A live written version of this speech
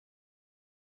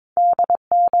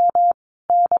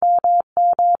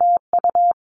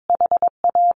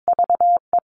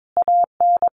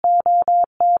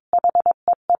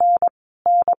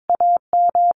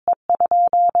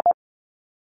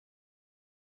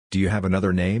Do you have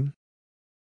another name?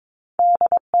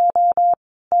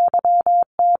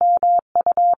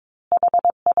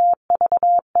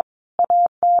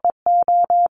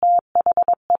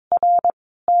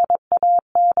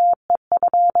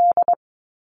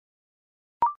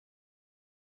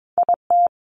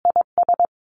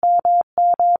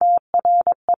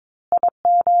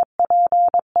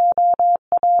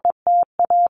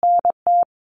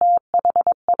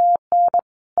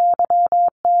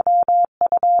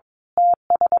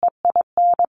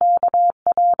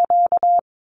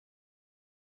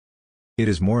 It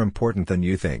is more important than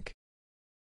you think.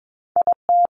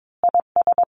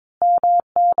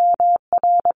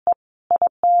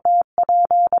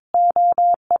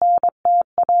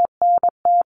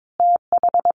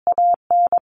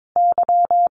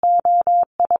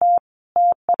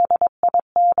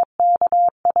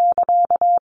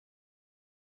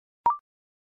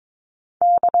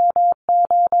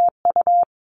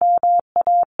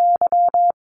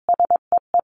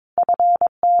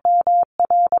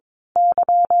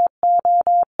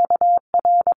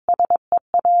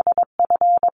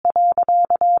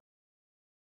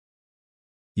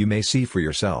 You may see for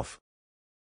yourself.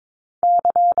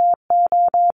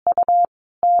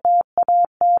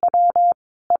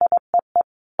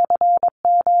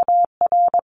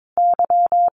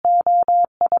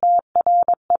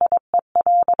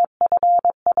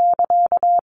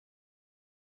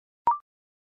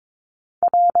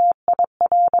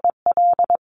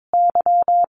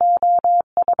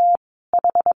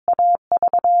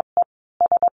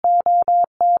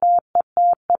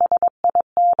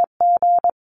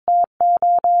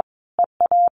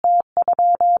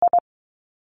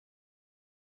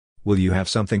 Will you have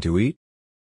something to eat?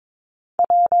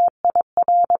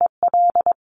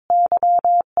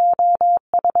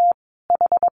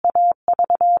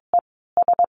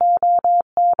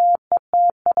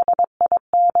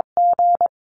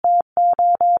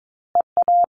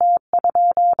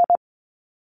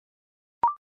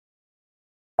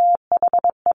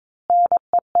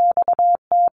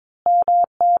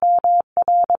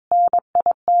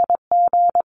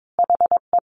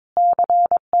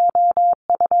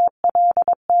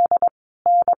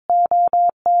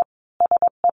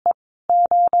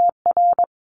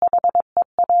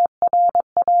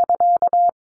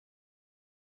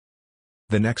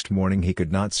 The next morning he could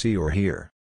not see or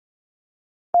hear.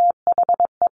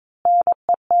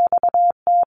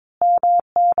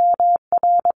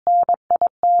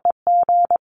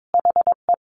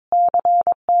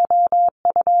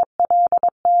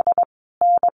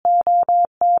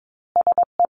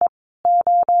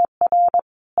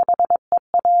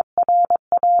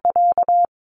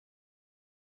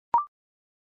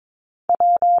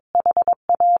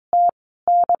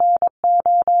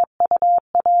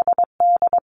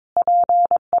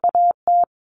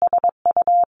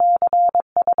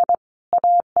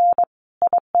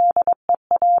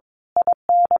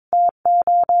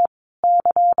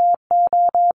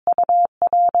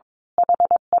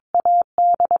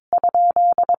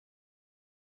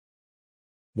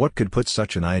 What could put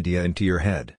such an idea into your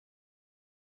head?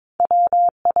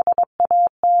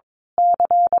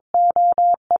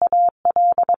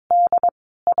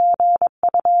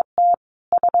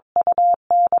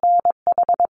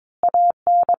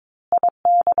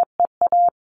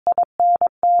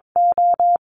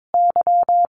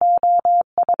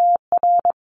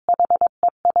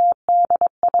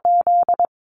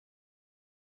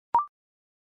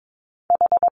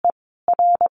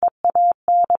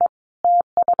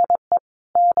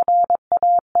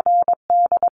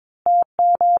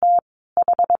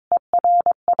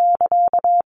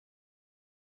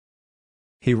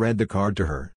 He read the card to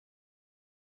her.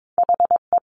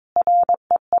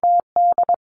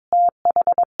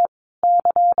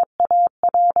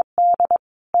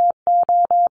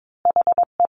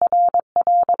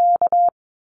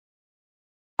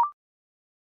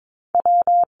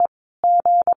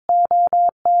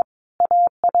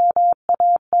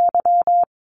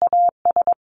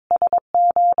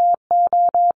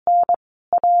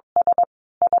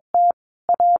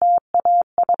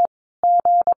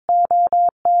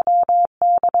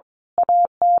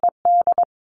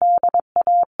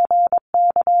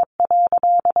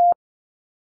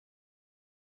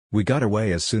 We got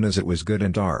away as soon as it was good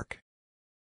and dark.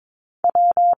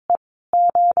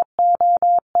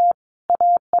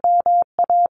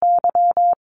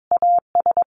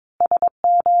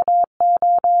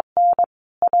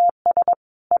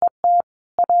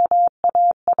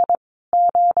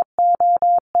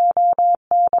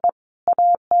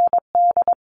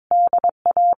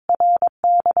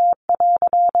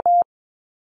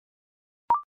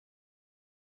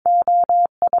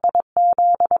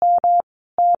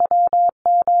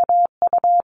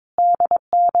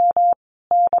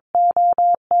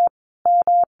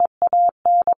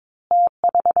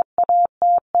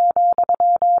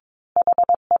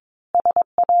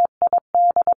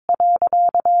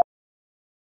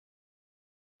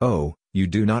 Oh, you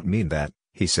do not mean that,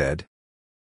 he said.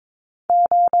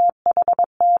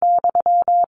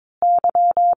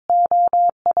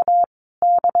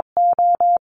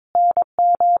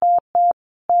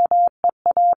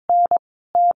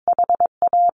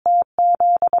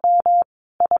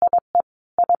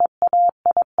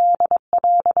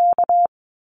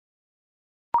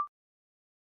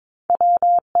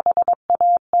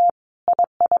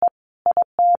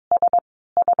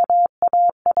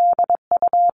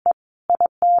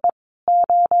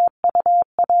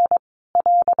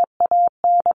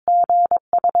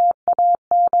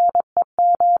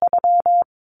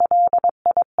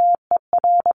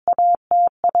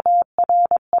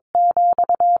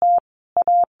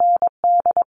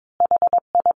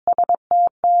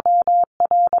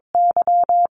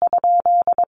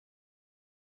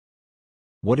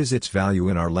 What is its value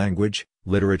in our language,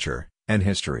 literature, and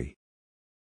history?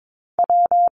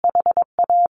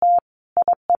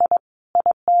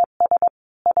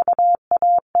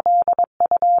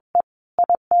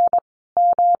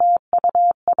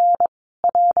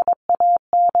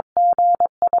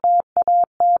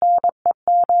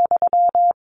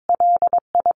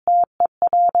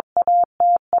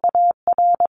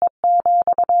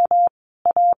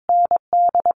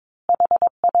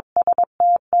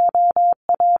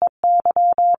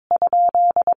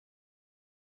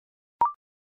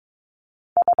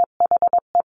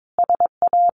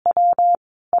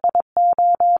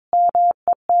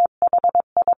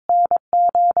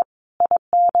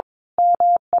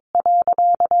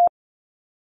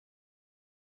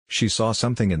 She saw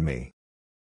something in me.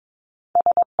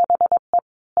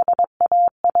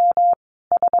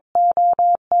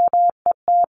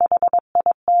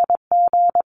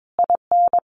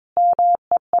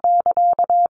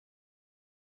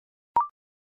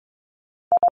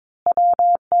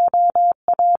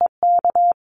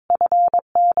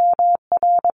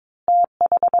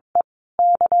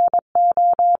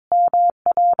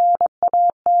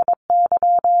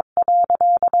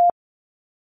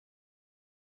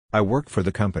 I work for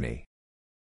the company.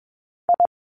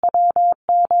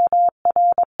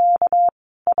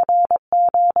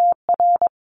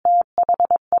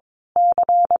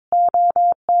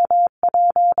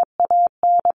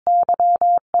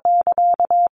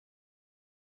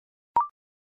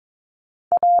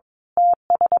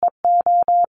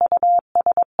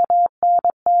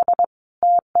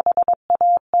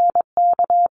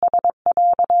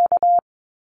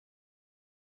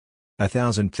 A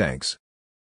thousand thanks.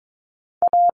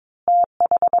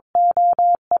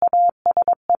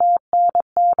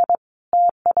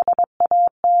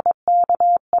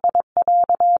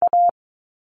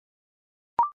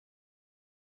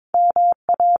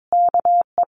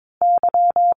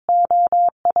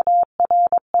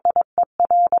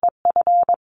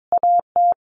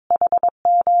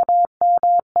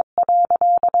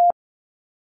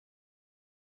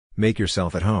 Make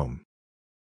yourself at home.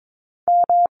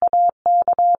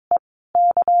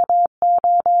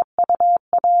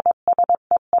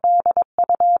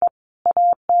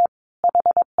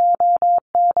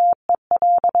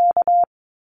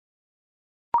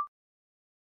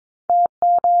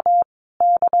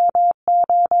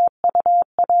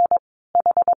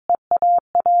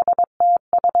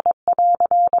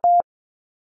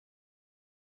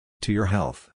 To your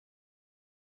health.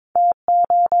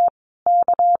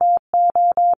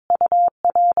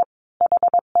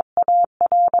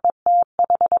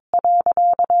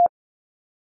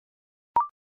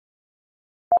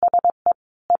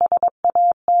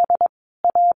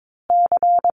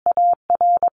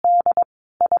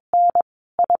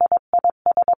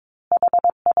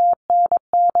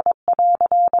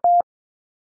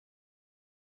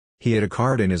 He had a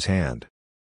card in his hand.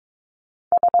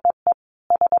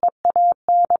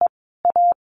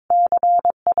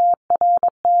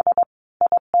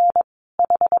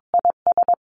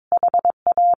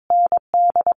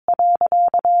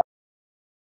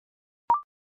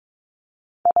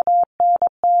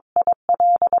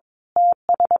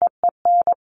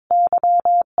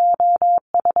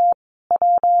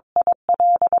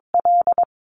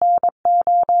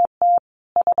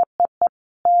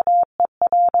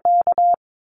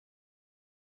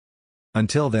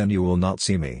 Until then you will not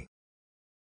see me.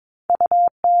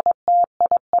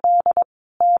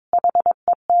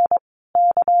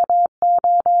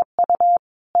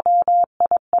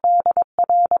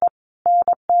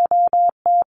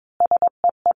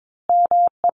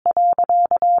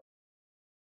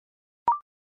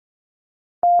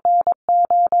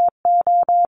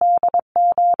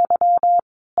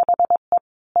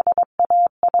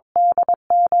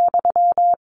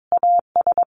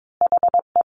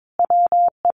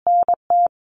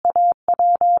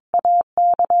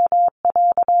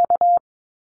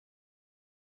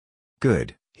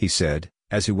 Good, he said,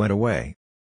 as he went away.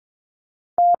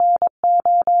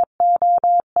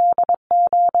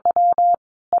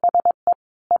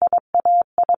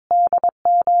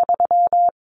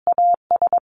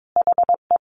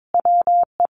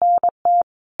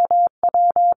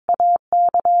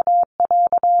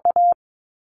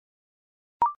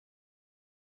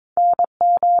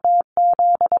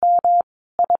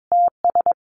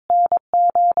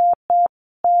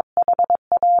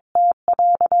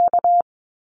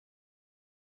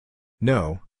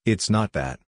 No, it's not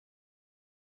that.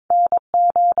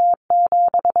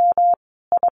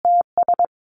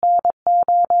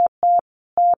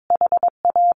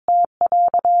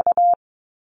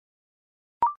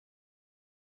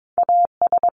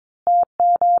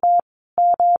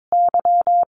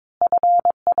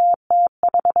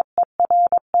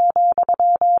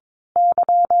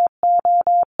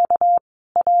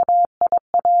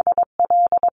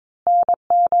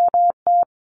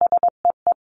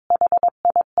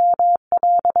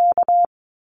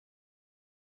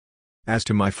 As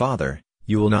to my father,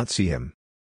 you will not see him.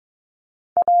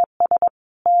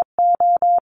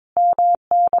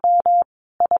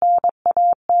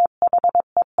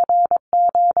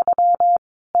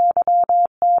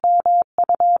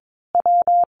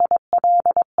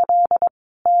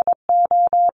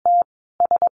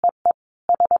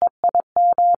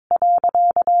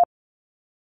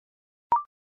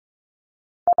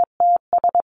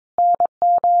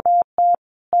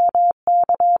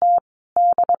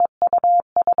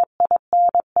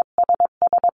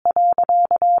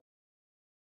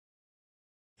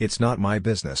 It's not my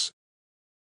business.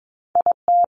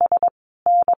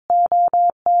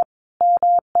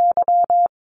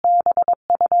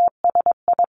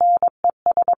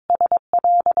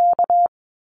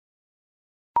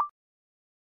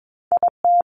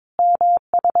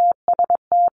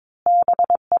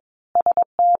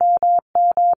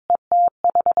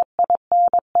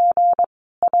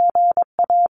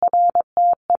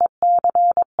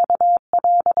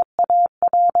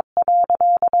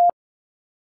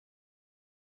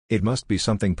 It must be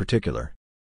something particular.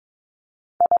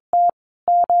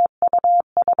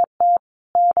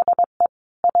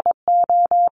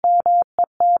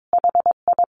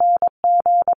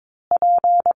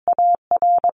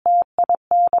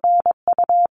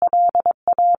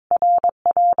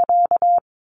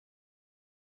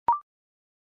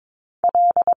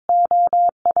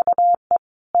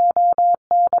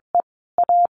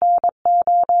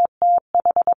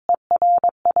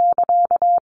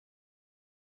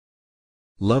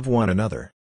 Love one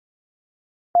another.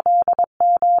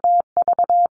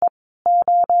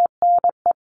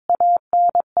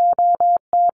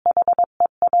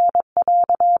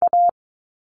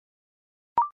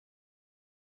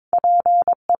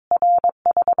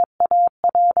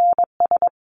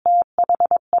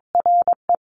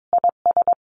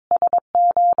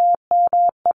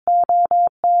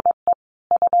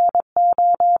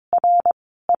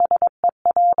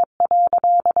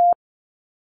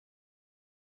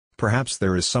 Perhaps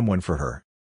there is someone for her.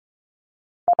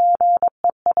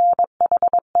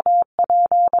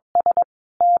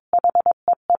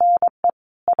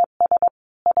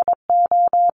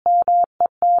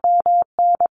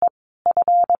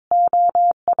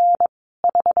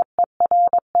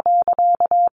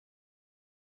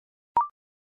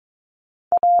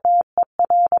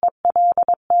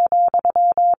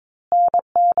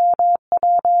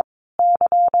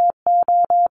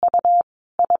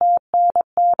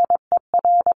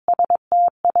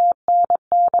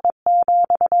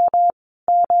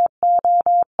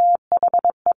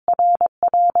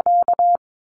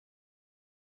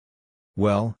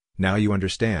 Well, now you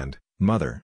understand,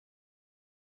 Mother.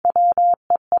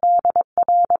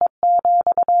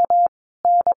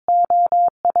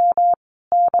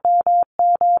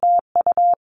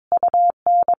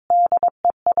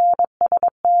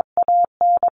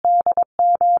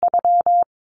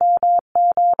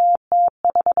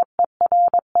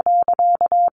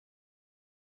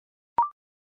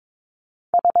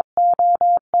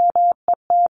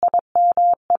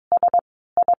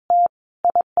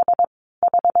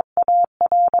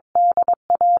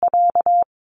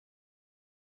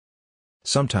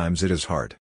 Sometimes it is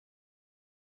hard.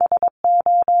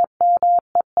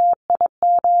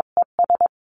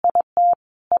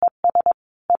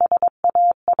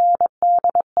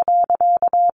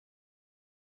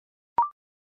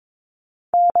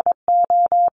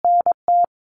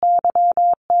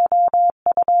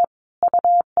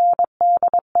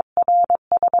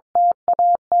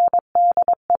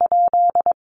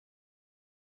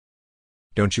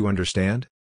 Don't you understand?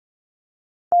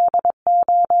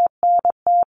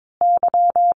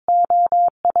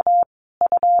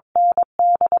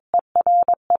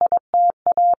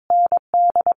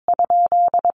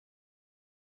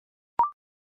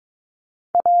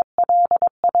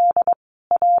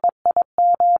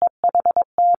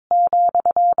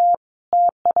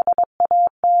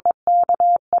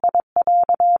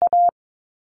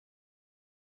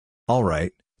 All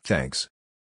right, thanks.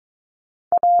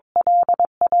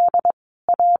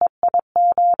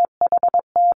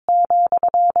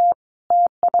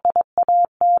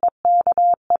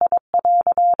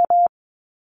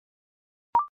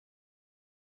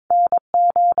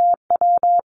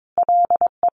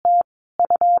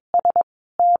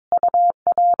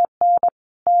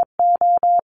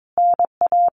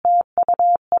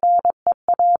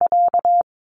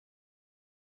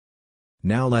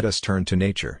 Now let us turn to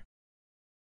nature.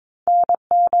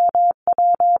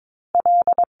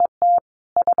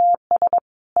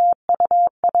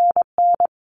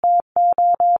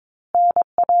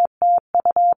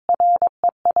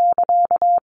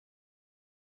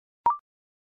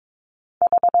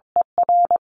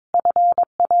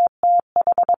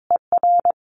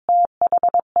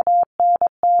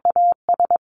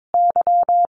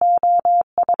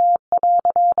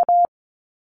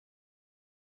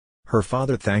 Her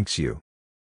father thanks you.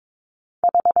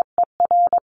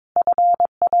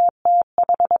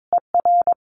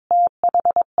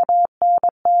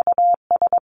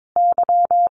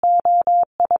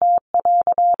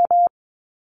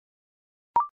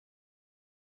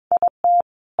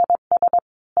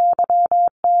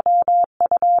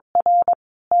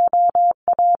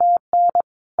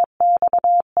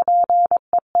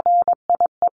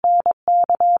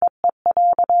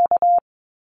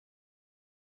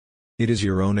 It is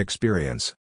your own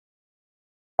experience.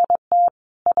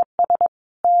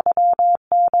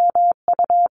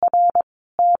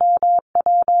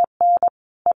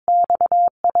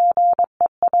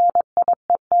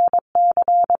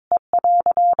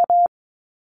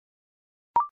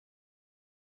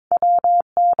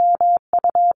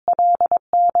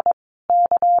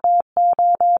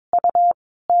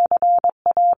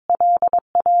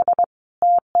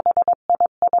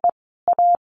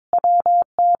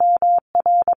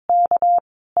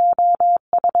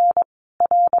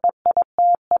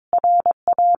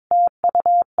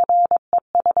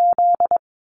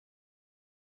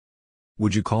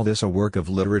 Would you call this a work of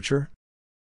literature?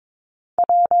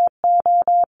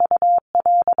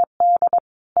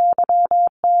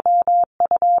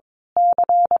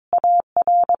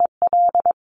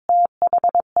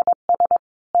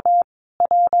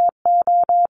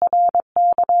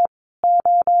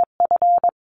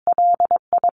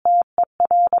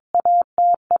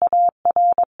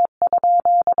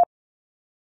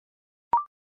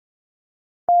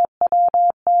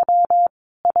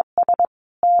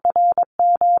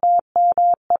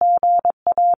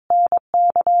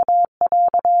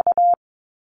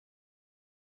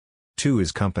 Two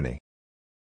is company.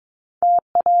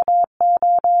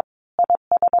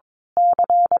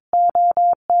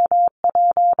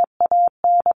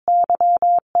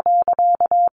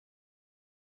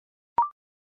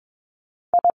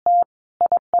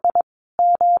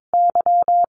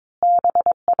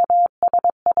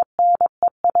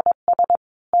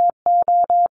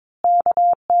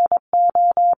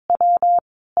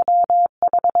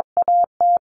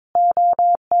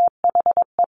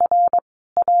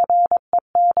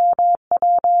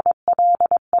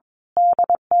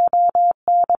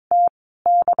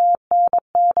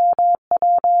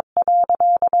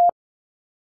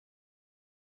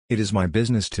 It is my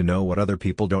business to know what other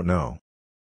people don't know.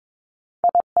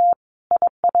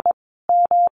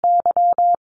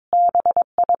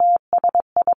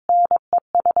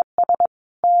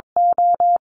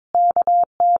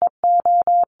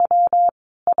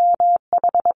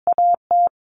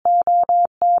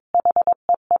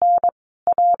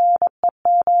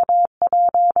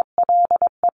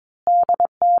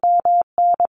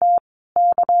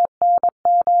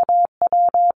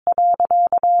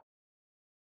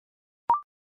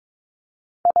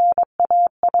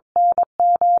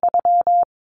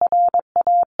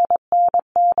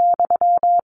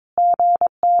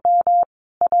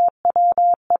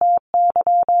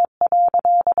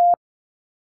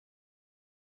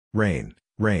 Rain,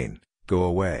 rain, go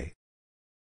away.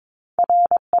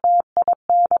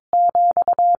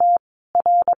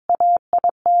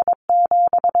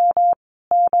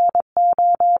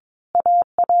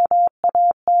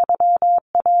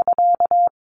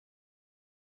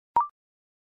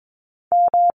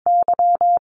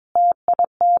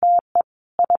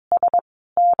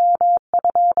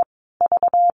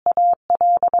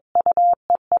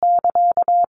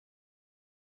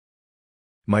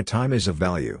 My time is of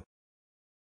value.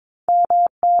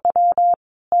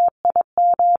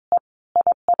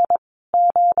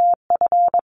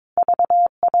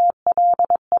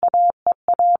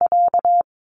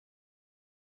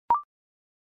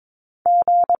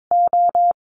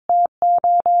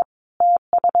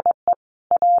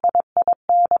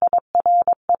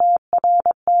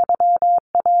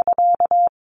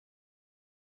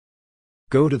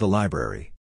 Go to the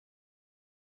library.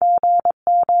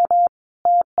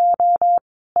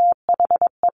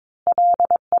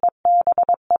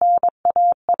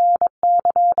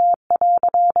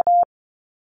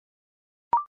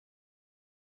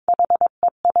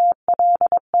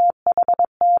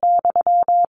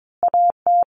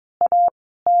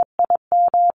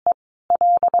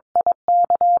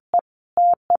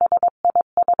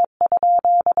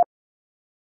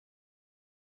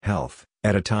 Health,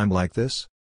 at a time like this?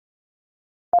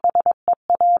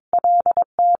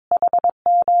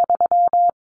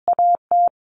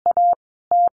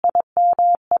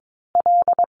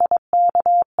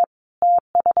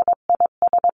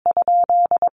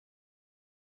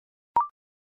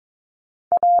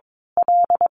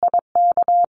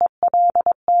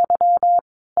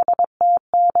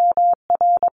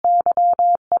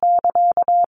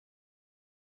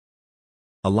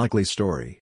 A likely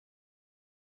story.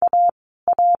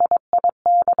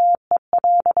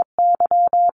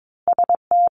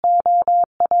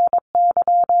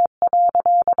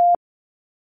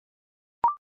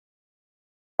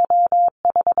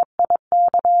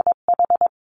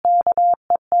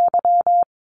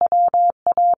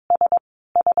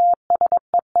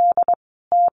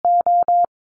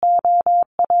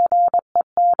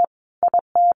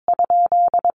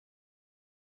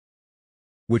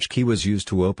 Which key was used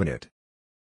to open it?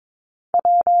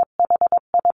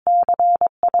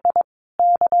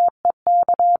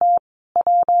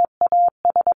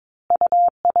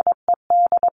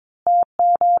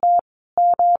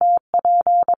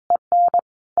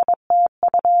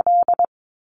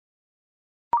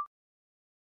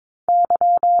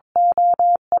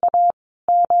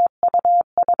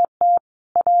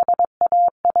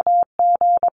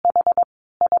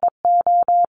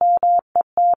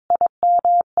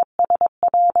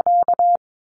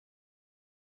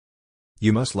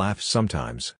 You must laugh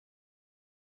sometimes.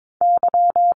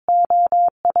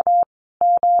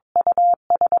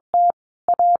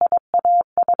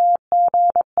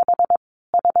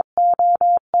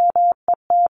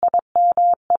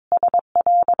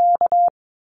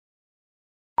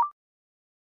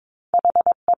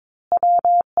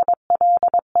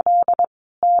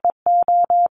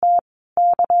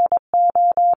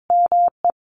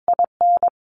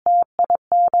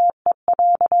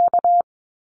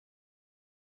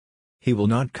 He will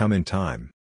not come in time.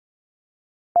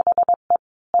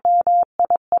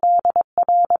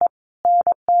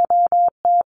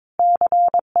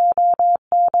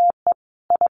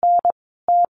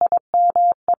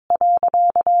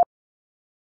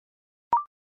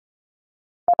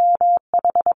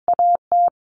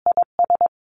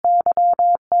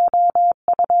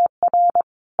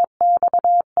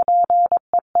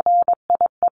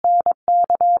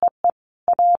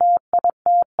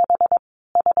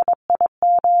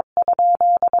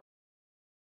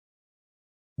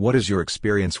 What is your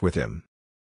experience with him?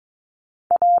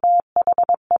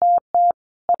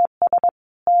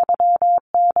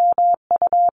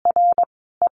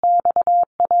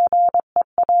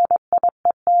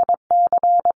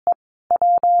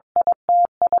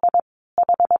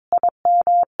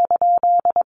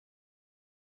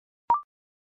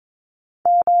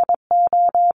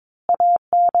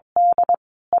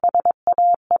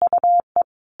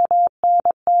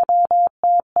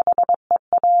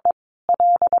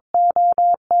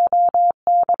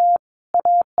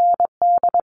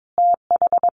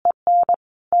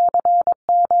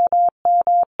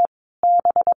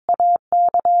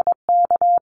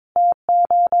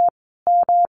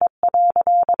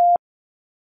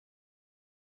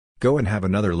 Go and have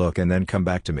another look and then come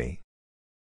back to me.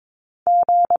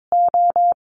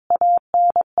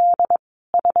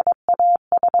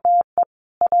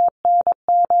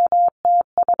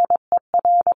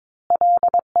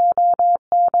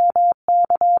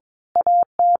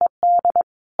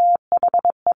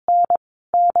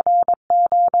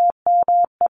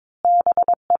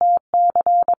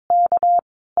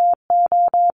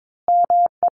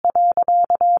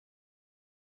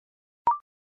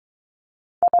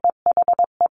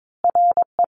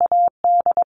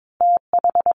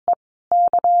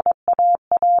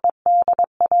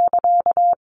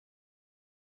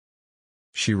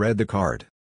 She read the card.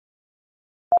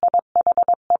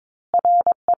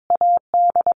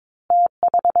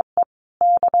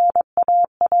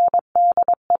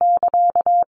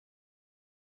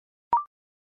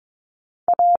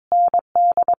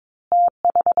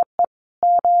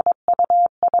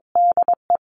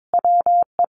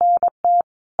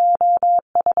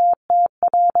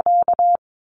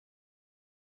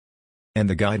 And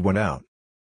the guide went out.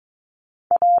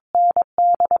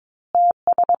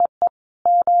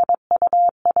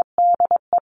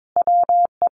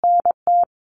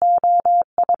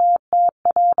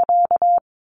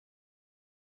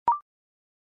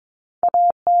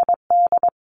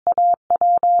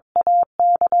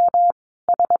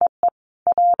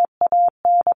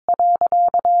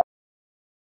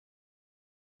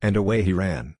 And away he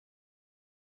ran.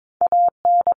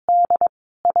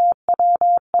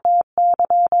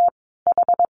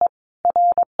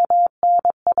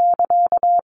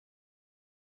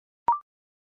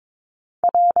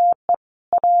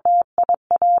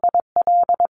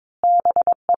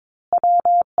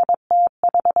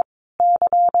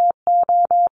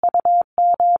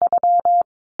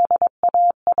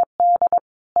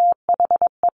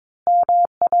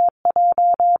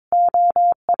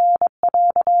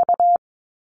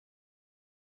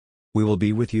 "We will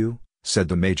be with you," said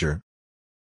the Major.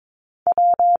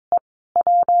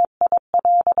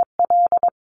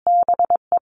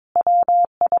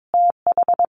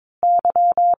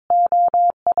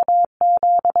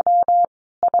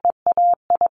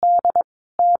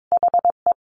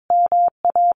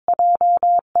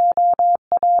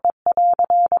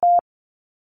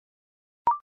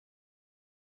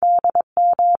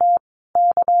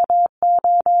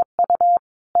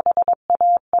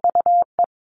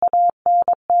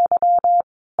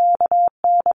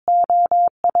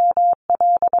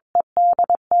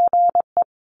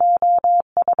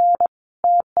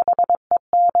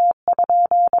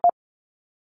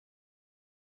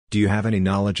 "Do you have any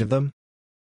knowledge of them?"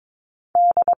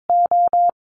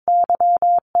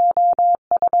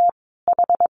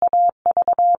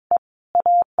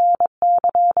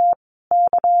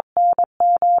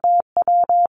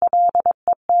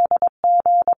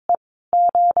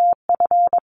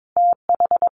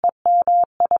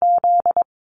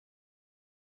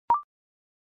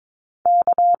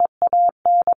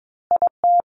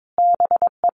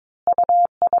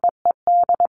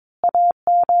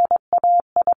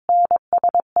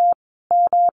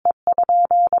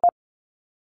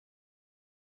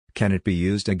 "Can it be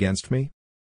used against me?"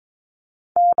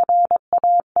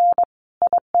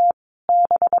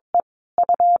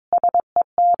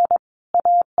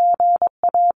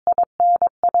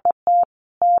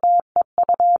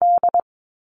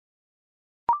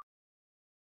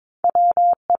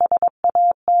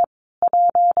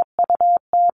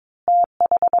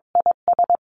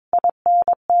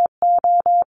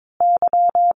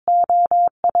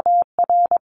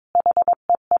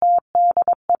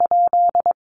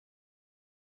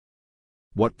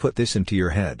 "What put this into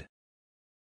your head?"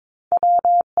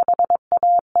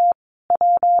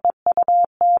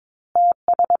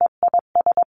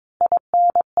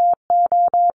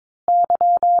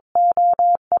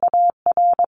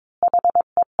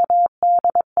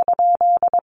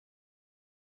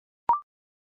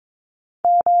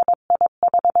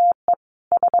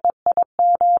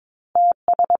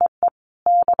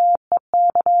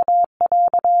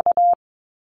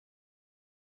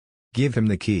 "Give him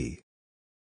the key."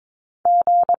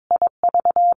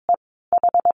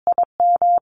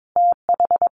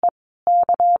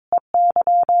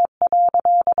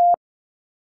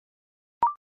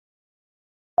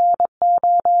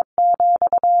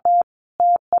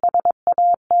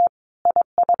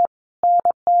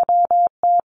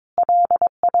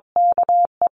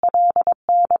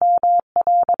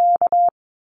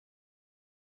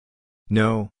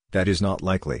 "No, that is not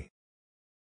likely."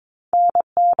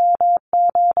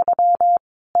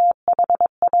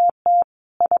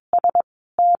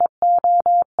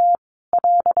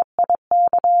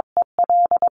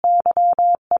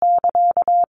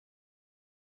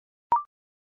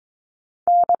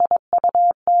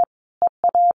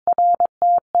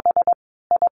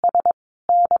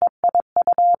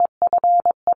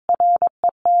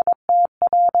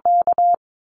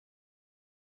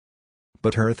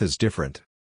 "But Earth is different."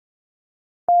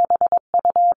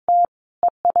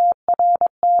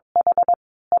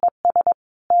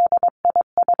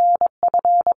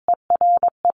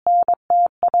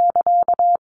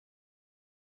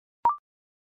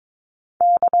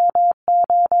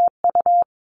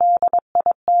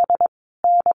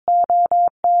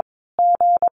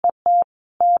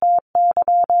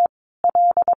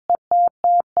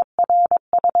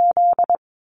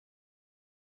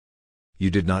 "You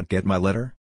did not get my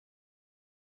letter?"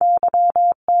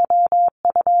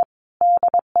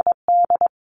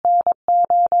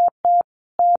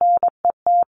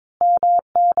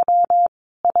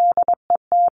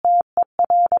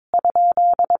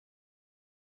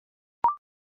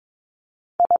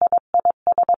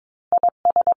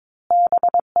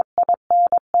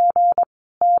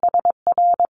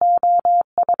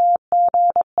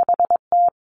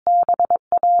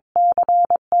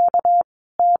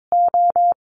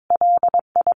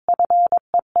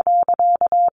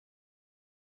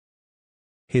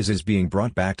 "His is being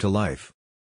brought back to life."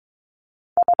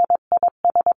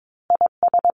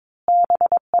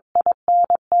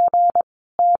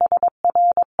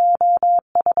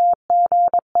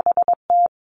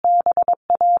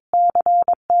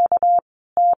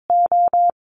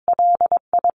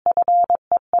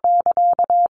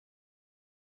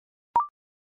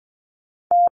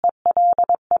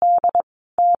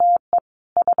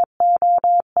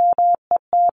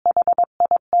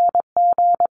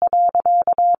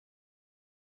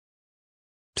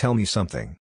 Tell me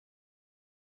something.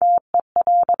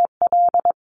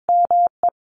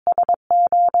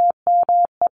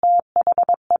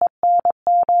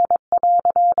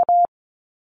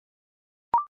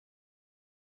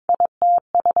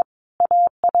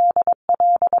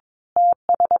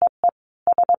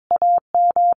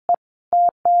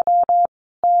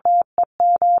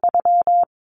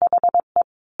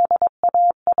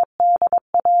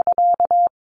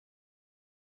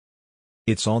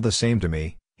 It's all the same to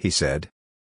me, he said.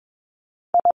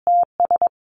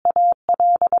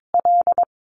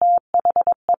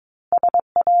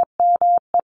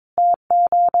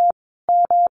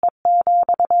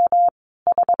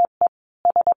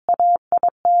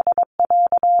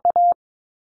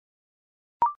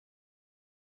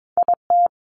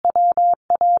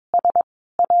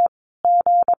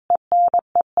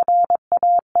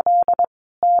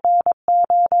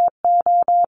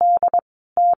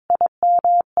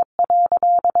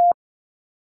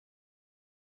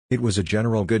 It was a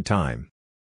general good time.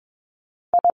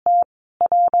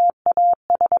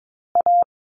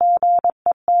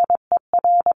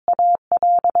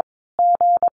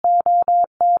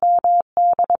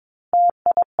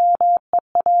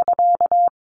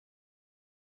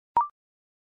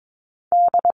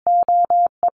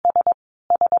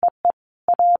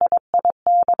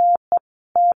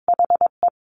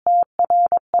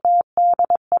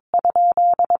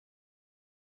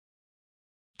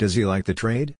 Does he like the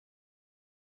trade?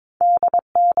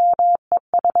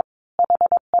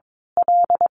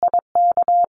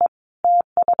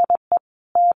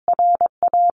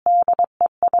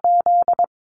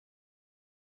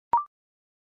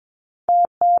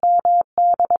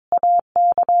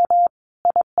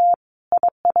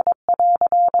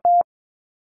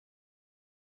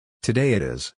 Today it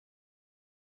is.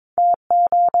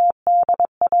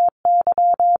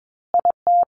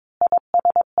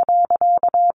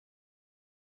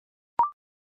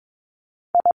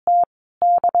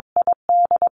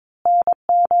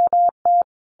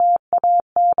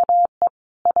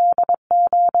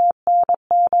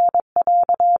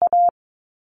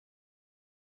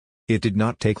 It did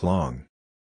not take long.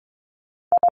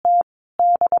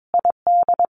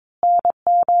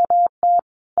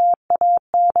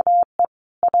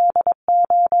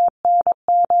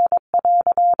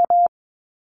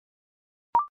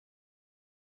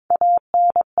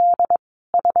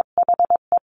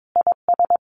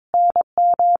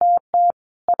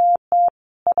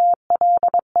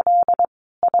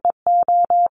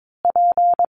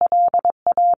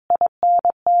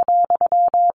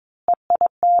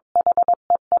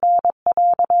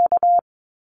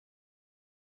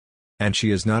 And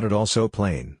she is not at all so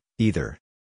plain, either.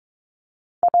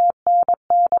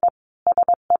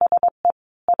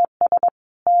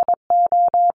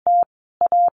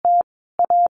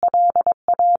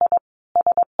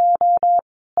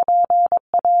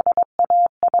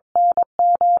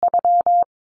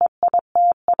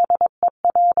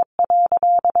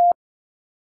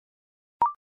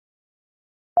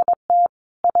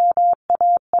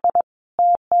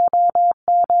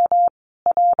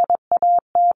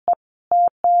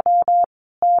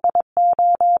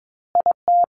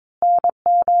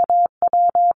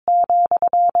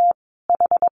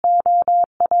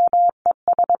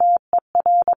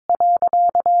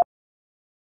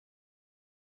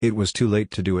 It was too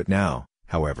late to do it now,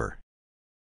 however.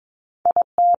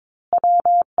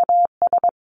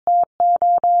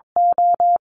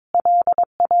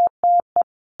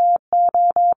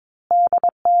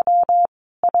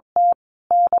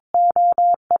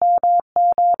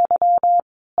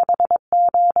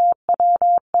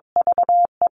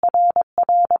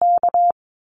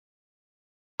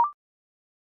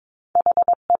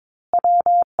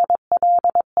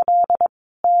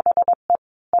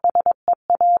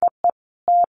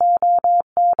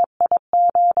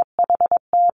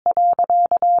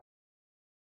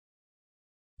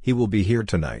 He will be here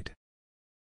tonight.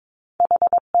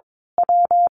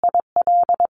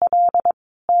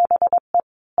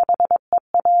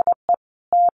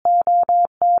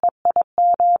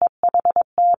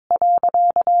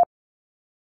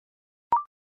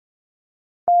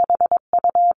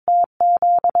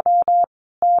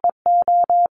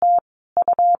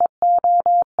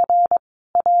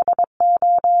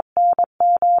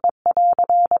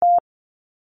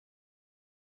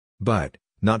 But,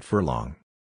 not for long.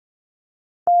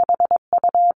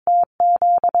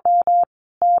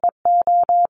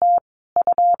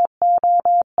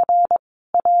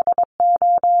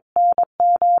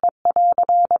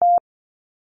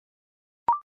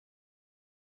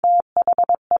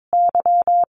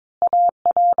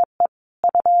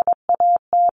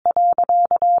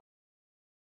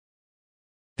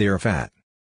 They are fat.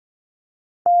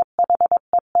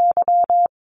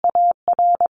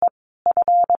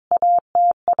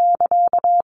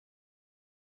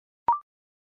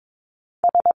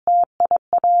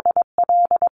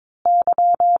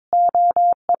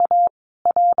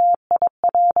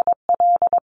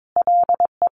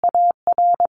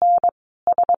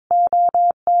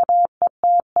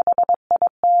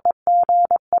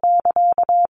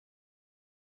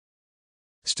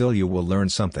 Still you will learn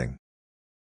something.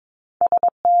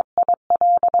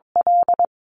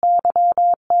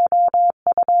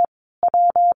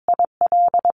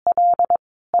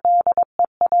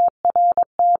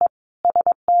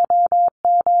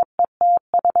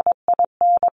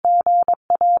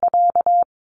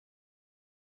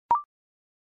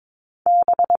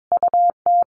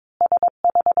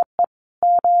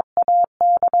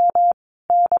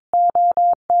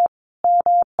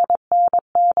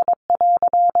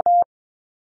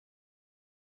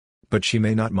 But she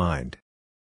may not mind.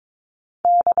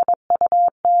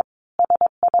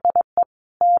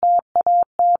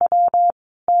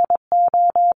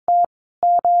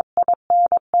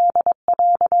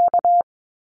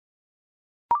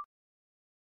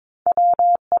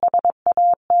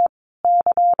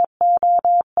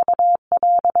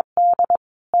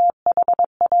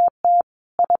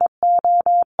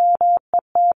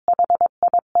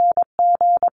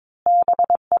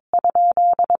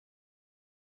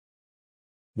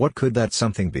 What could that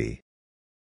something be?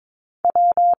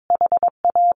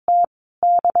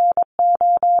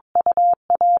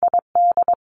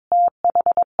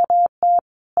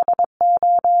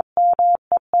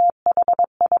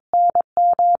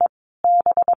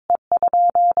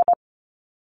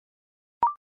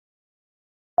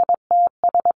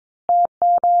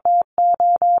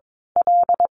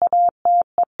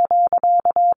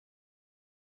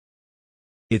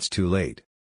 It's too late.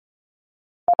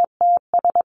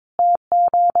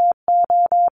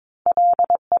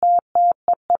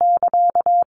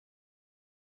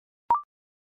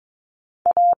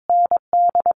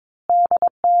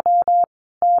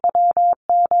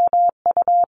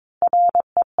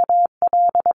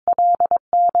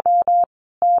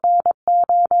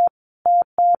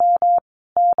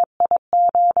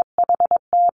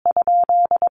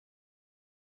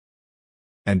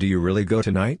 And do you really go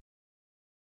tonight?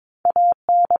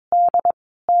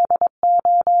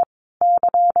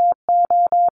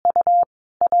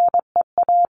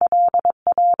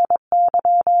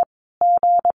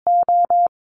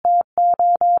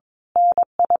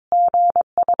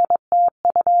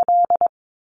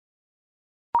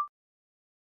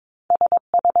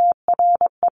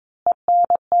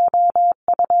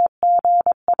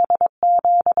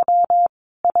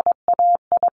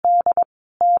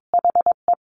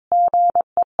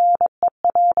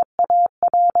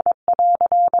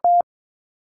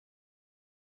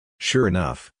 Sure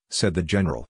enough, said the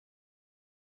general.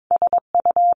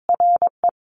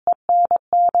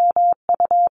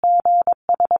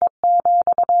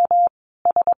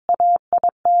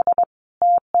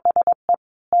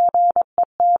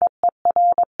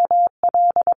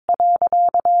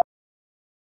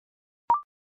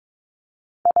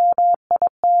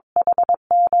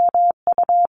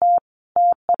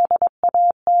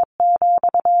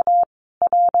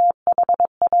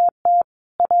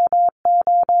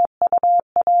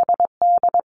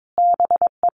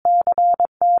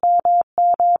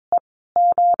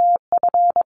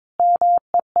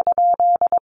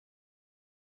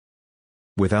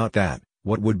 Without that,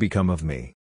 what would become of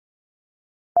me?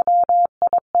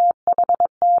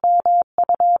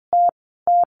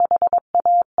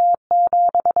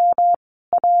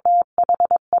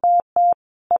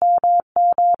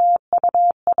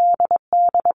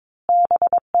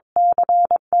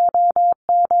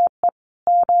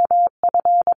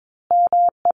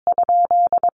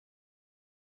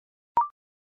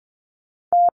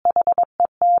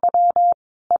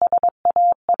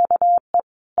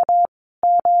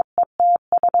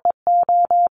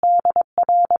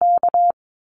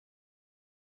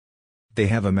 They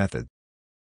have a method.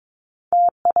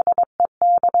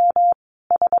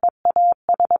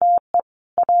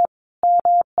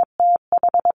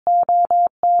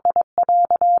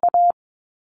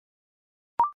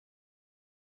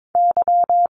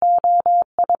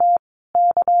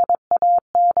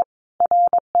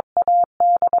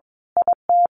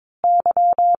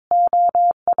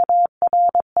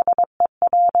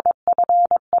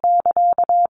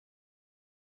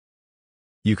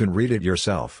 You can read it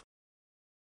yourself.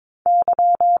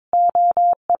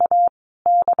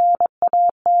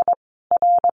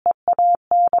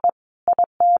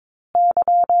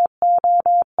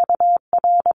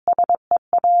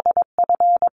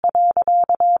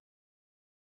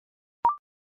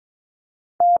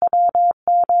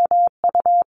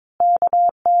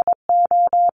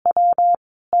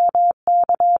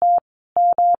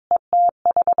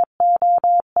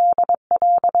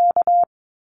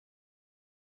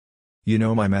 You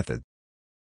know my method.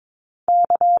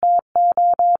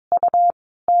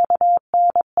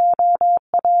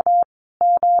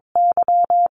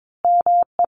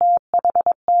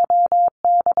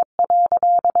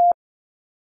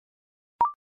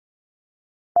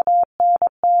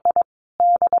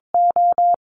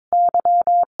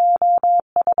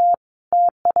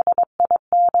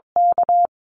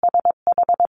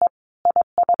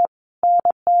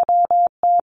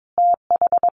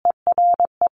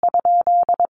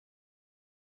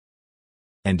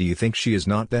 And do you think she is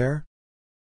not there?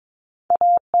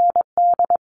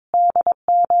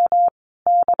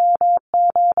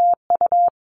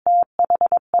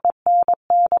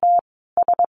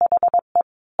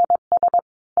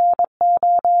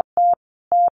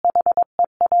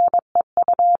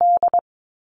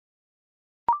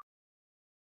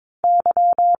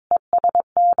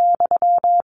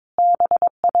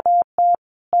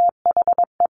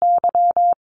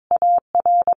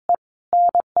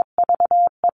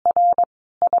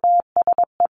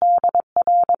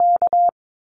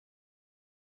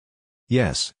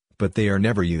 Yes, but they are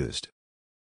never used.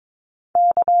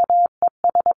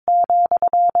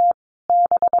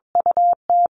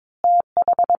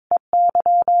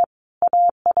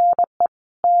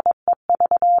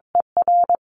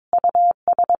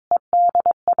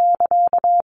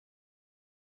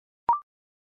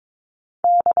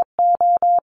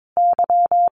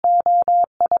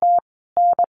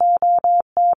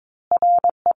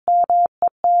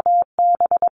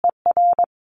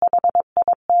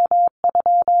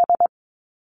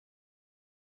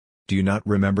 Do you not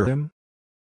remember him?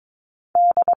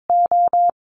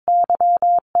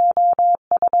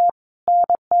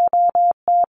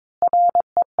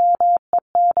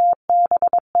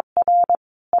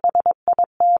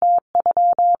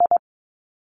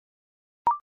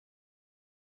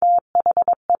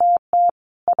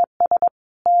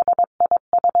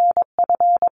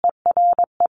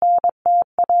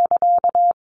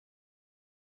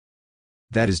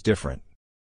 That is different.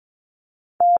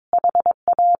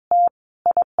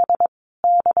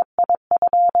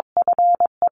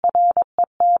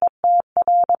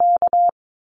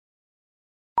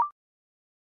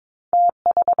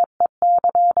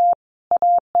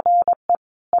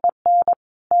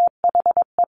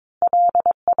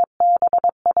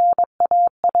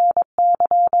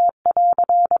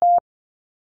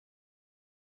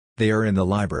 They are in the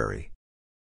library.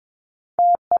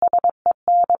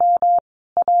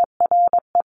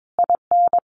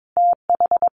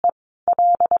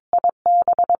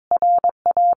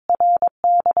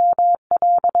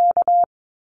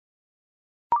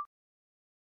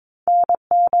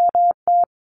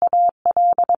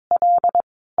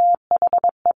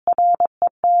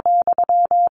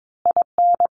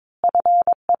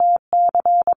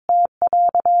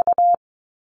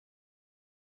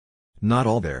 Not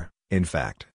all there, in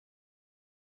fact.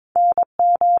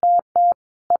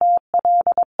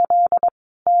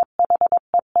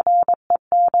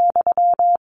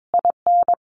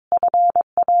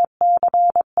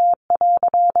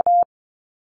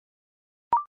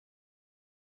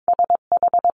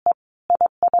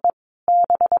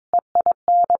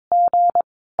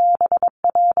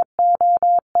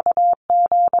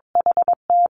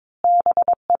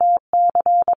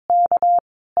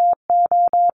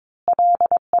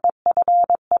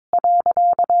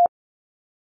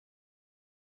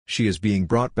 She is being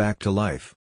brought back to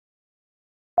life.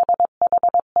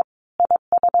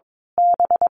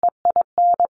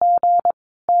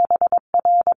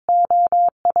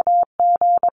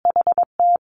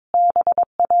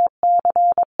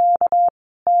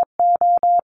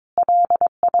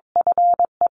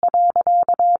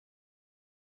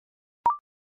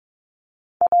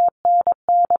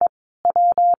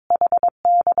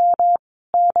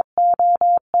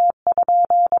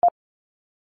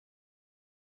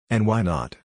 And why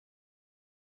not?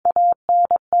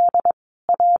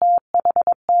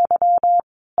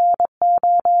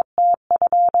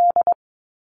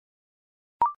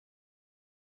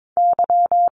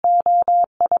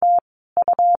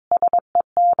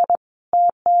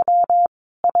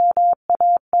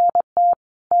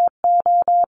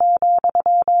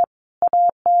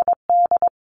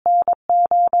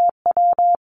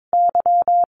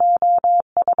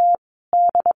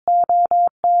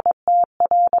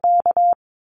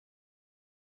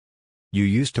 You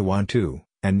used to want to,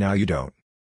 and now you don't.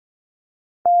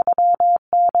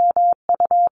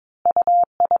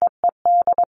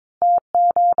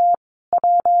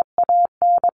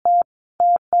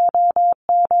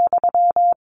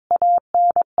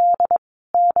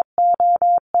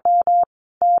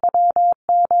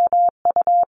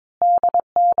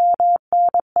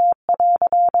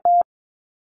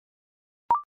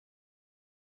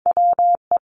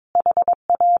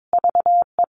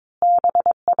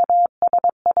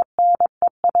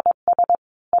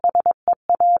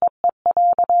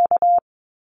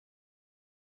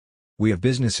 We have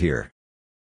business here.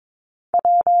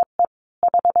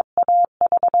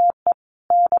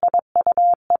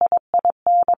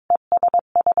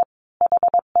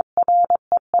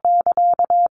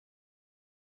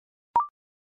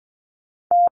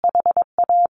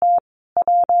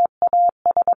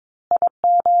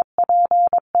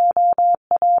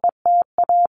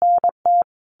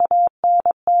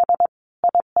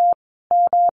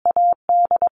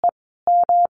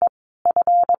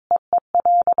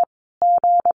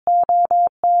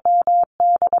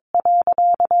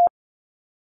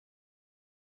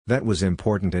 That was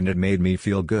important and it made me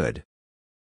feel good.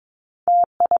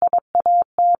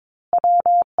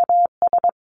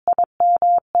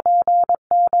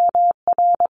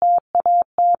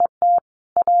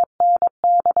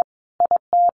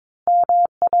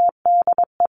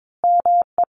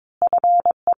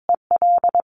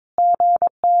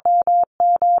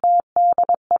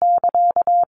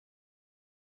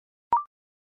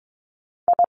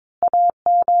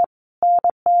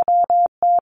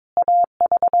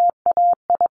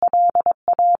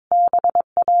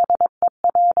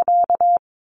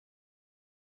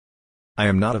 I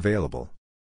am not available.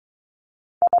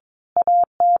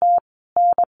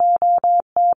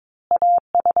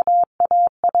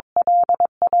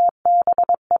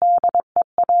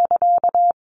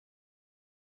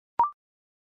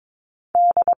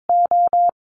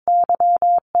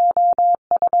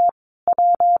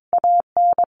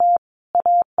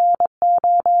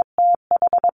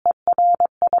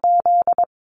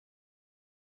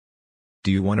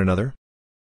 Do you want another?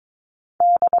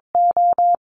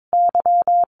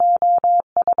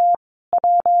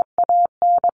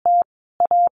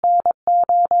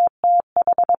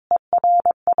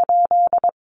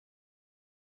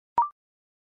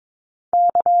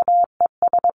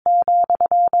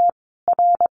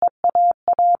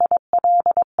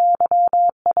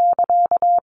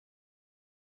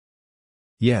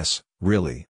 Yes,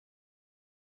 really.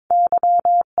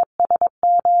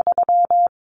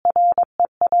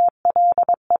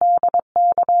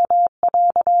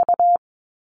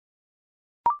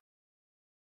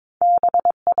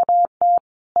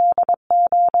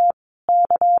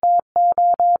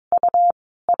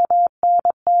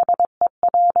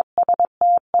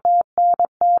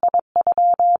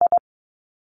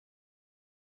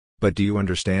 But do you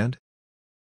understand?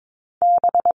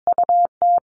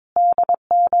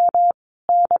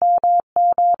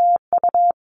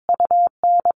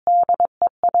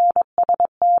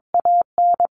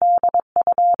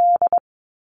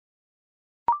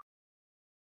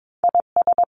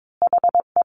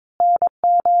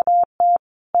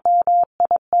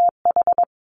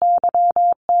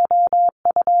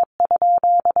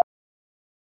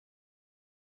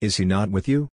 Is he not with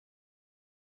you?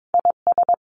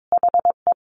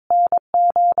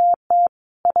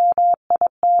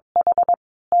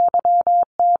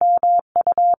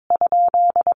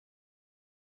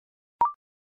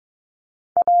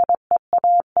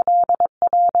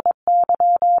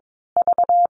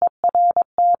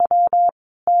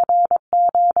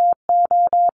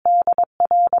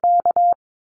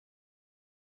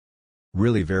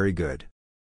 Really very good.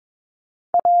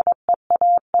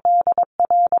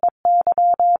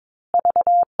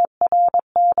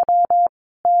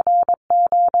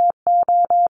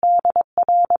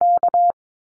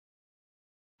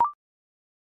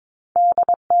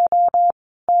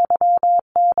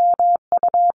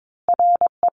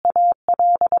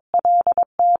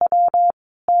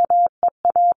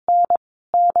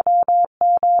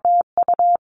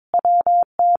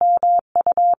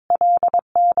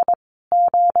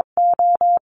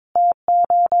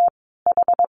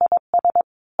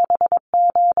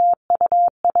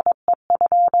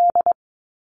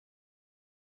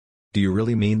 Do you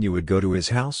really mean you would go to his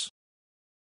house?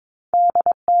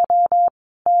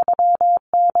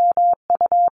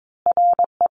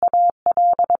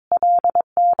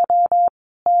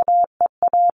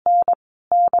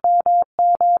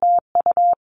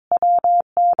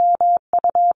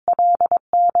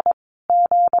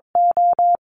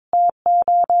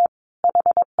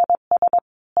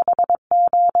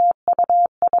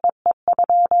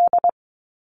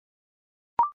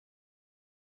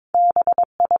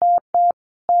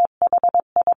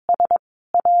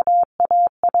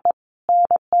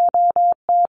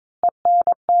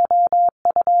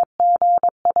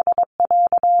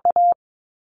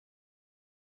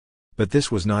 But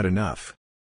this was not enough.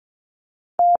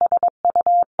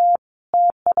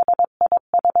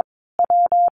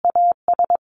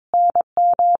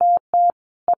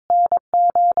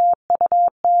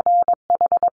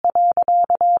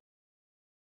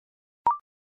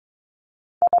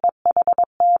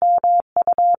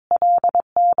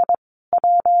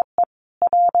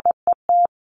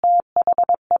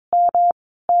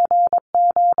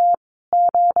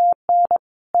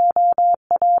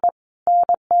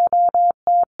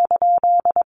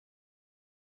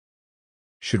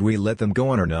 Should we let them go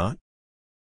on or not?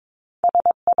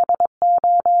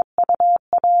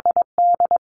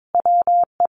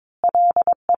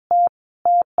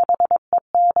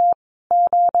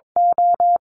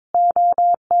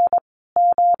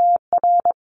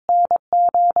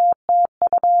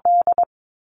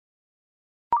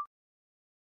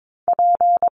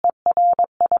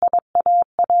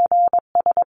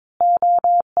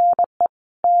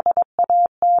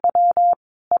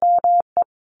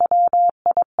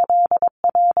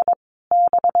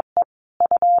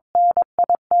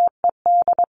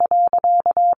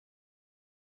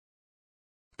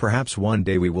 Perhaps one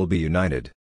day we will be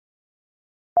united.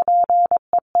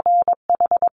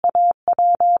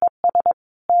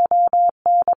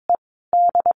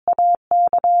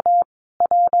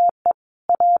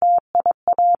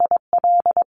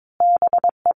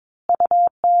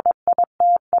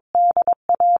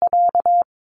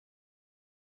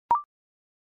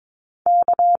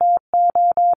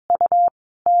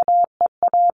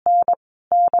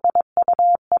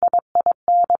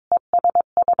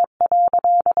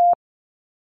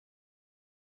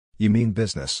 You mean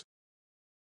business?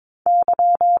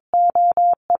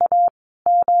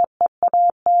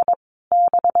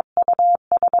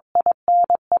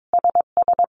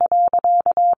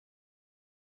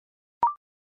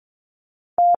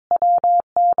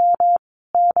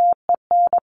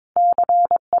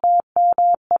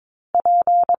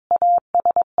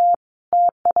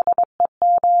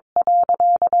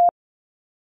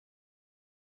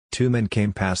 Two men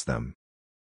came past them.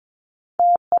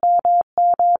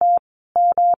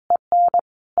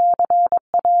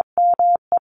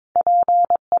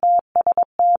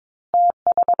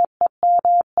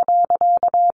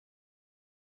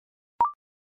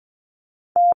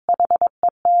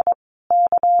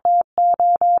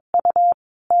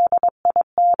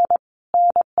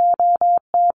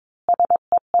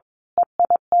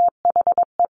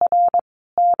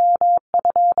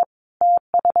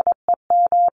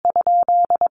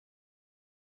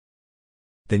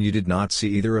 Then you did not see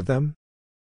either of them?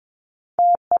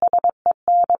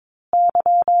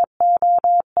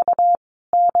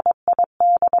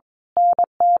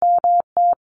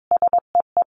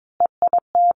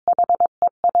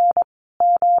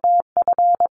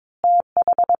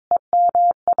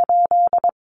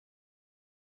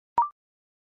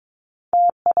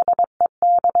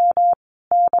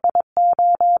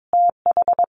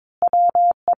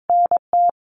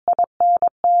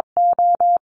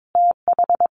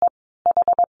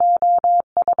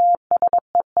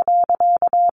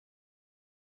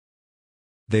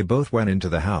 They both went into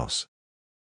the house.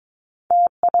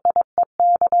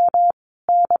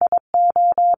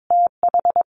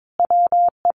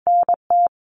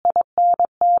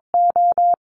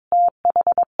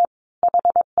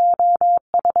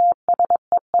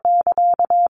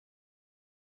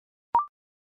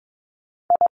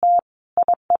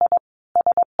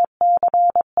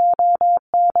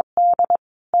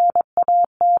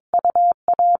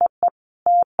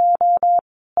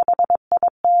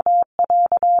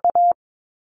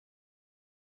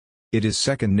 It is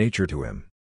second nature to him.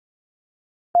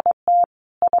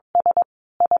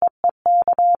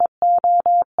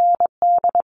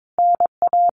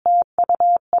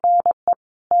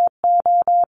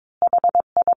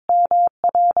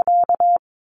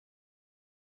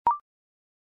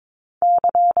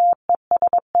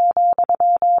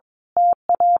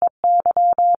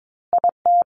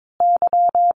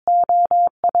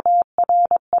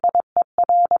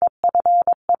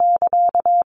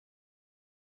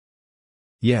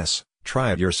 Yes,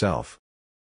 try it yourself.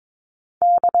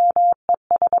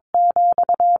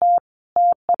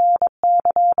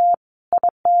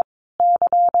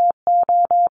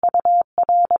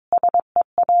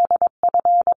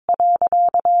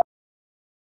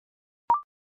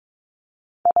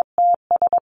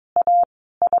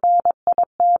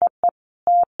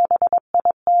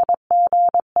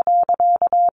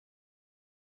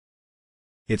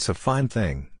 It's a fine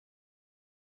thing.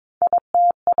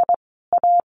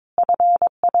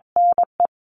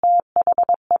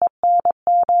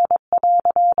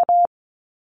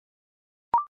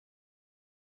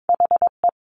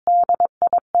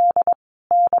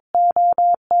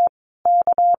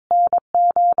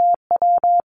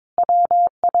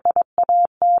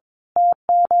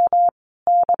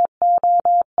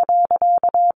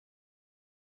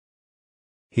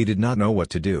 He did not know what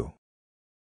to do.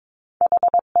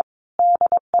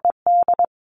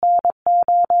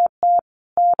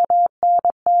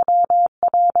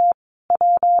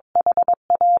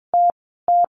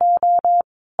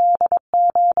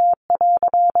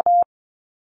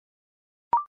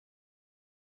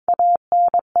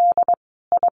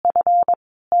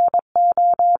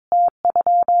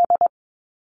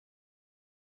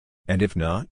 And if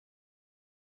not?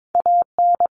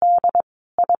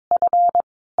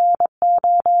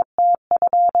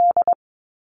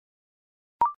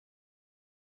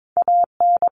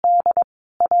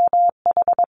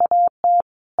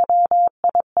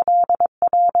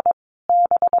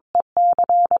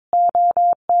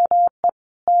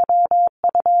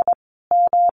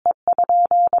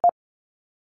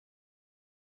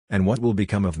 And what will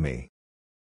become of me?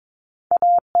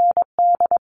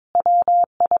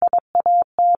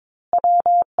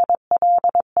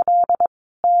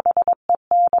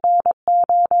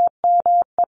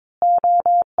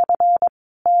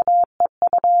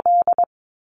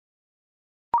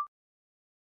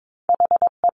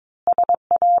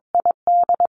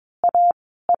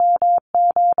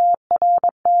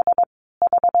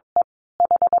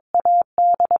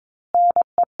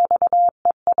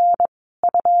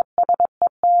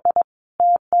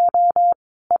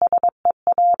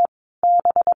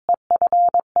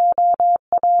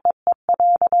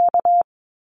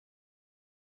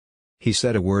 He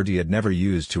said a word he had never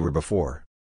used to her before.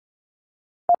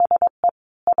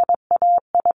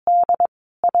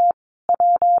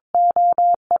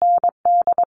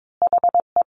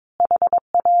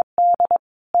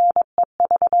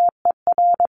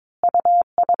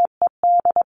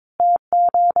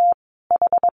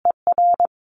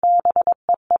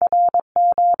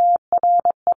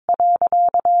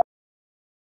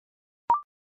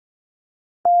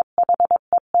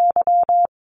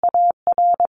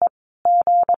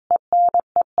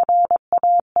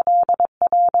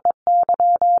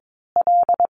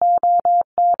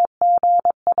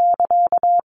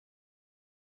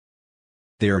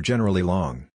 They are generally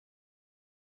long.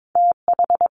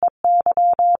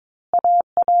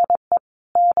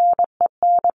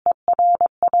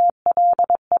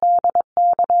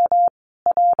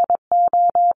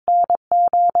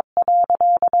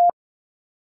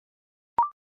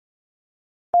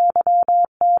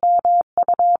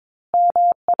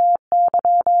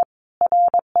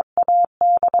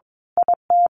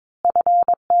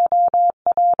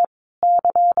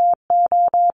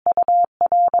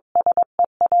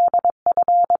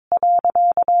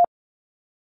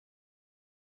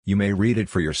 You may read it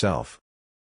for yourself.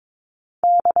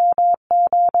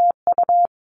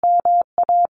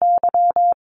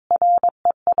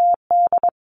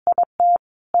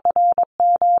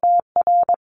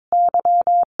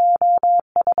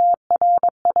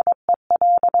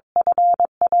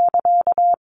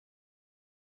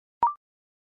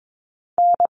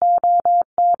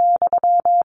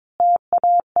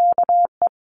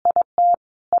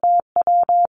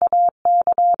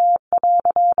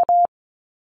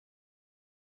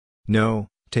 No,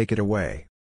 take it away.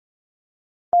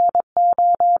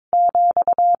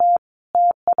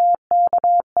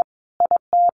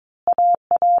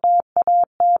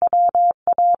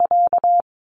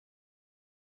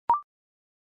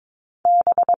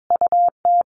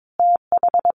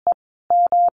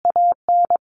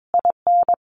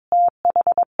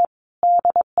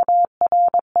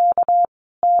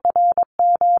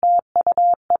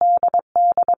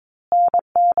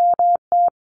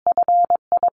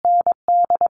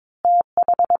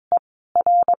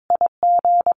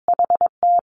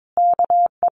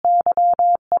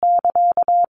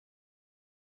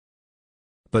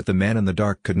 But the man in the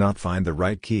dark could not find the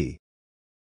right key.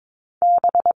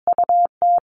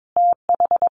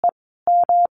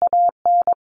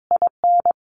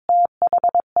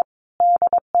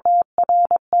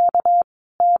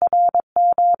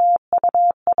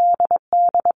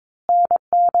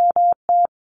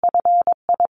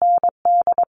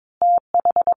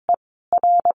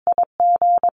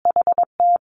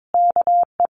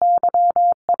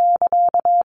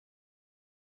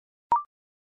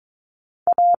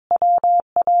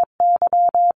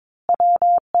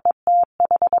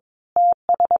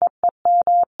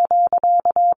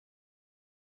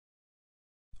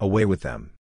 Away with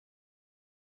them.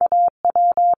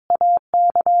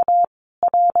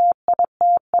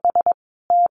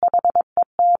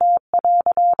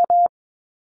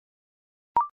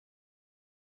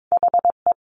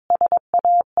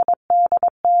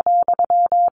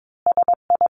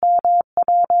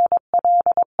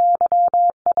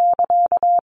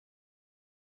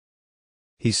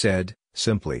 He said,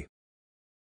 simply.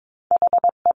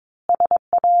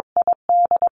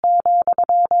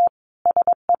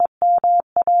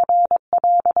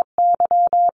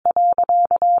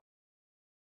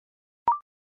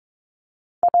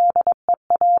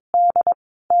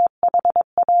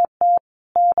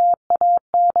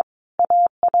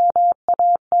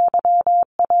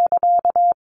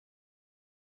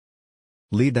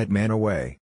 Lead that man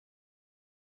away.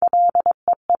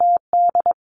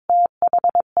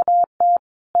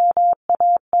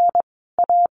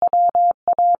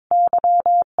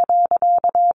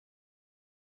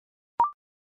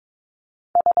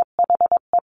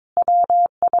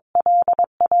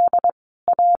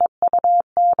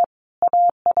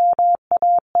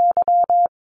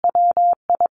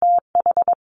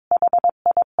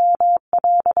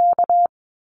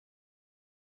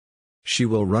 She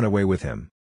will run away with him.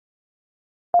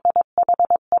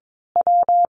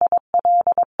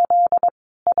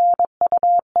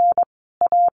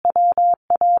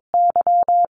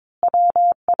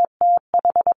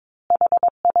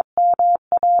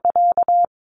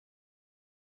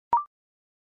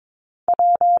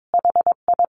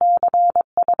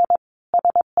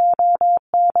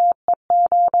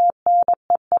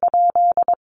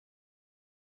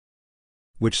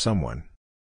 Which someone?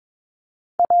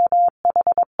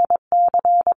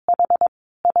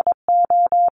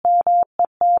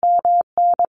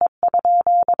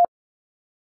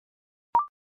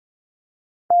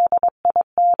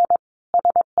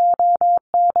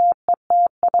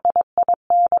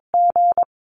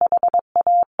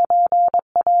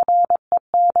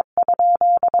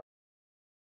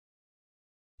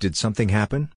 Did something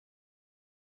happen?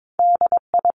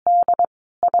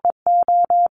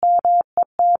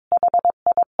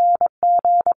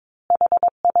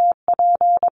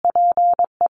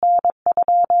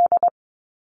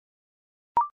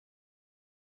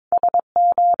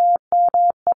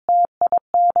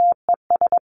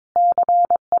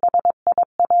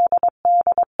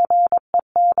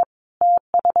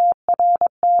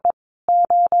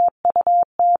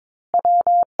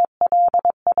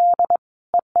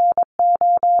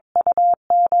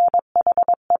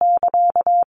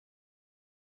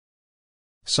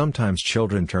 Sometimes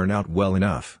children turn out well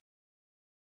enough.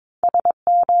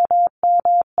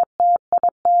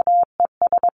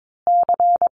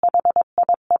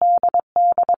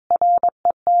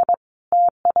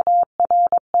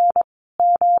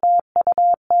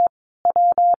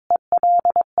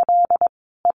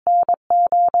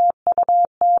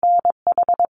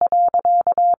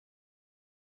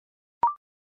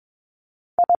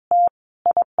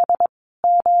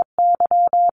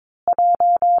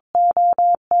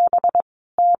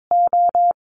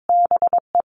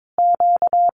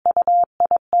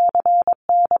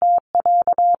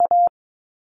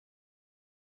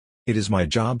 It is my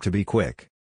job to be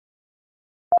quick.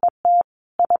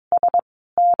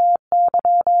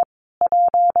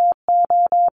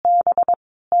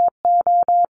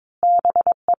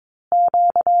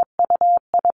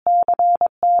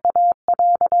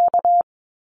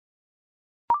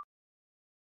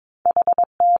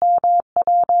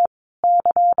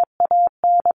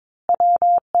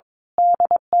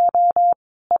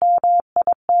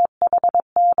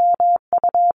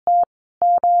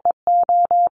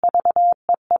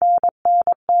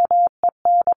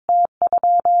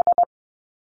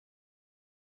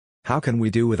 How can we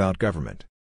do without government?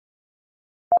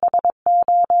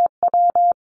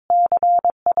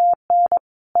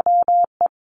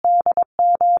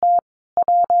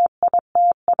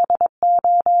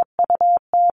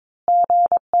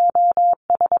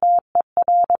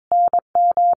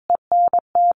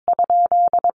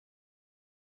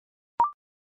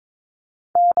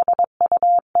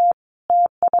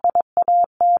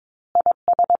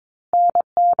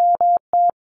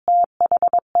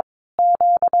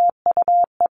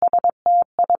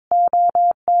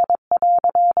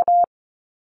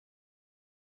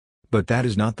 But that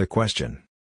is not the question.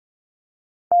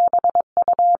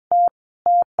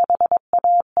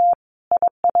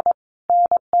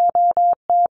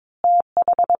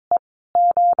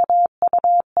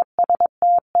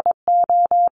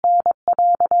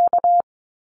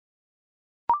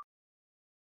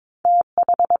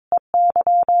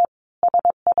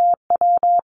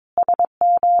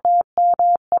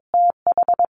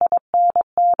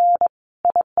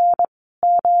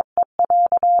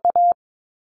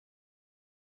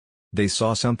 They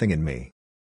saw something in me.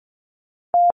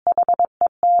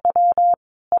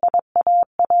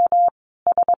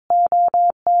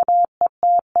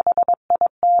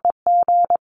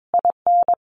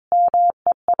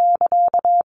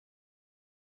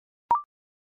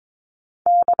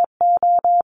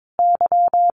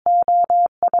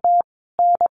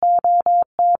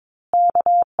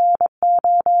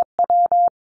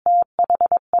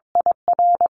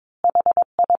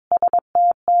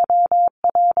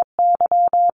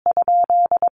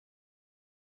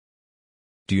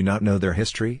 Do you not know their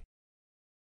history?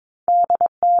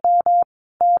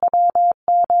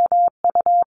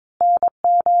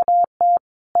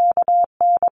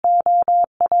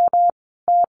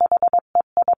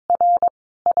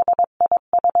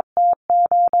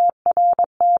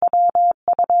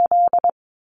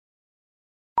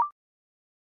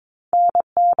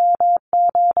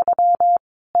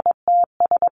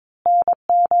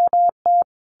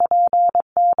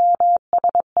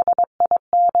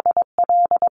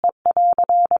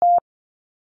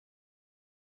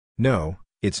 No,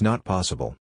 it's not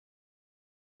possible.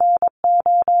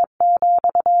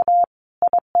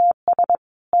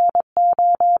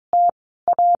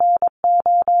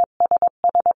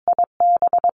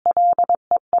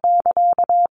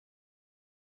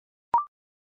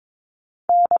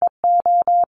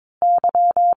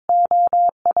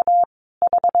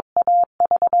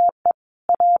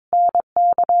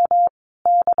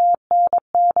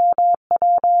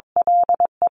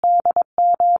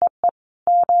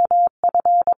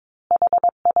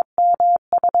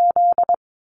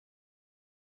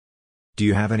 Do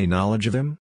you have any knowledge of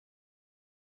him?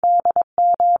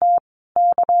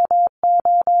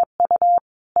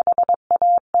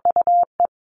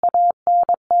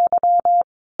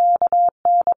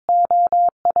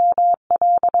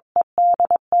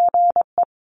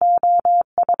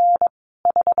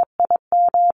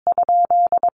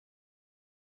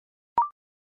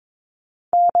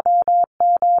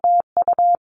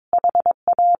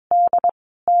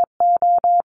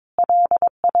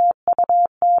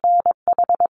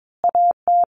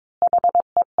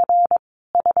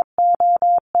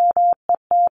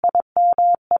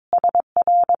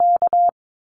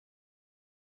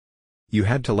 You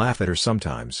had to laugh at her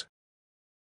sometimes.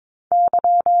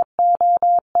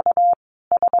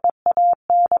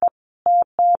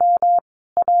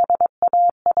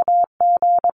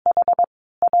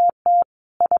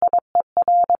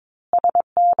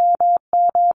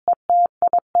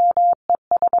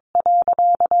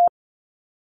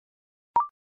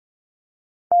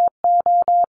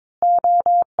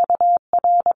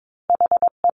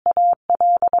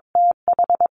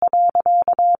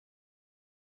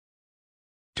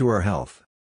 To our health.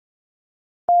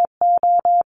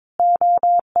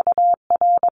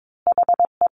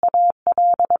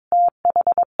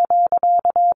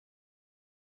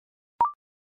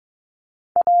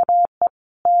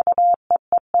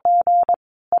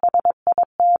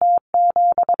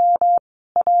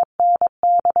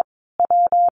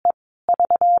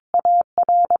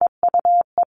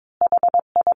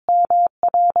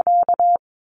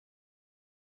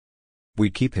 We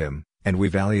keep him, and we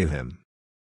value him.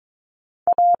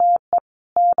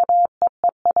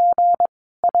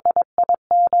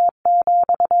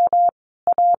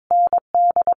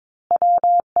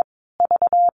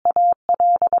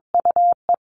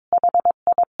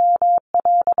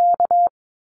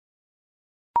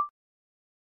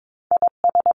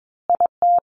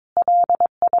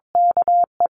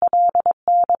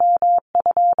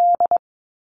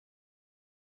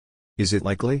 Is it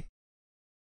likely?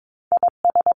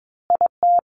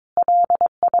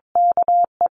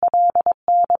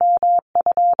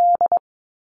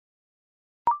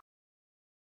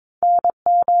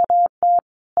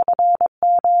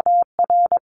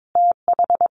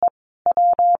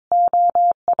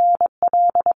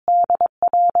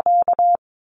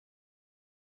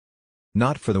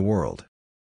 Not for the world.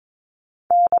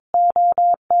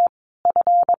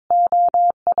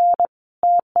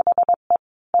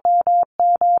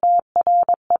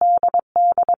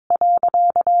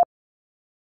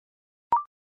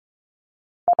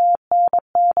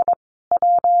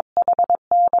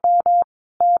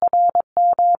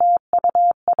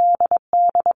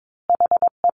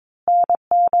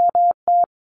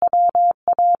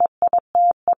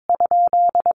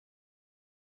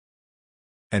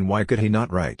 And why could he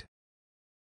not write?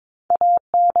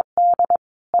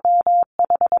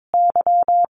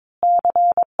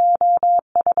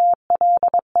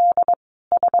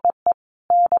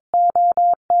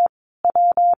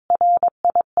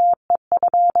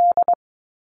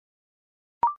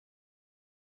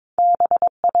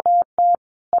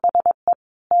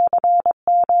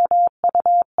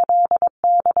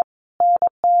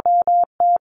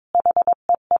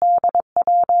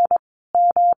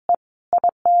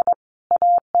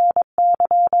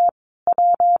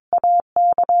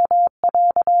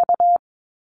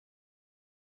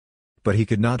 But he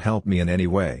could not help me in any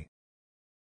way.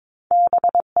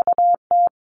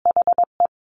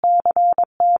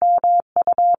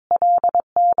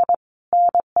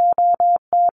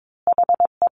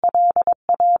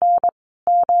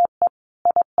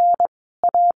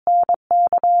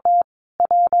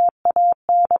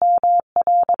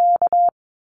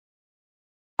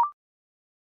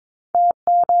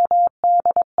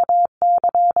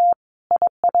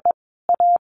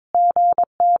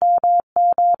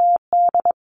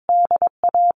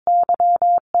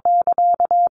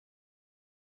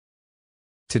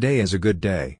 Today is a good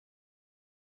day.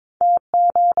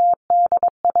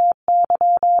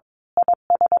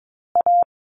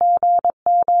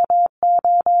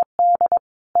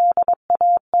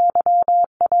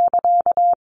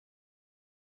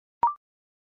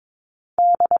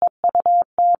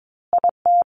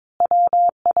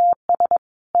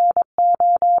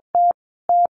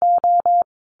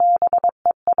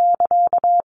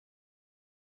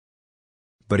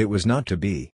 But it was not to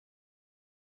be.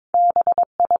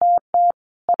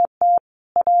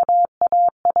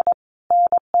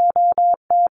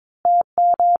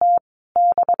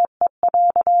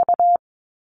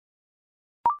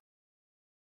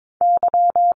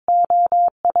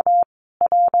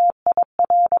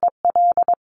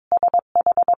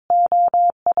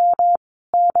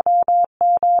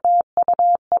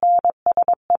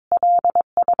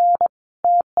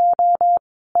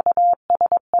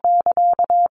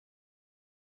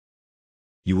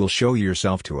 You will show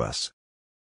yourself to us.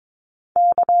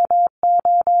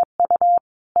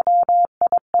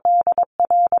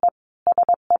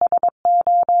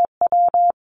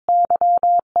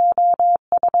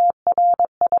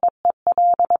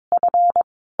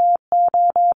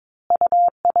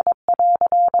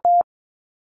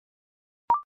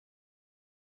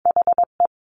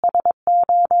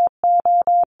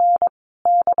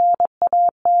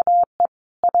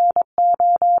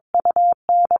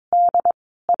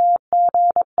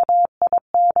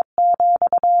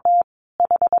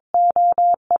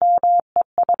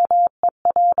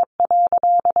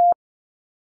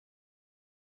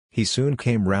 He soon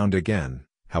came round again,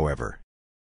 however.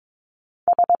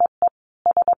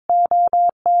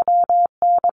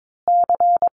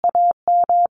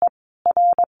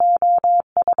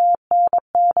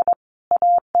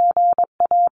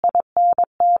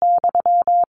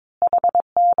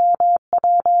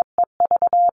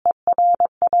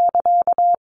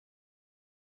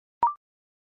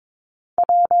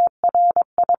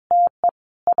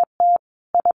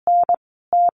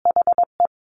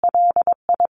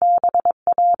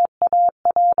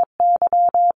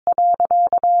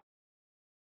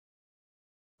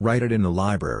 Write it in the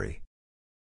library.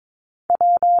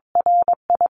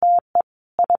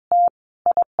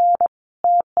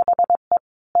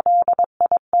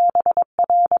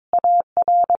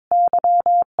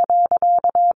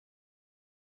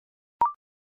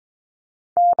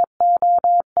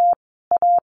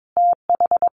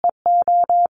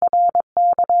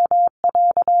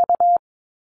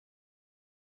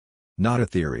 Not a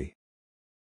theory.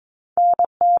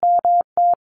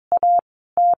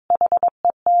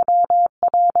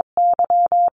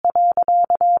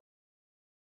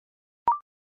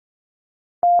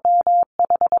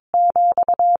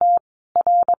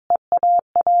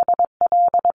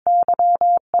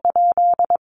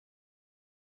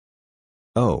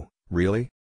 Oh, really?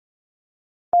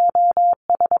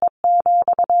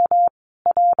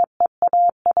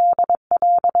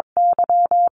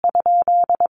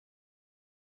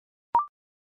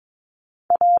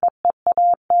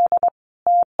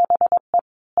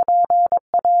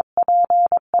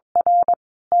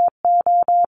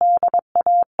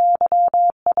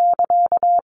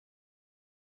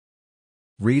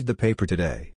 Read the paper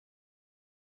today.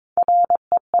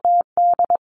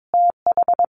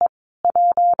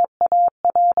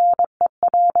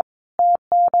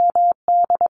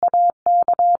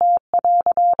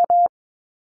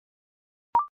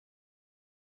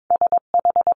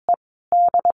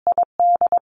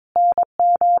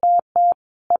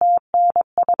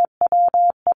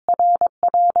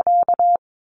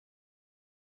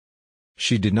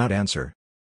 She did not answer.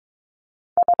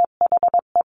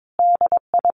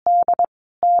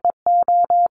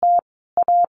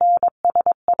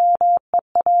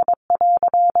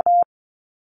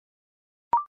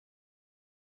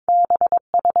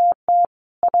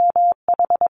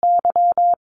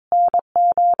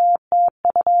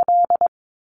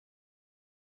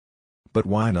 But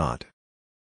why not?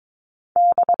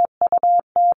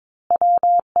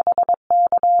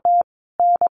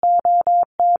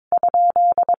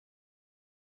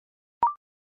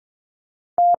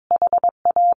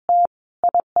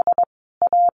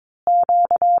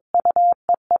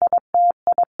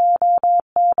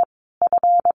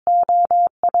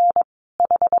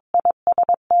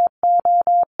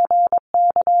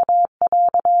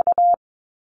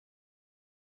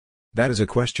 That is a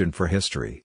question for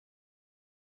history.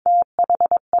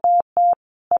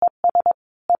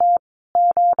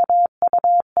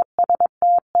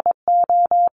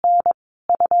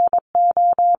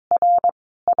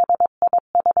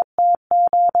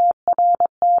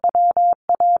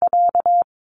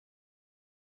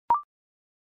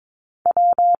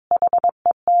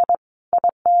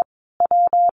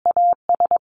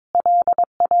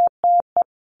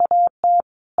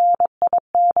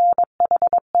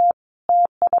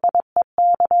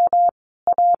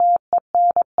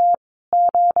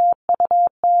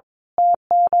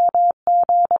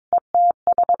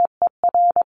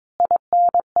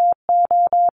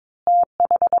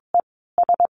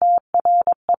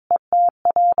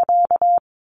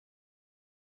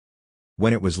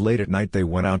 When it was late at night they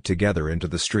went out together into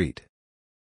the street.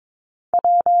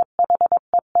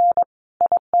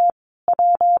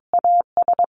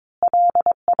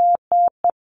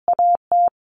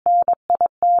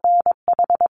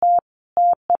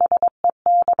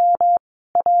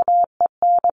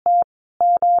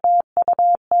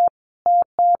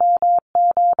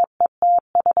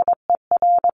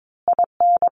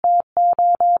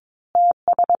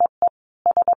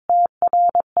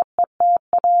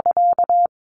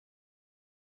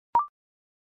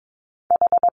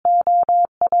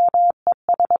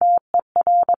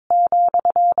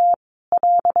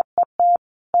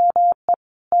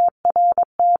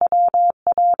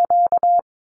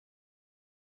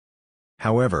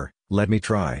 However, let me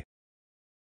try.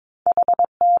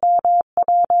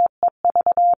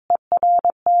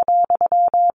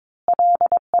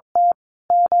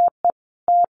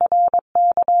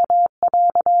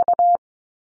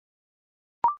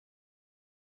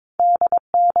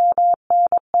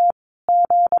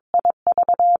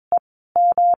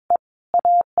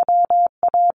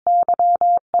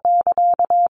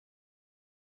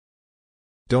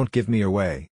 Don't give me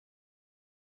away.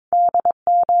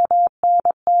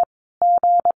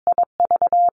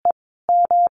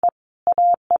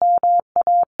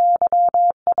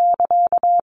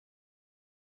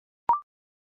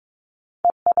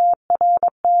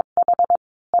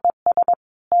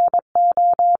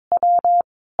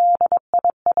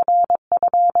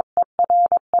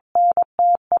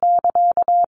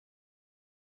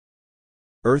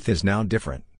 Earth is now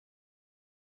different.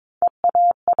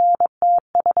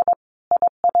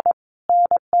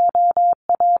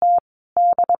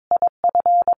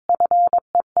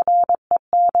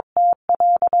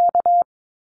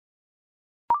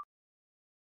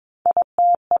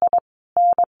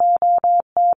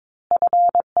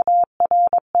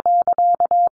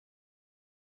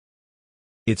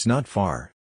 It's not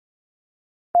far.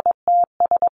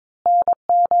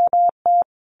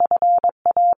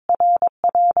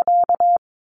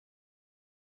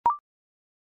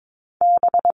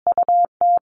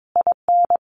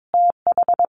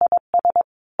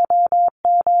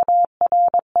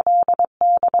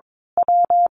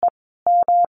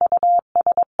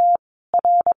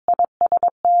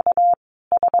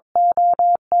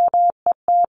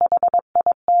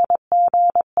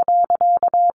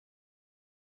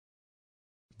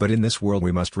 But in this world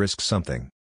we must risk something.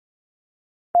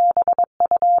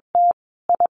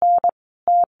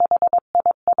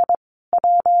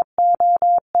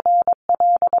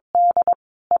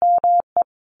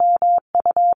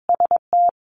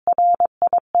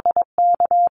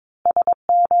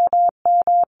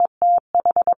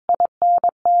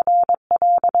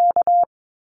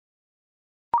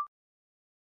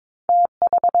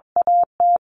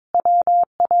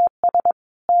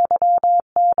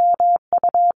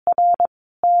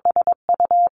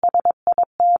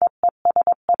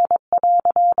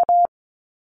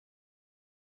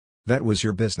 That was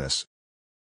your business.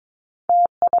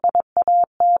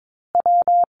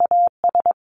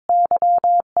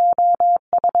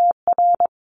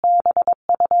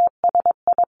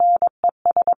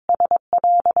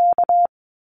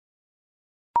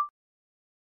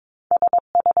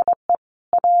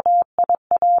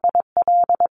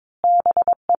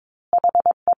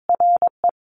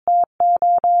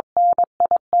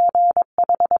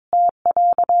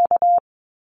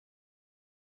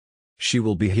 She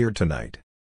will be here tonight.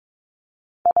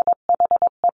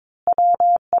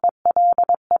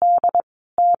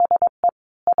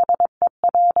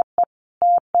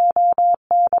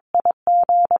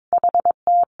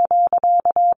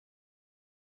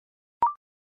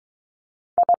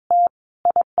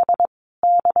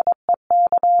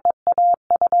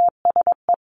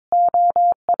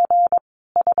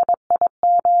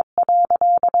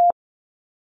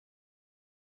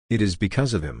 It is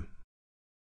because of him.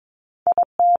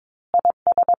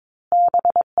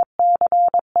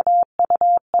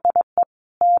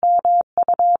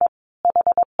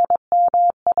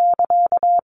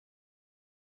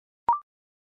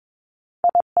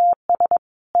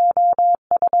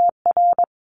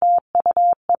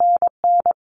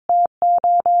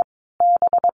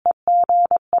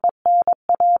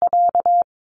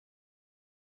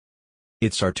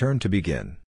 It's our turn to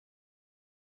begin.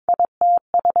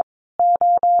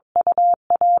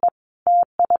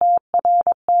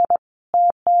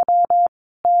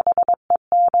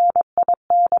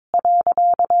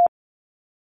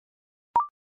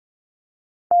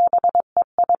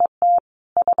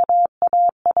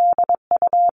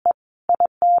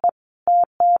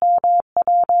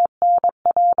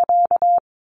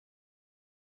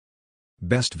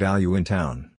 Best value in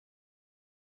town.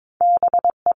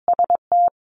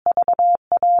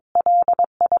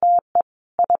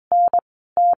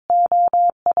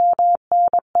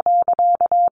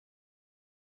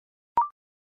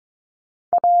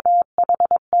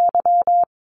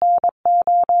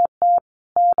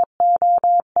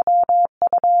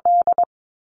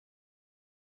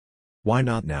 Why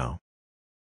not now?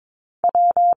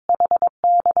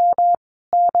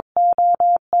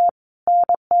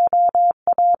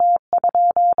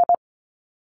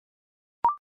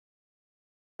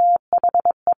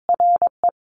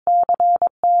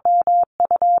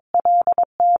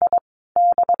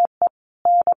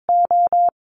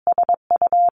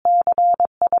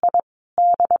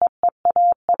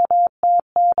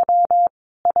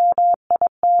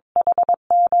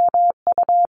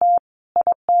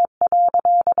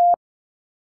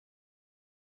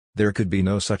 There could be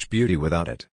no such beauty without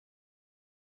it.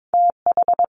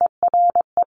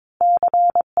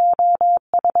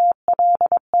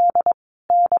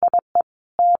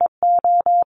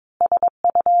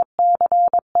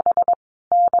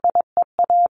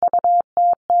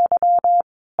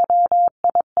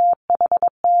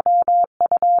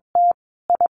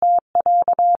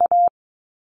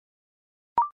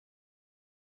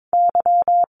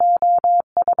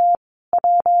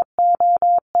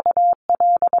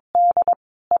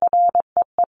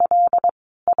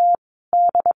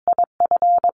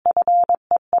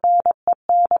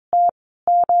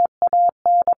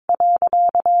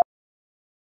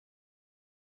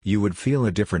 You would feel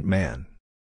a different man.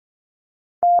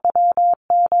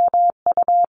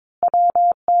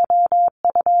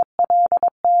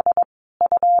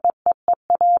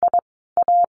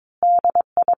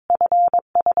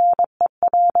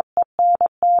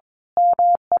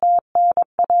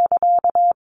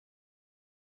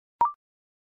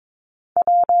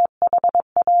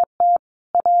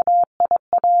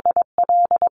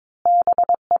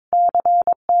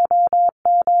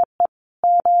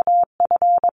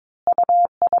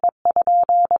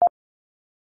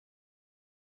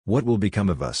 What will become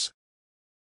of us?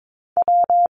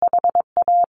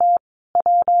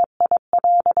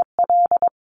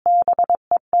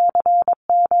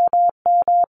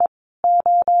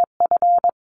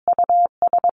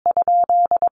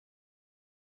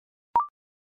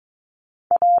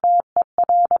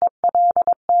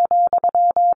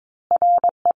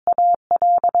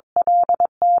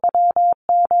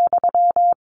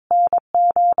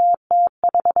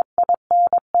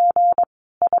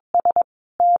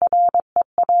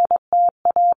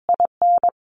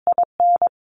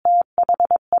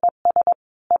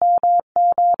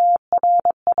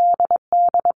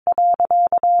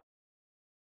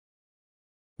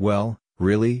 Well,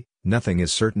 really, nothing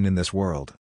is certain in this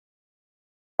world.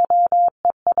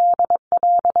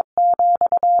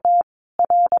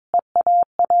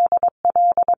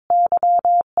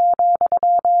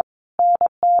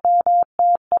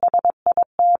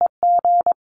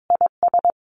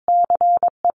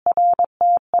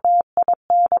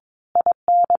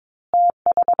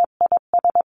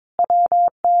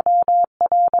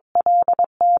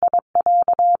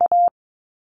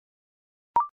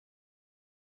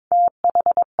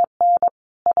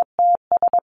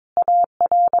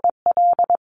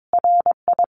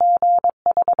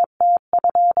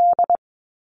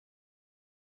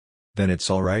 Then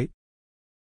it's all right?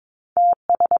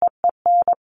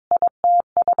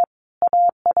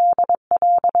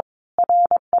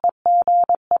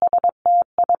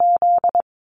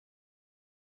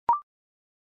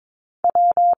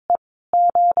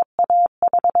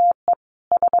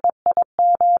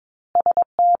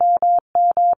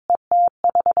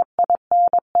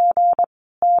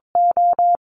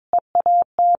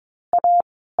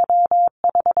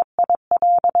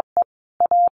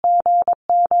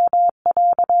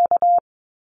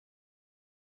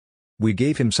 We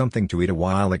gave him something to eat a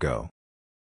while ago.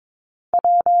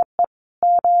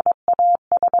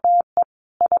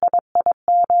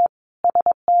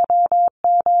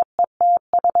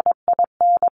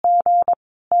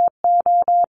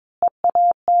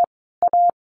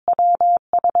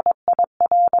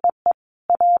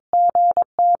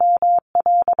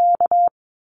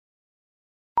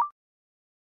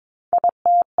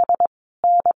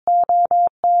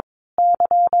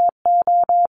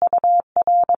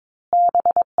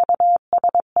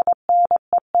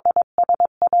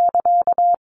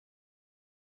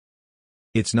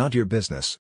 It's not your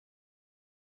business.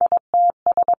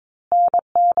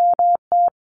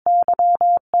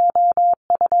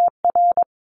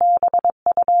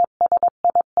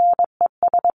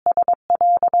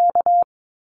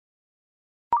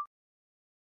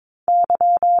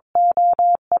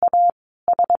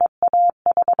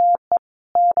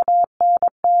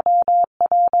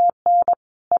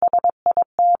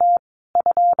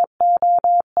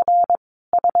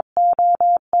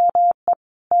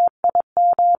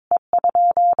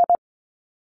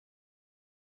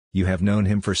 You have known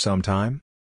him for some time?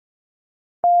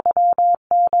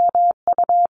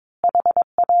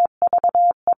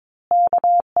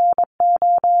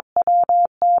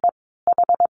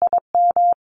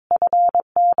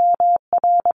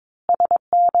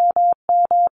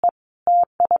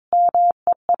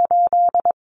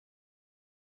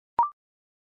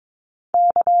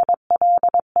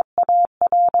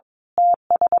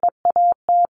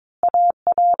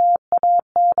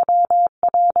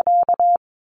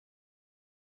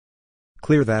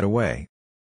 Clear that away.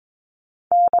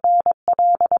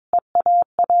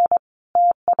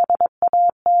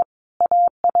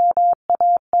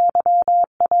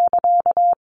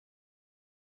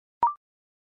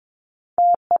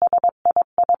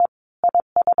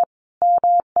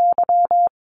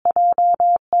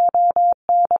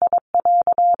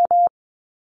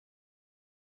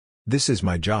 This is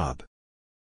my job.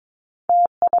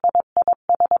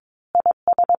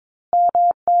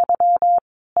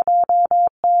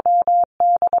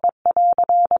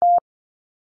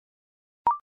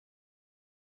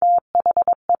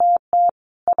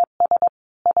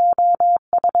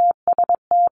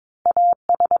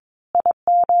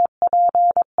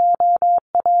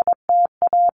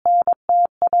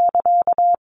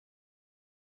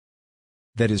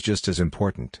 That is just as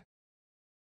important.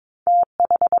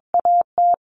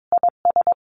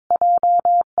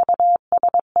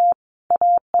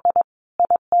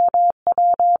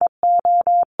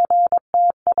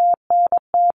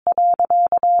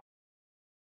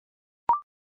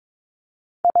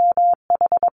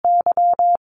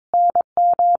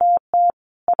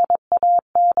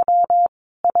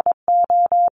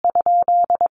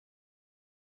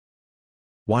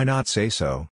 Why not say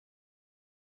so?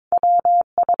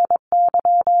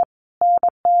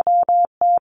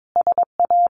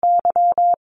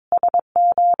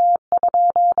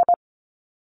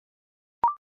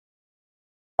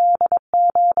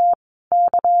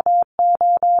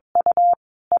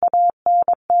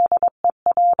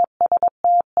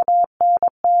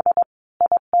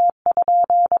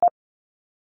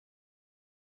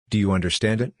 Do you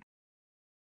understand it?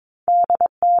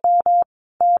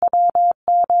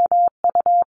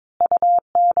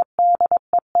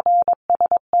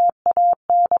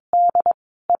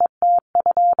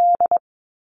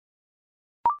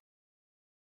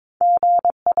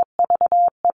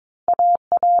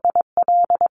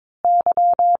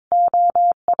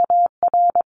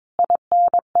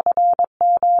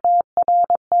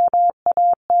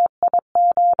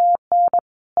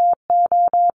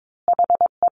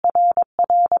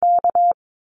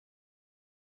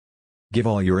 Give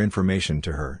all your information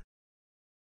to her.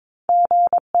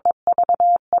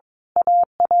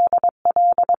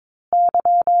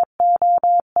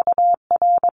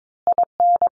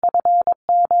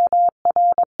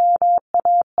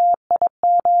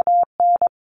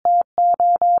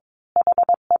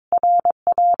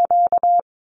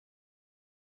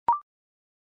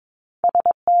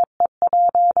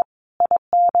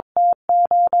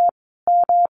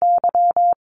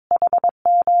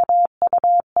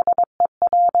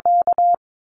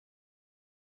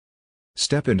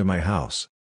 Step into my house.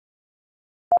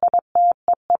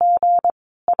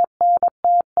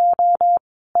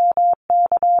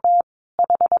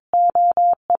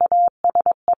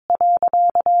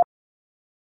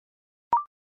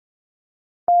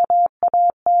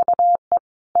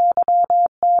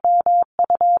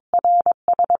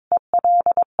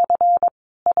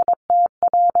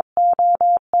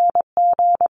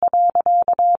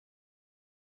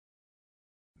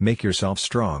 Make yourself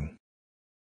strong.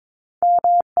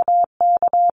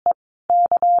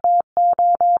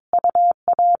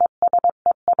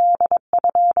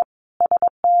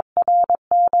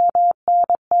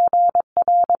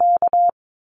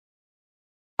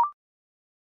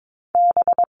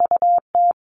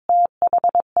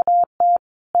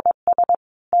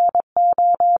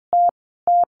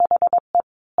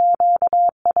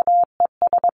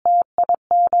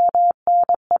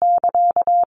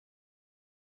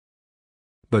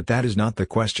 But that is not the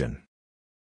question.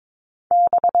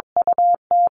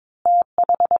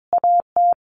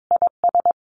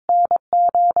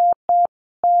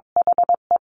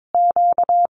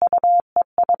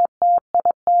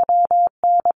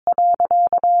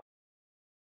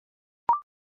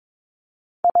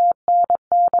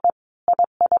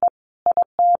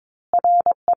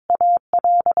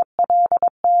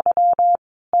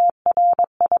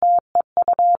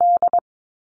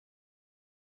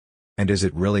 And is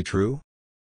it really true?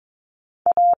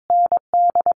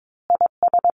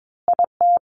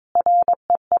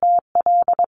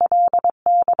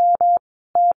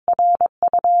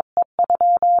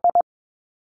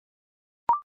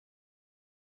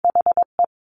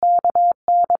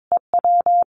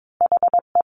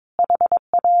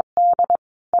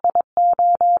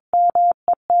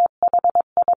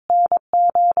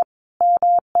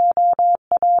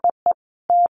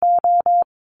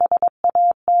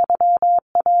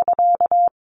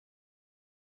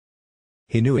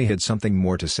 He knew he had something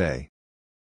more to say.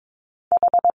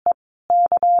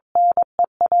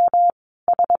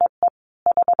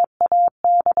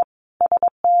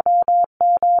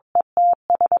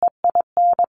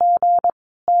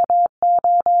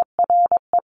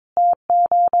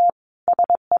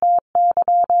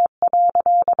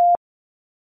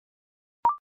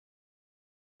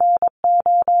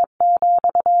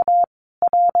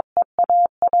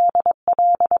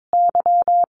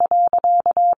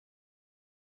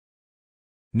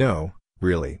 No,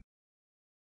 really.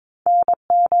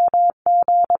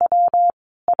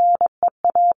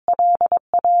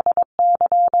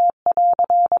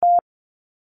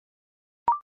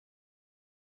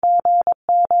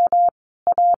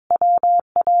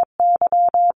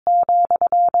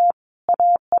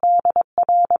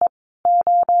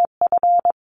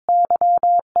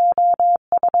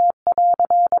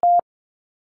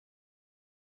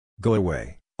 Go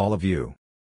away, all of you.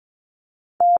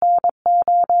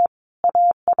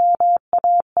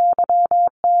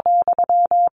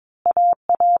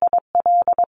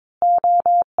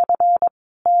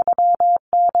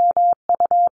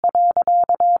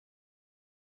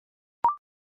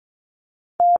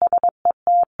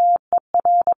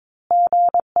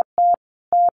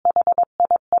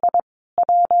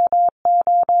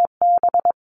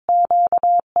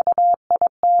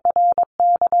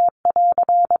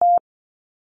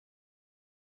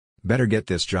 Better get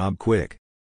this job quick.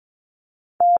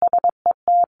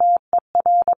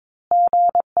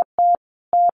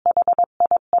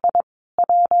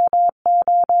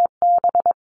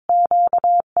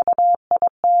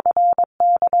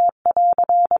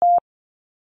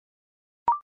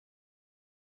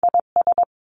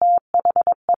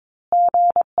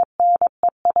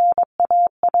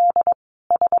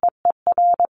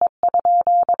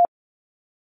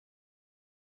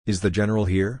 Is the general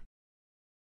here?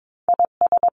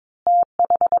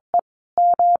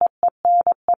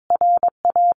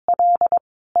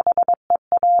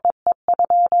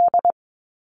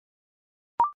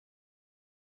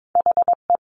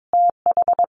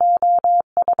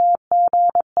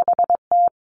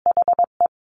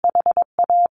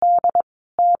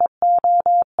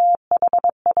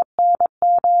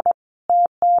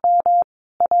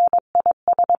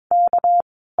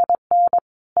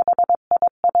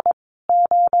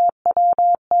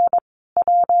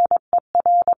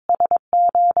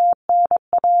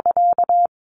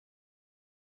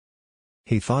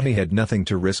 He thought he had nothing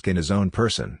to risk in his own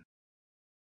person.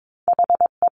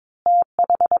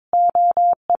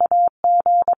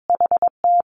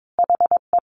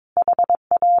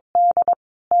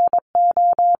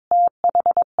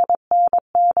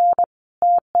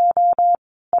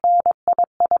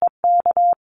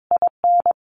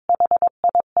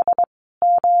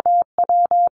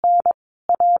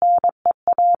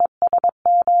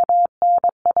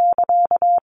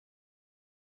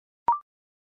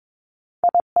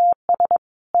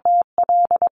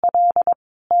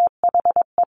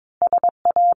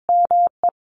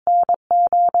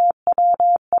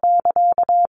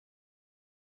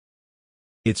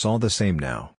 It's all the same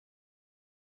now.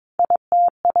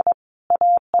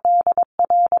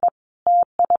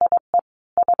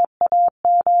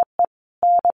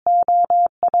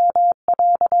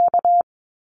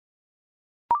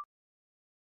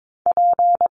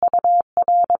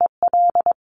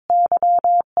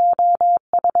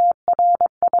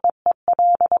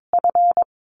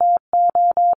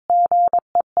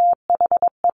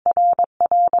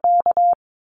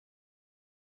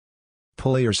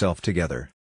 Pull yourself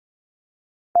together.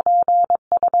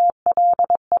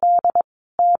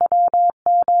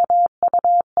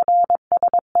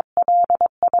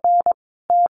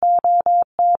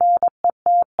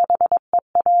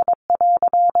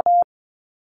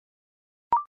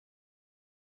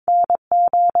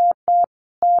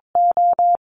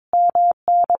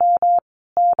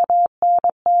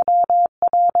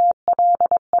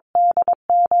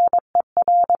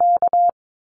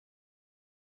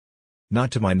 Not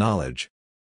to my knowledge.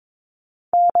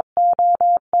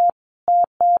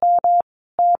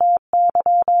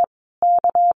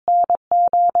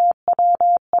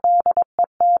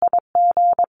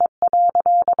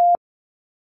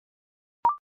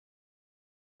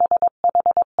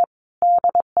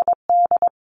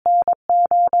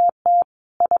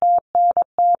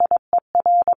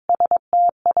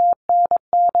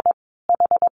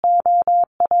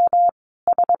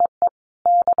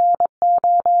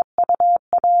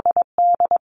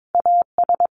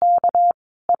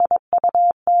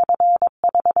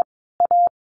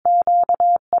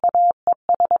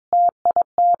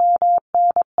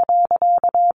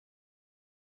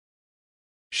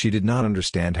 She did not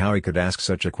understand how he could ask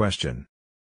such a question.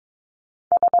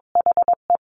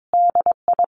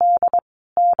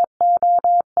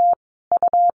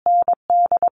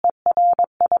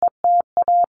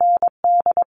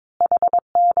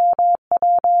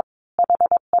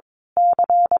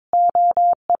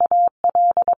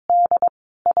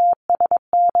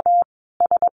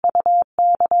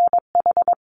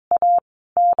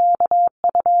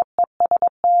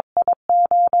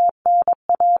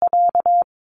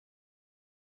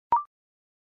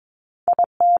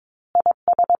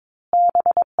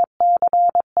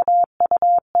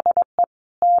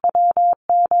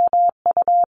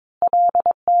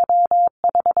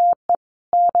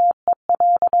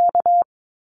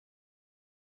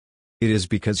 It is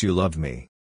because you love me.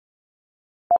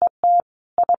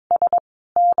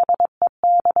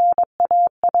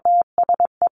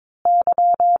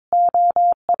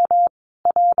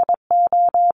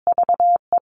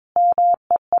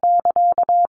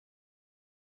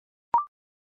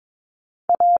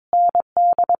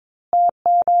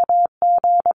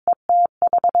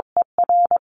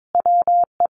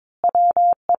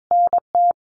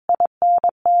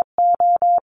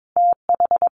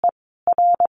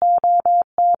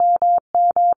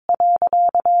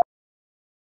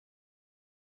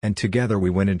 And together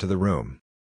we went into the room.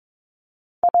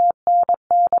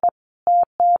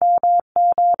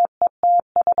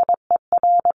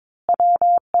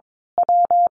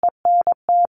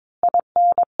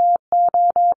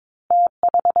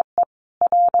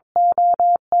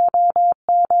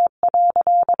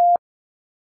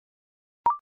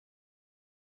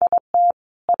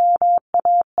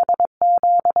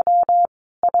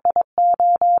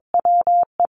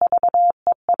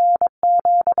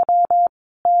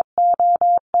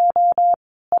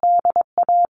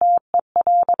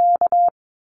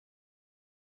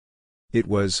 It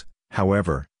was,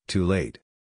 however, too late.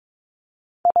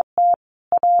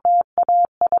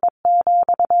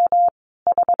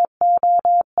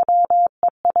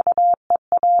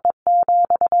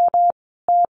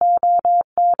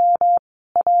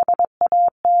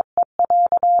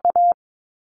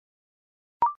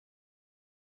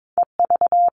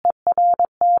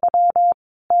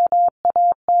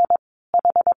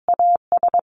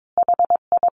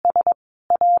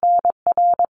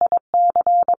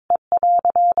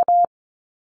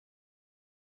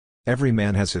 Every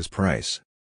man has his price.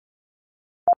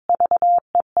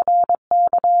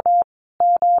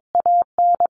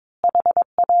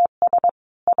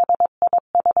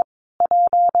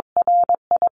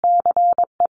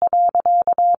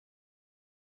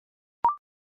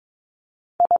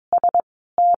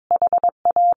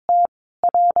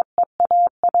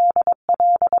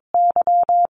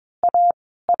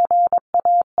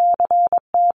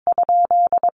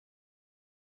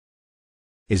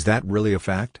 Is that really a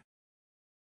fact?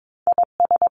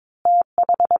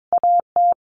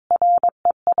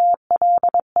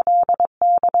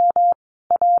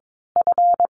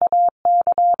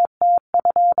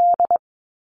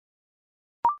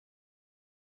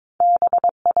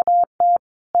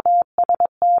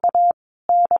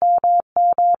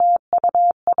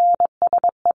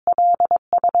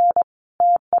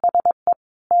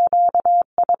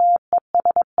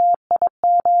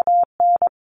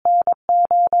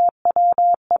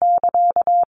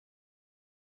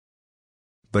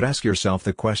 But ask yourself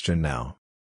the question now.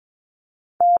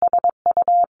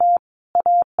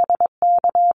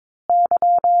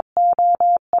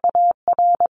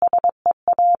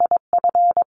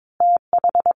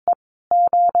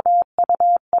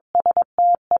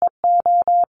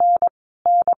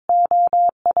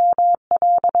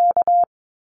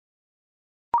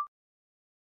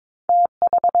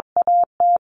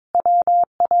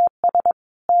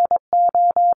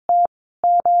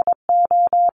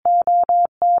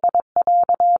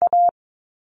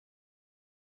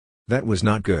 That was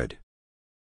not good.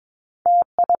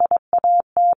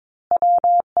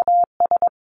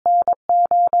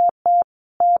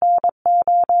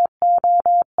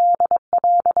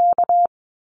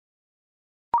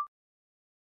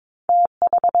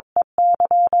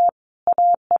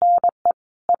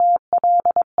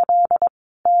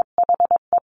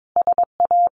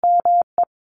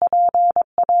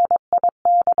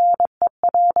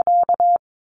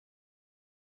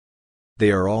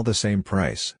 They are all the same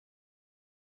price.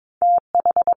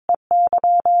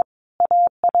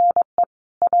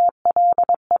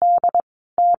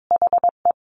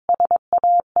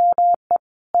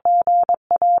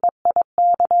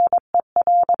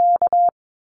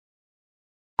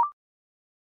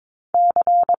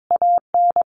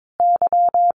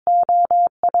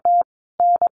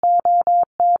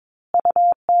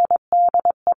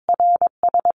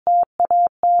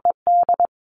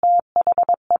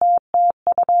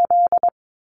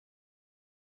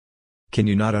 Can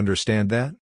you not understand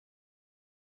that?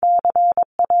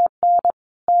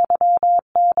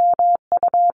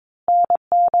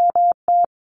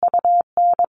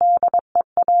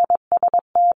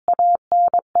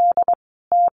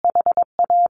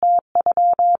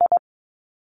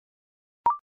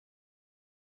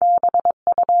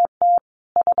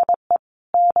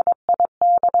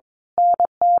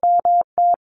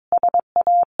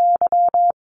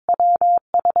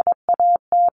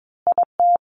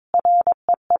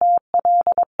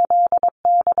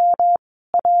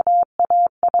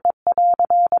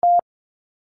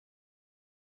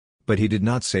 But he did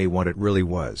not say what it really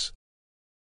was.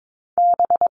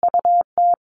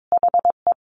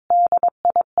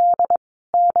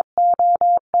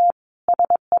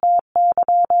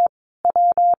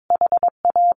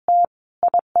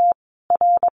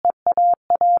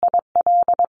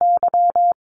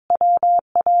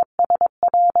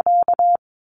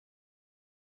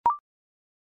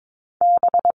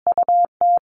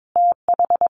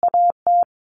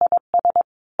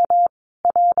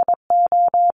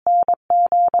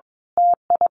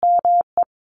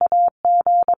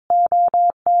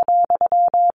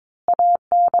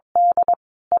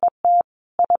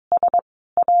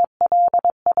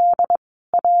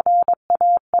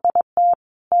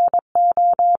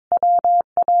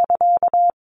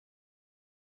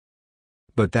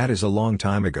 But that is a long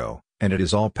time ago, and it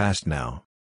is all past now.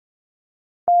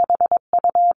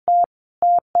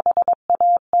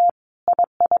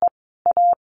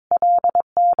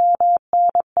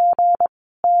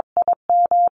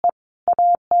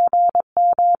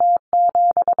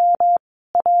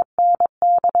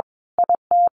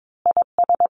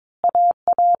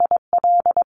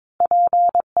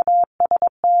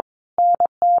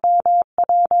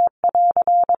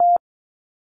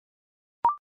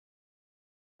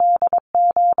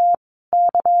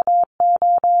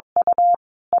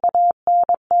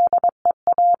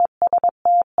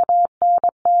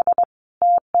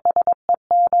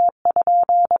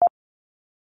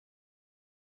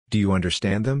 Do you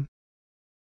understand them?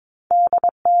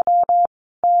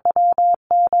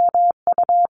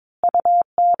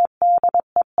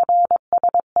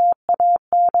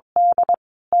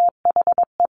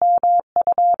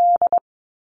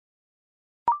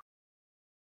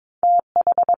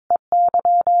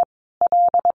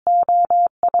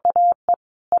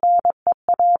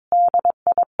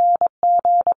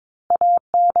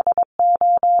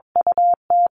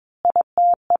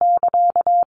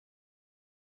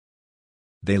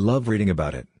 They love reading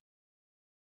about it.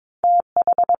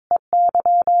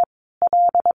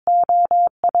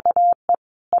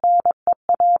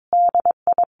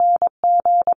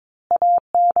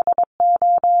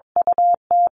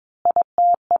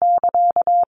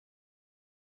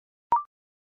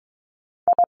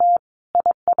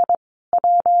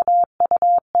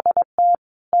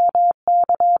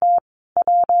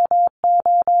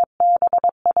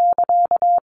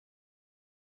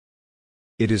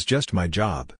 It is just my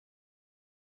job.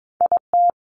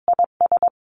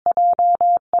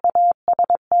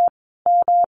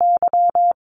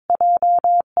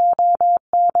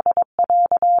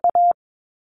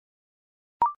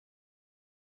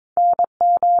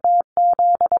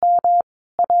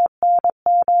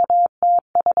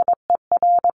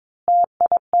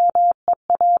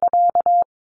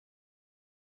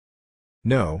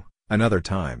 No, another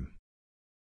time.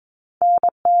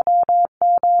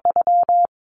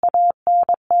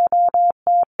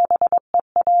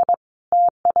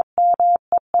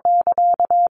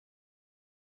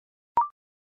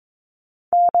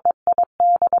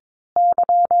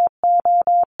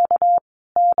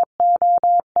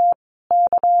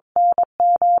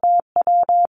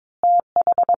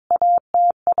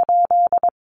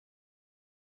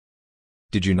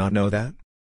 Did you not know that?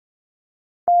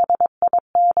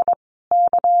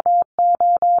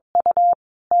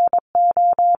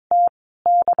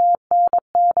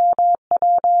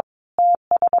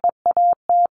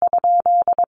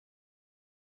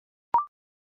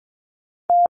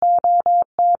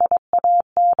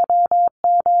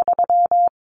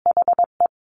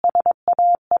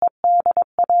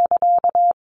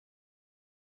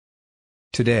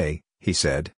 Today, he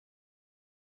said.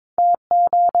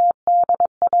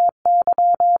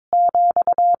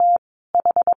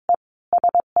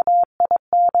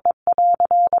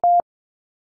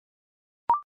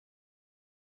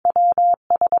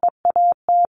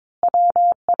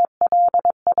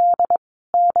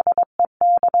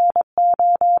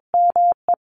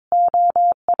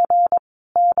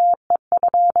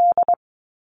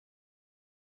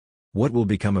 What will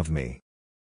become of me?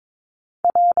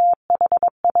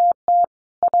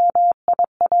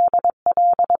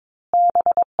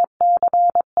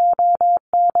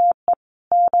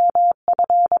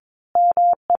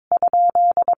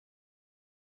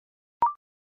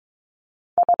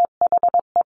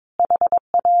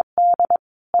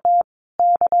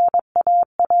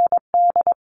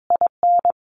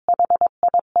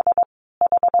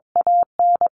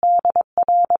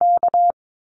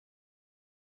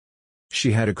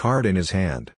 She had a card in his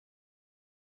hand.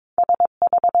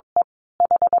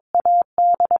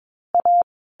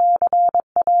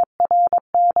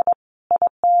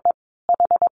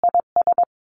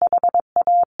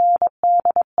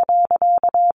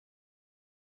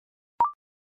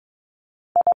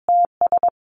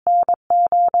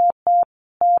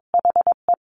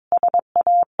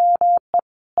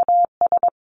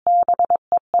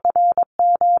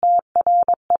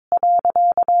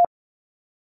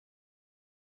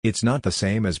 It's not the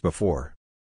same as before.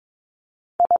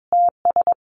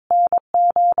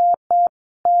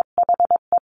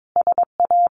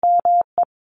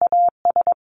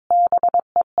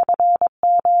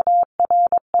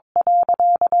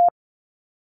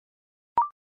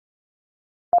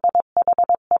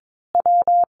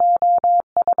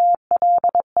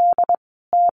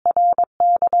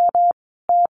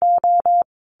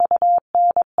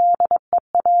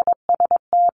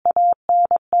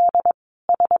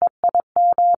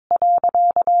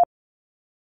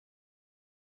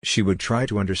 She would try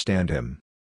to understand him.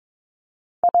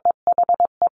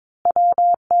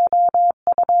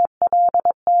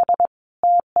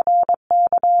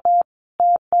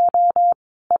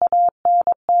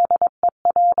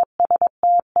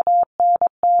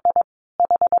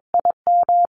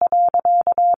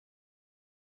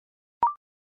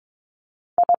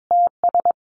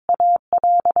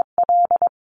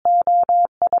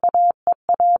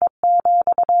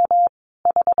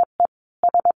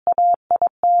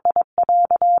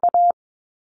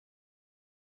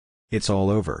 It's all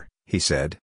over, he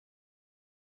said.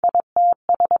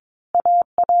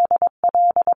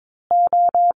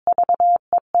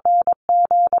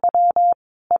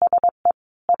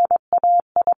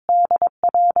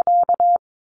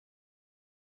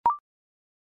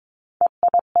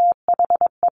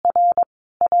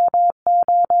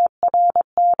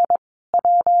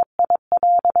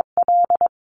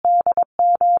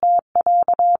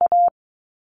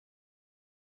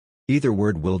 Either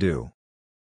word will do.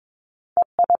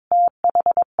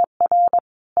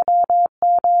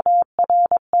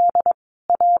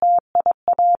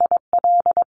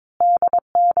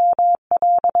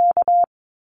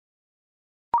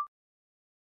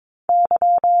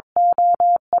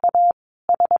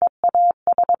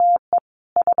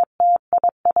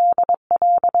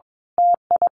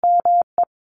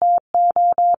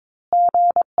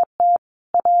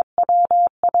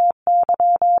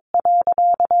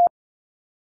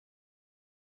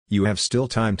 You have still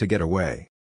time to get away.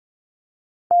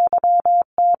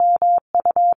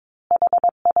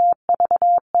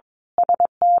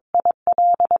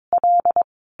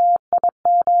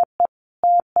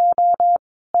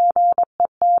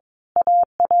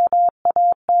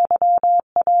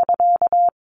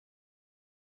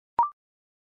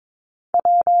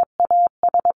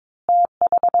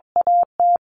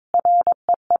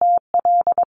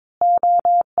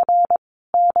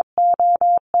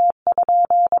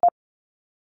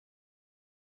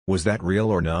 Was that real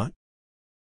or not?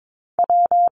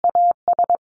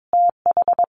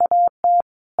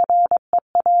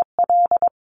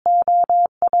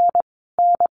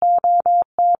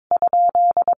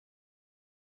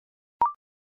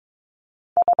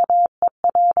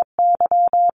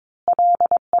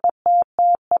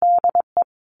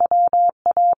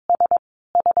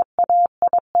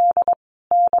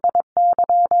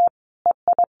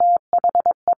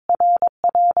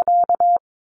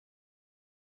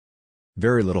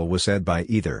 Very little was said by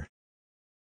either.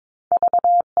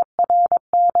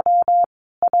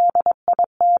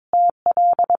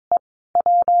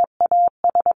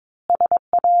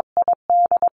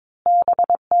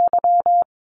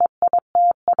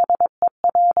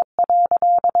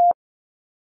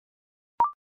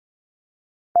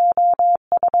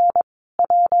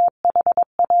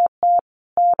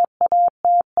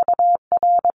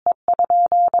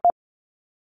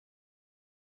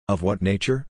 Of what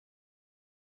nature?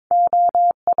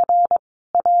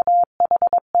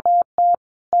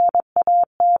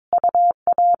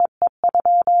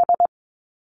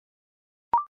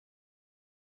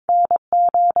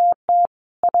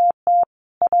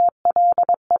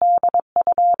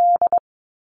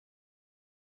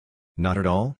 Not at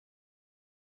all?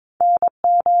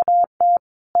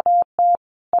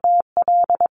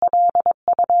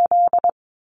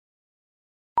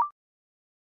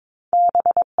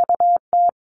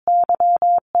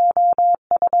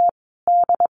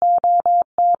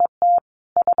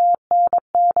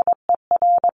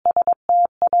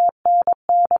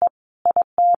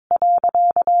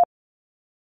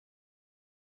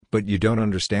 But you don't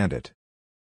understand it.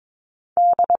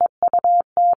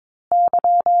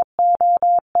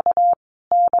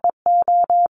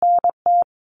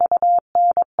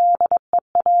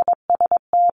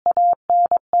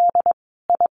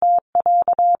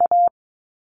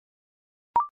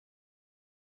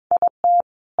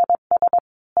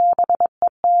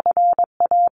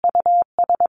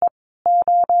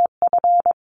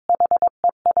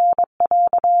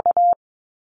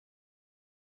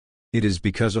 It is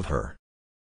because of her.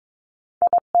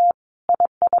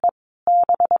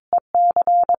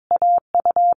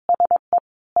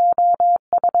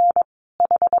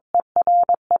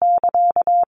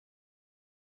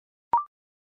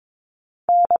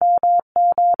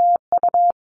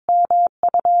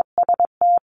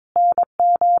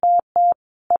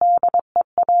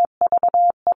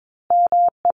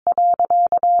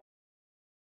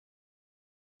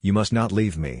 You must not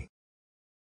leave me.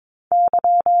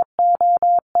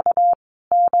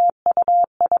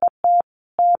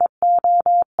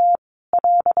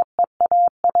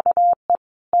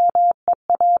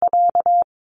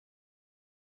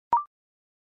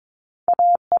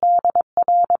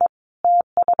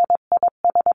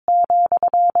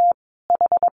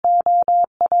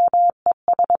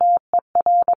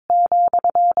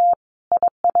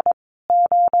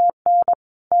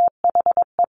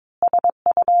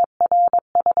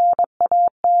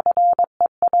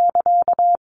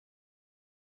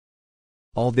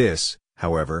 All this,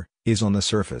 however, is on the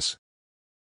surface.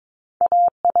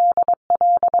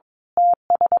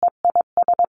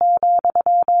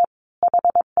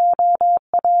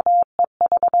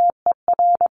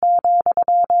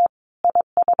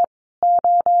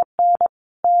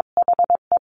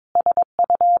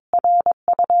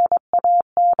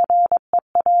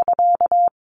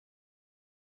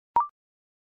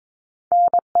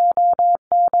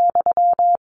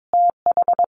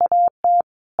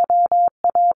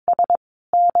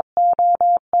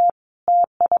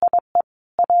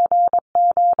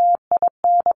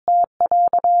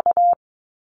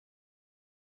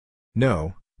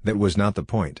 No, that was not the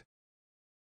point.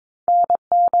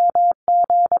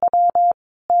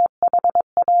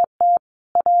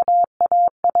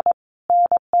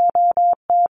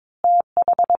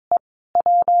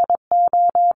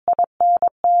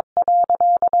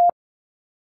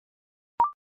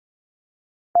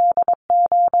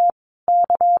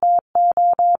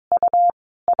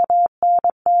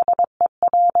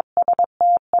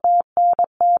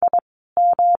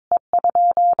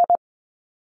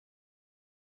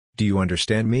 Do you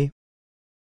understand me?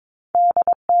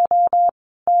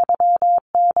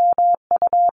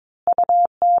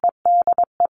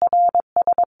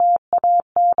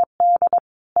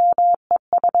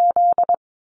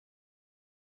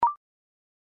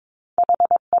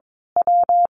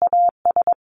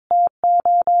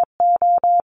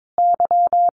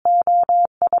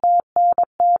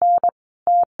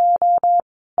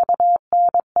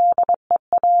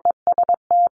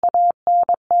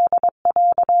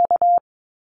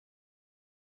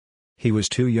 He was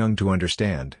too young to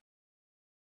understand.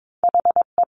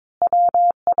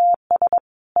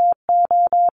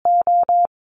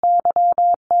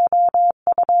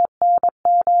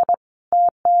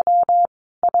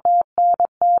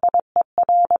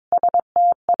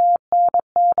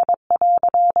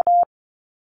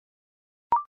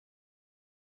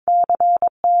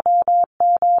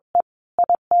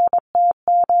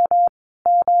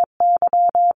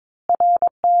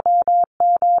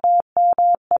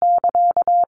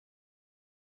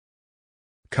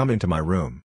 Come into my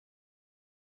room.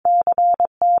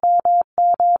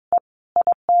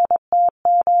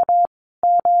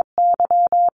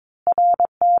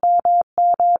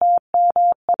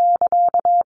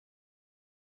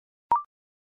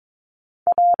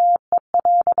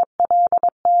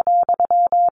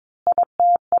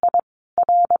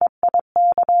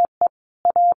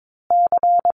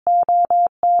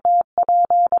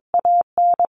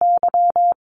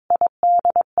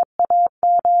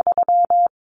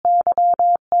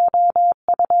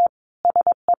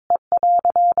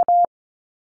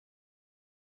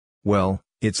 Well,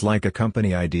 it's like a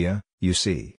company idea, you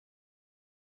see.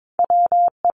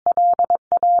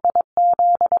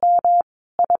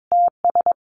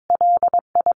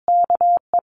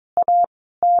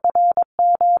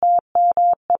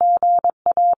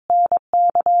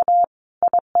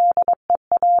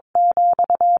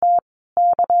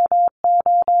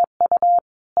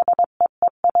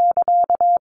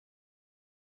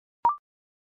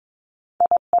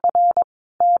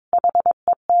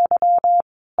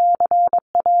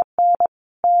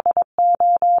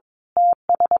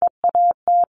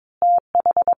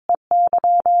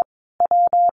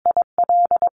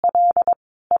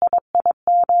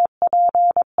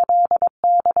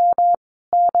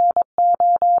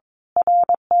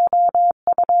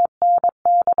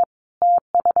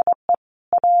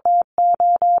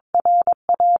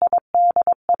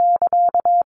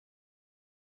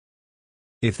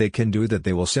 If they can do that,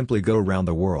 they will simply go round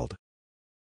the world.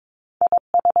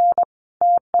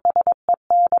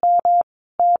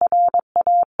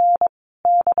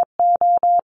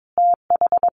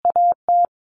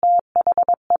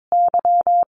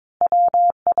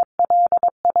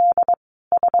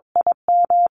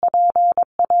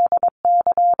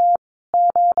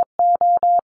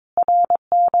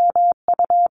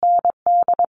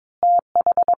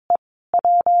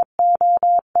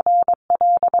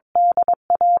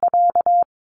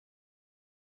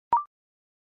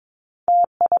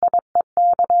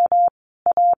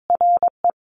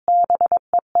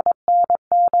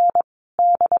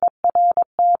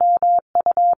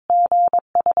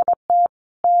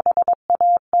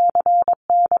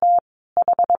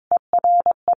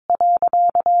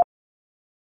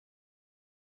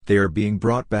 They are being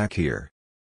brought back here.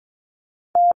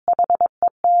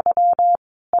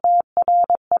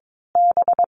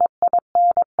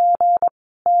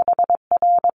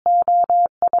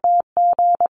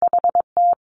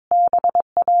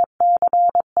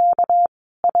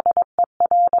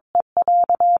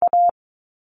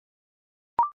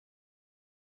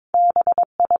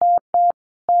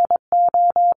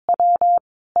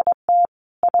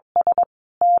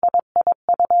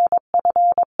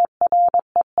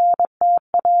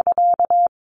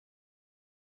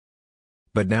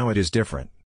 But now it is different.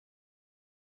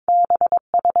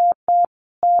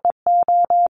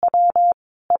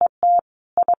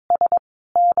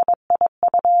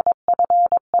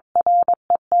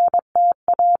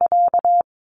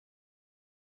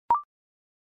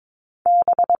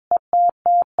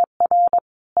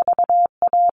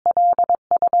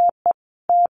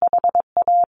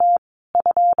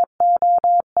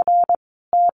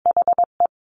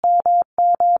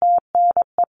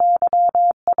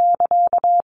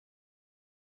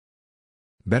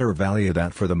 Better value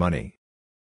that for the money.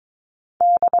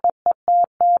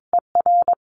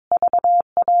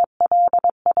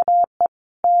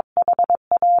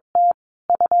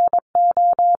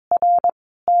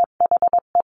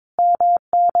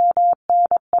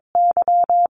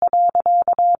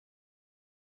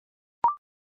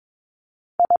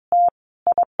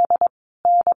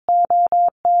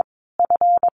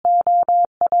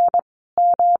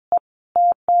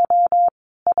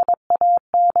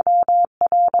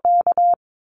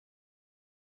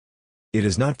 It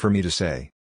is not for me to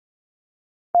say.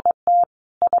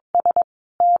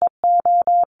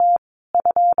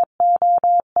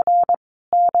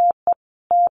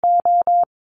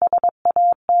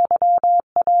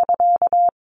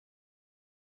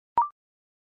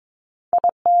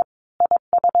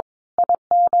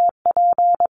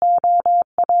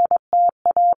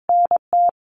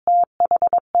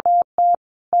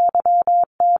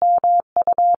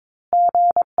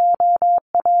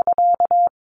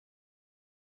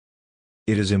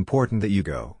 It is important that you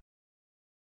go.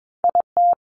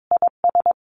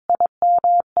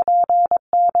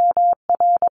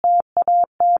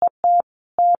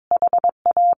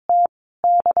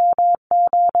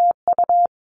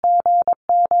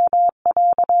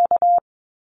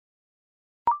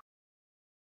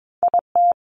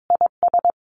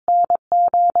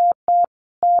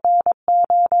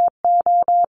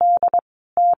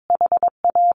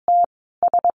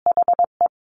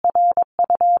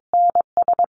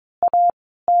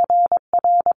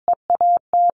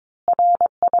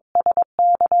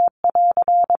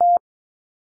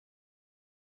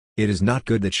 It is not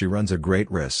good that she runs a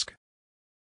great risk.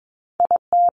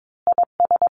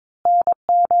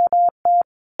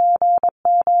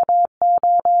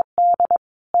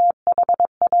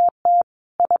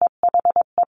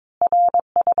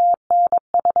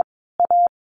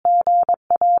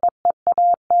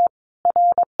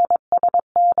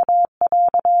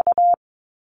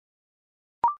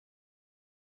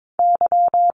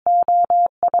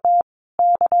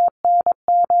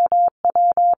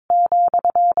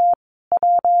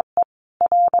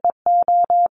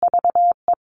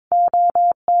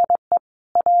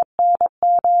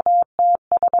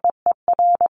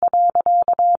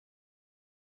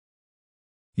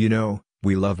 You know,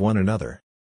 we love one another.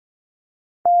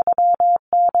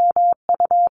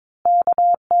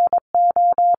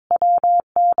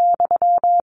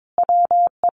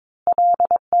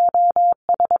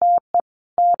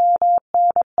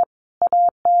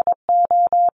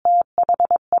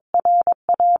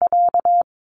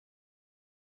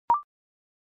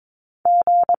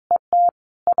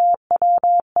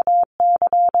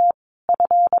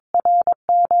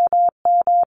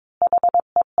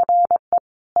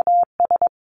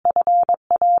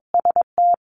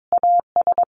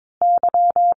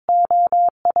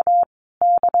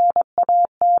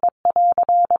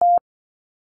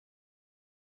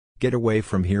 Get away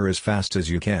from here as fast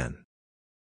as you can.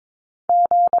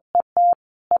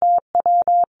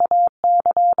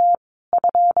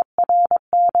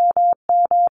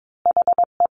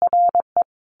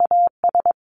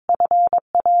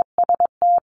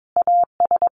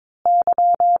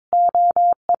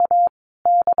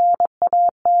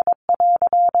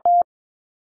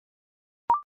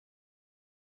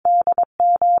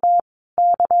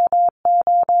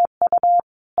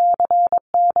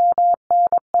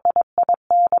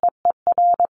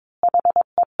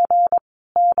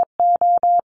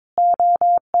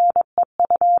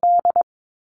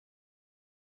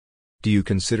 Do you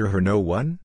consider her no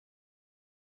one?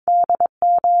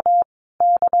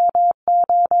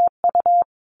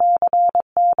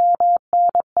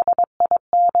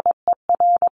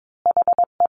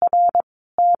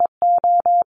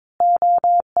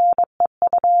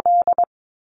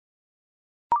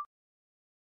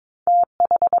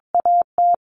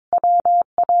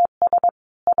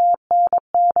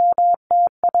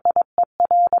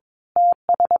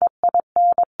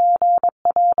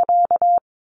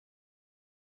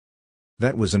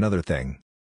 That was another thing.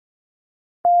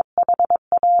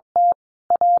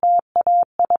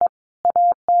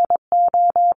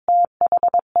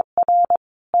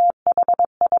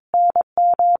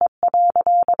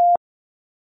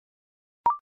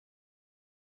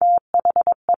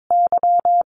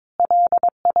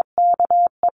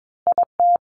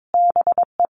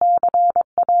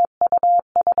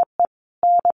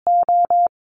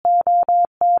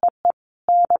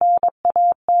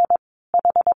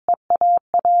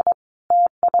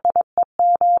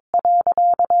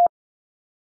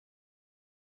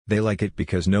 They like it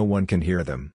because no one can hear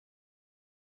them.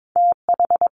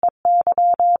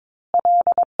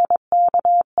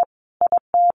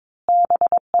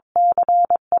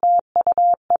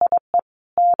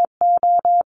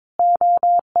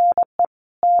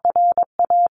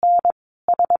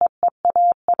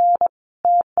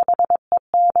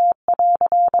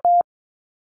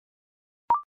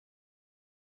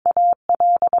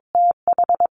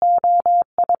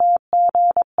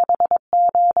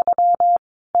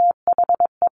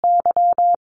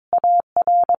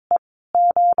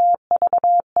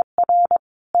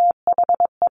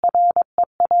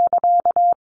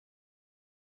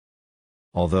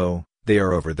 Although, they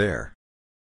are over there.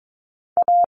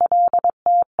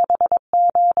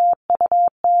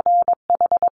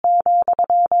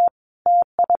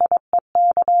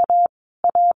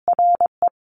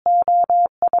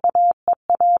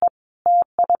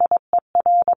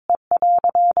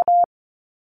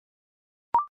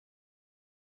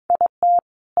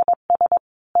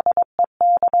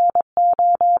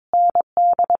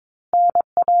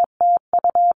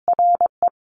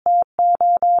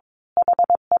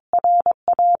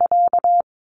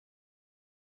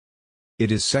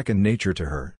 It is second nature to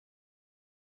her.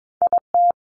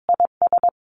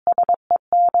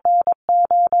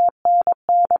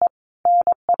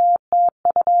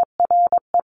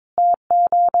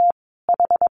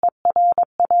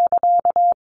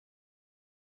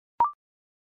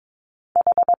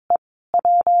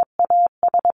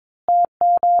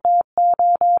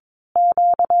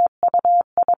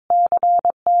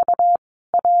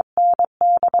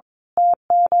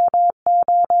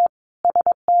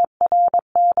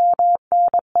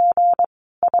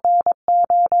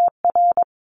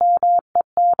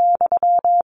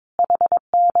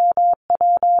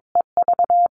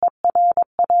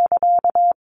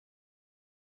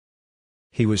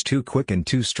 He was too quick and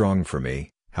too strong for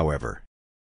me, however.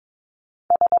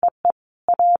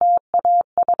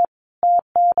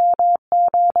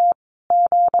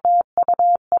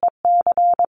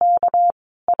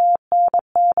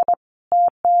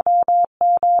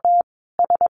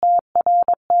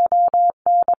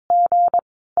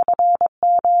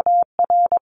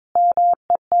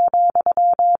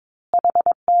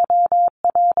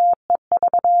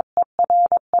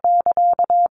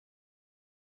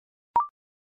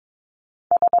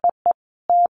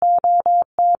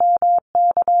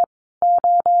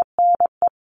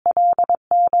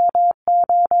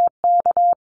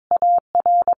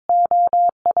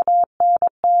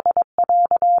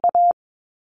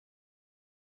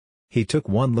 He took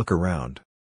one look around.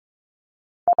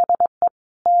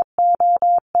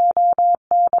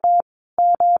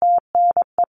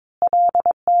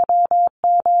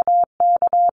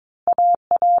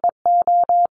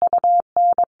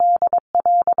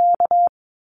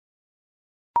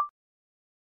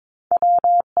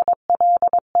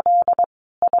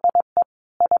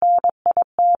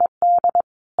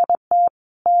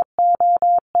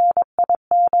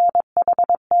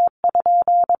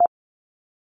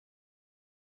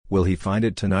 Will he find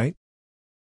it tonight?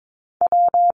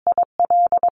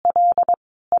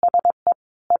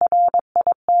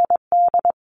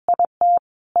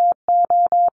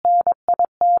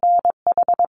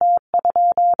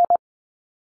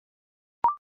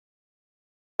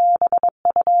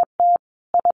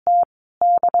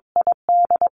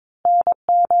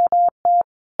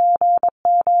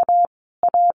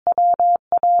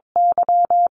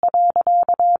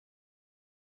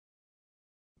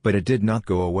 But it did not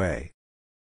go away.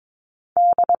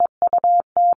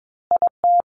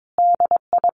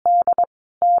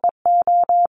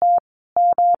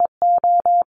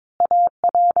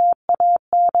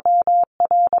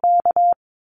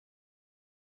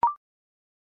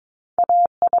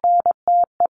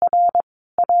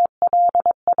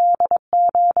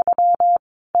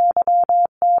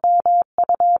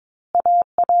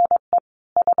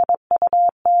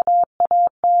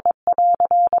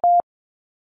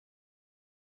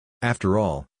 After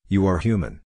all, you are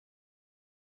human.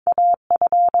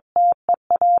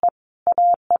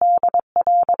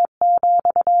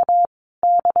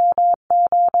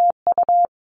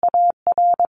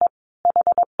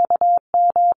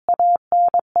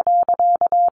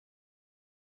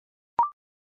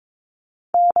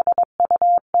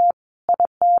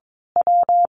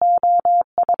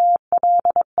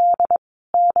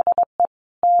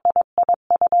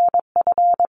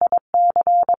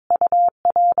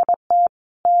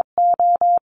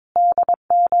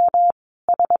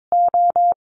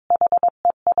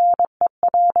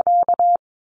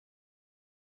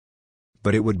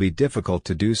 But it would be difficult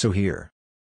to do so here.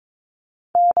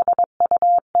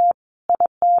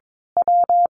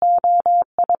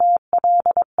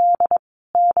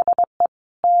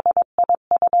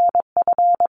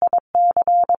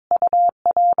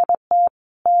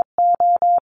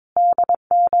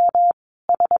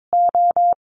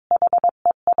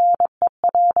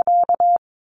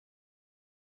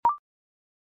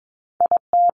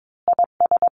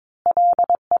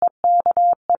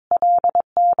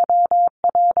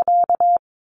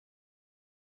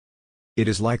 It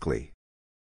is likely.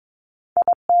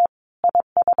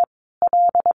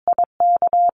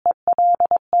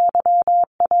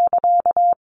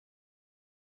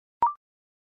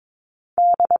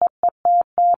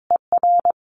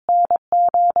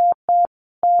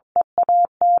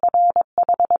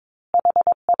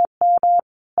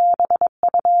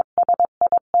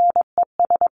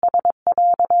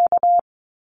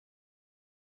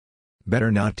 Better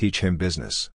not teach him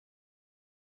business.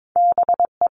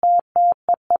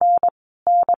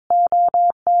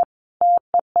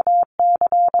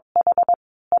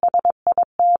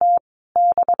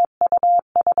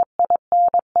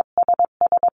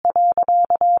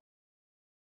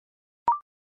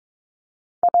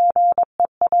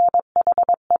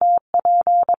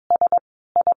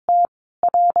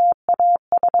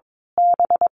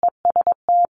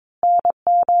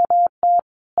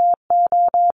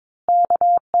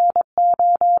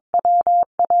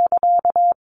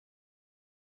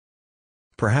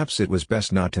 Perhaps it was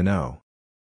best not to know.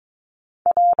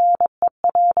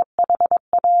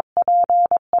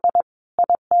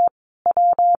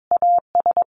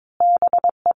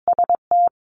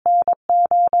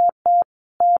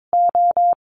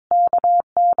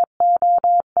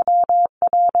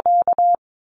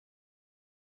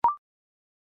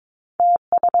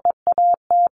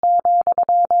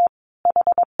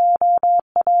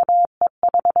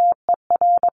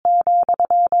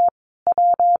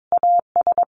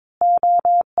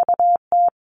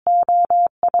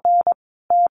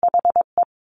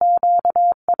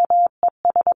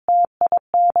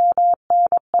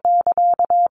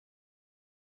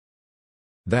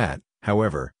 That,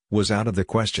 however, was out of the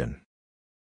question.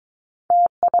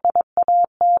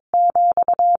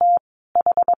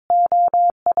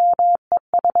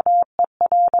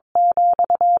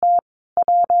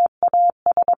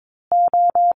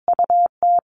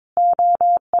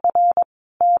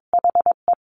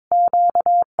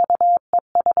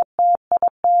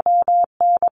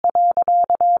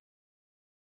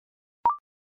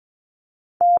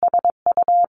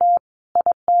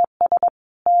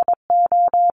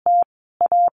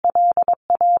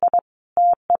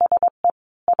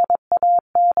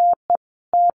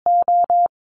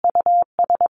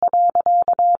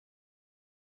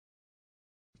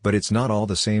 But it's not all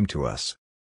the same to us.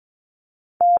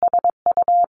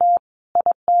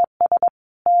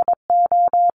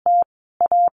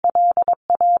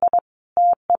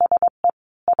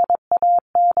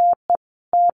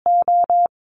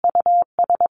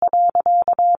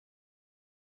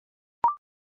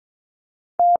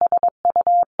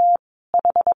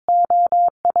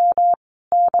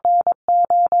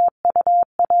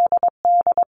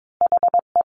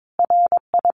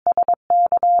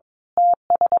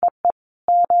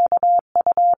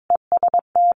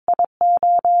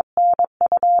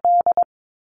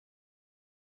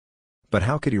 But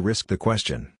how could he risk the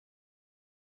question?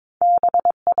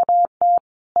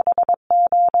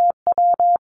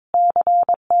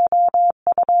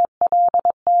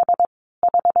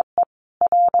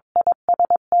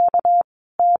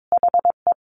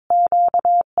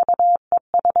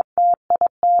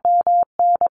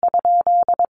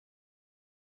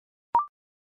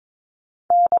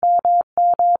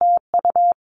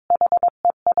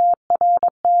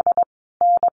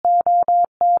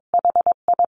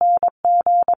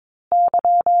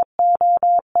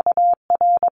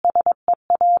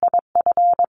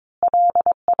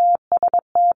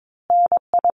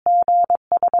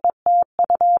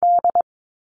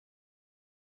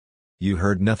 You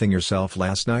heard nothing yourself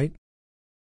last night?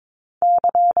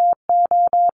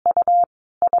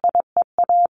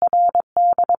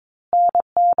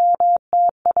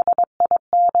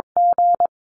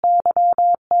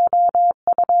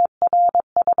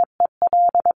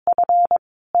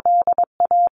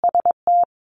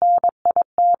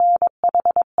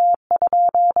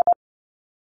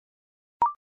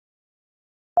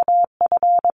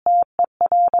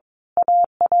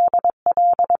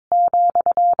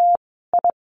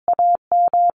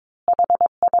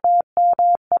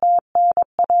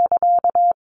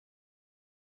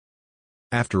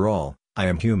 After all, I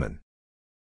am human.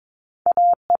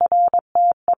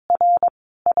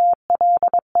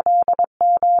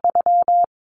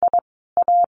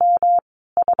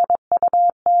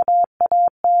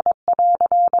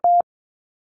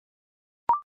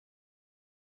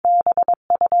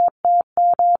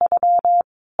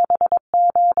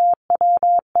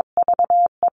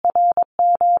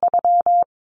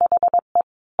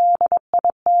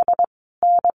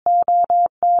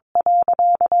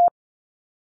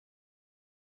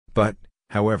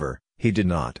 However, he did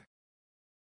not.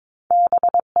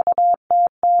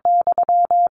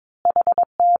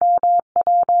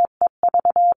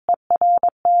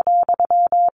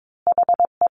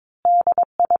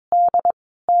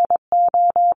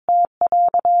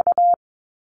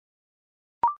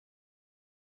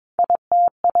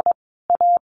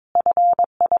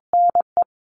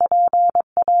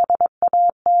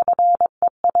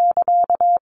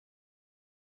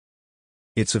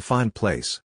 It's a fine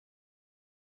place.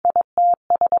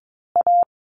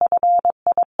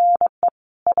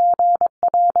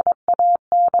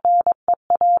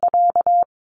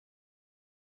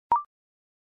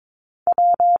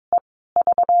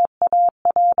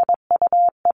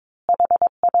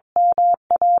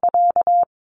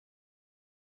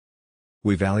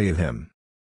 We value him.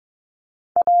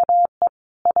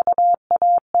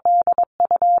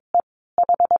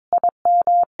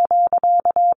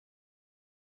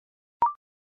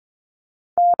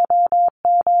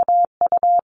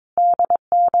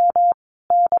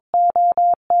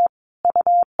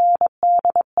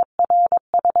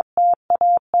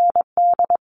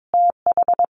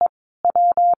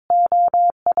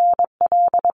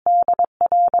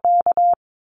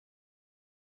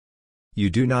 You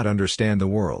do not understand the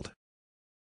world.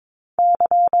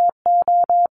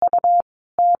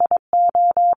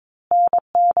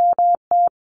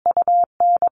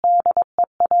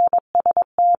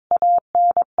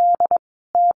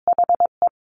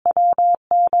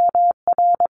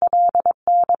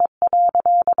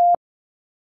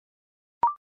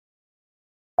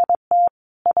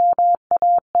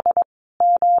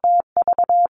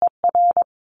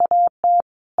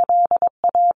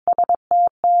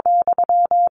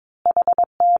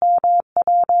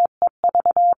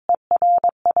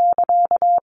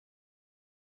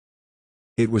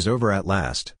 It was over at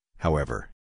last,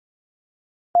 however.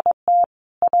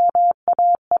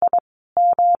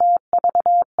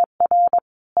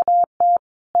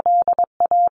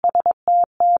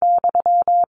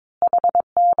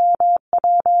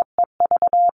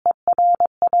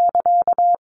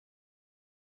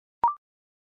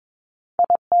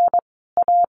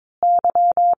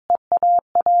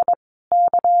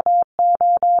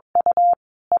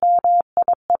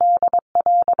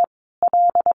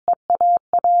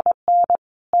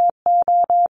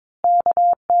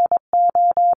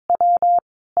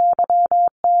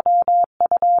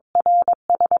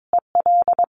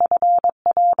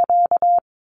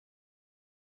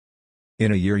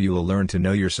 In a year you will learn to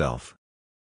know yourself.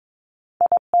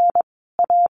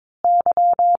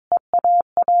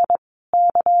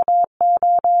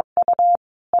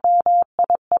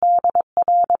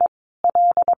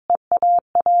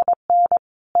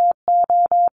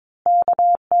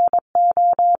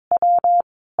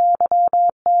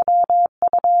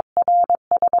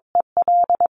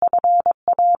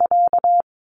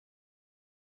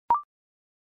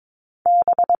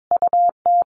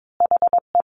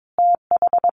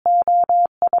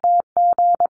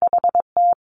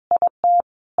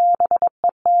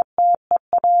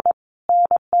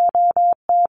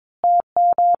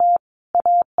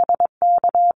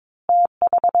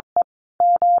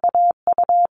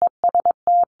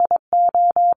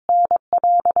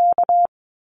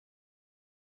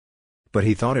 But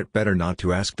he thought it better not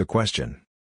to ask the question.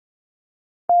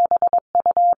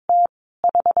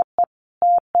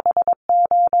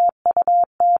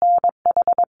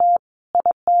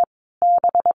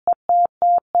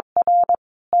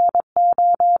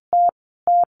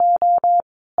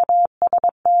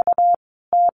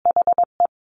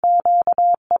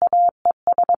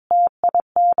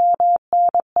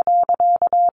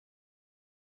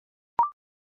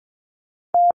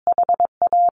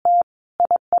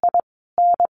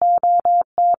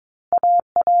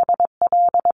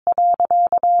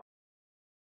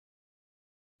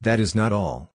 That is not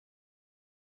all.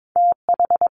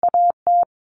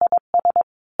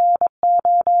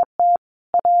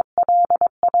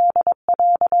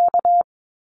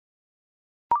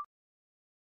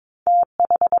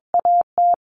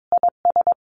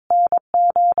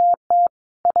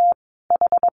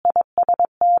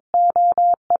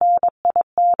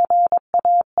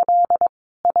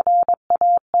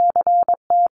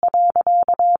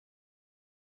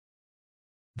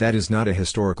 That is not a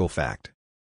historical fact.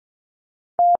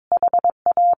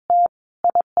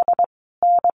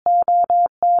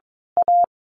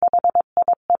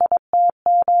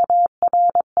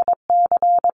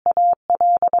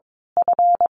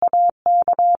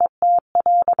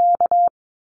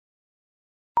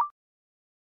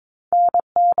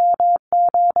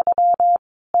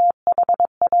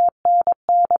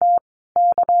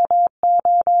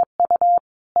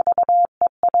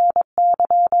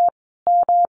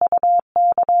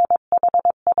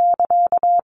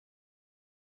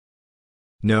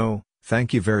 No,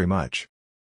 thank you very much.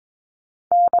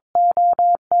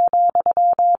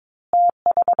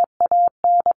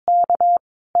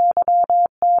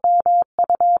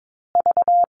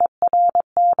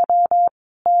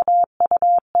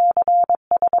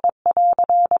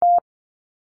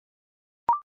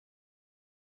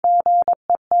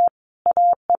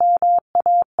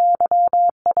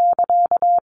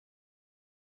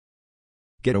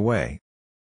 Get away.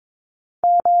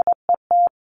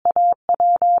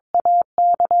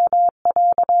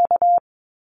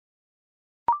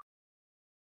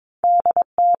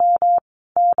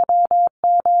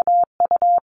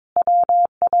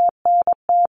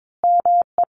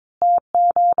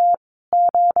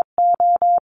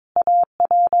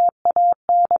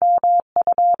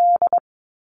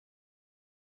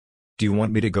 Do you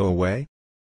want me to go away?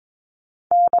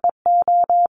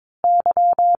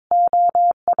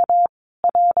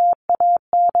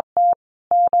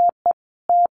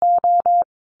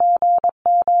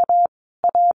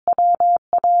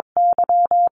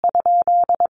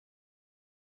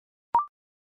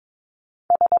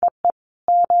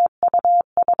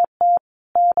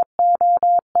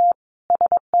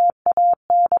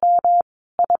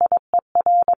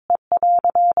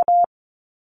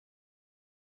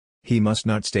 He must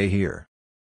not stay here.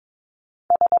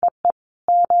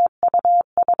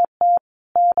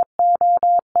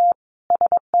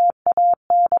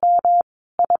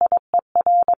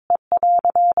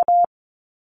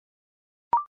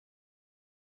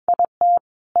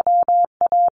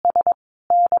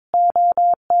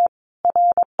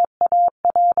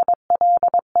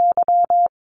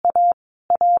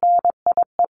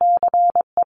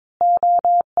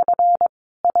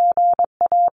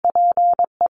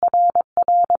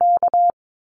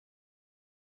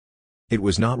 It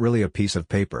was not really a piece of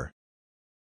paper.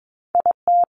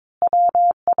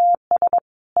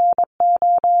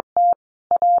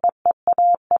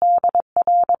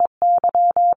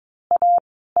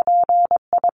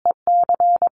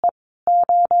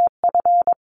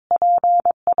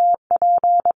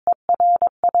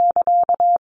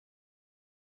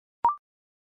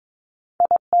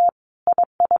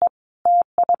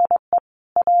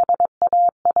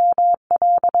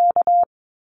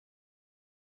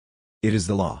 It is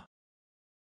the law.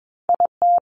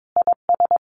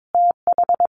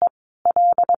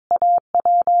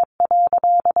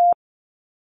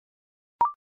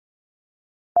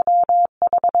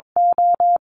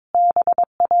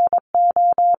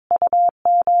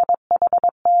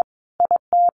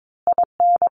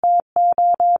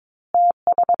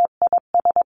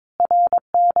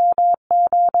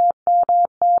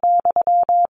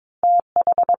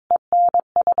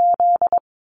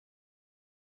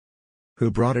 Who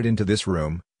brought it into this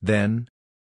room, then?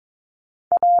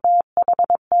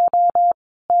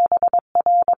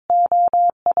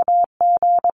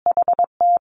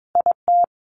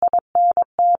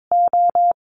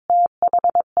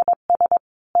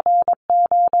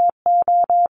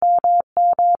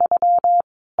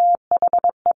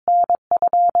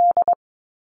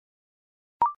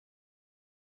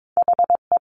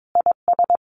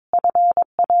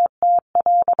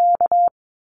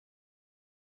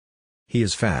 He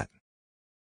is fat.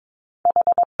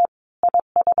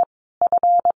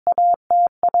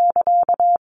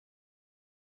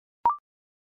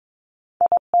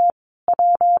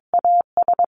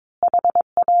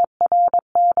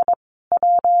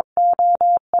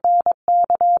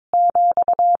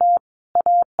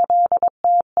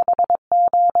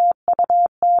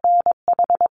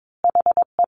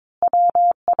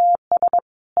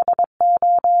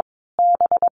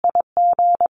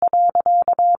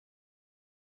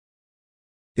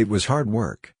 It was hard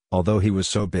work, although he was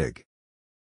so big.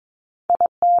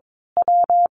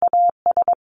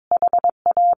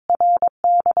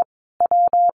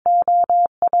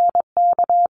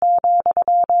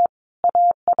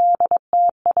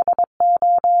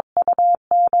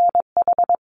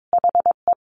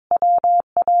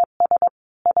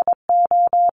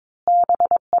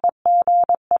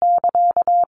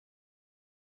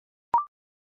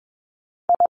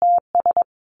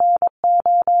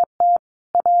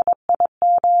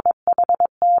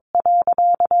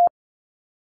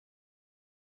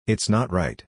 It's not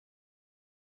right.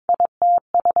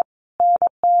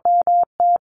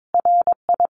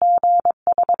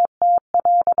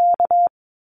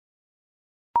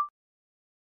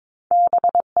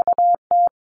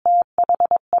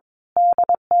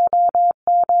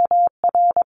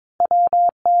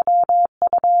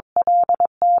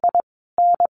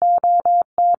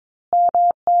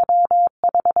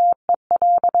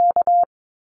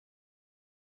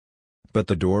 But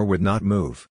the door would not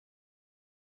move.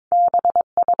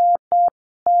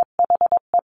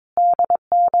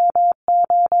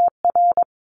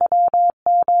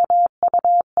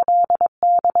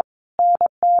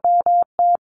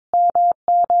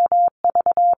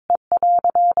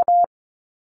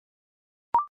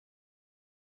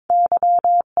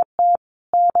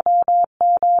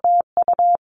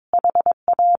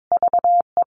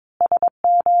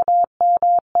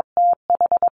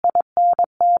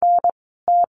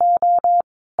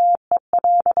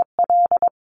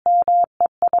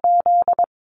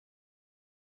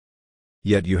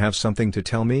 Yet you have something to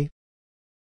tell me?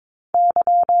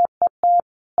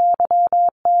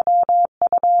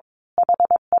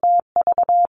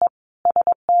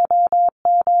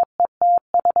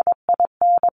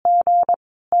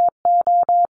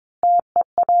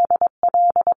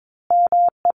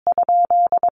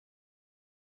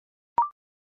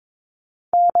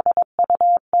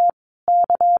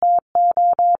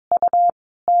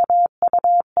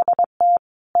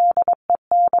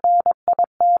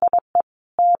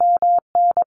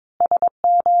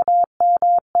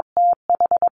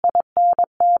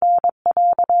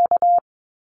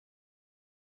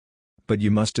 But you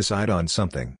must decide on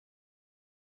something.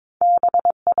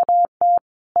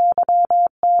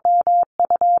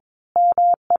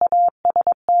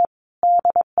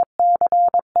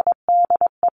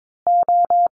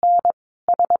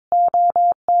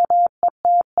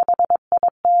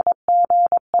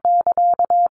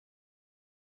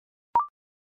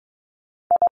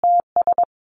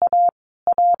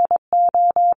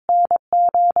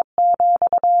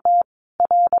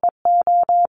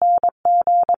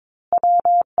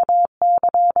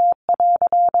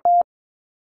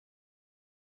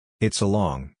 It's a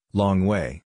long, long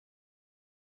way.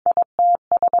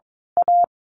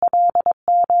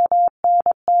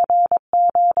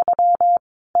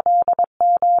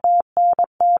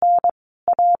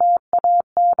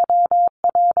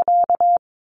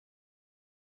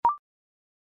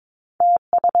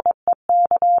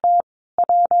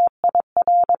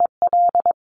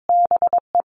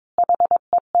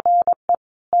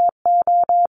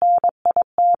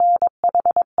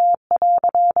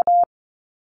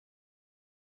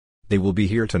 They will be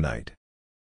here tonight.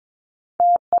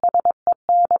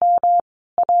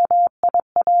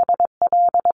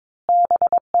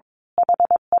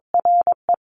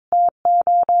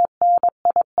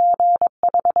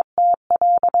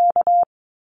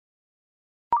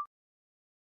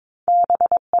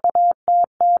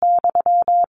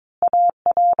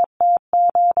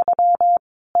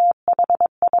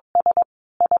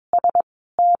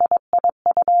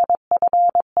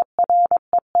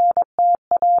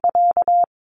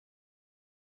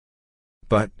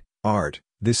 But, Art,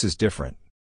 this is different.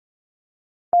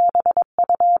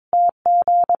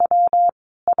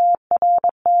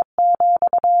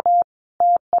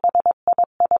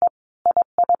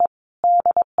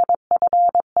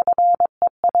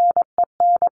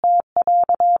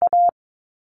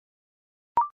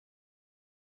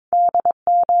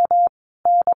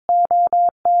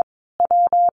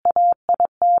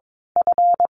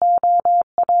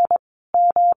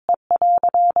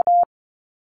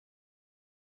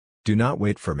 Do not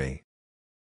wait for me.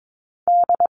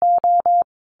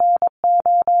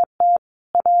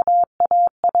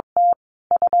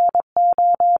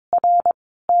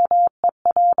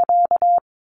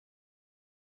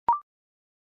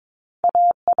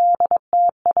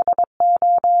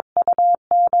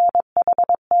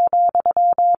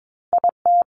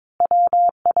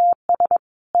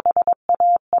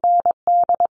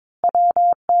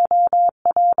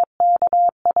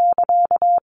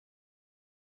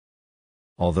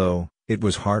 Although, it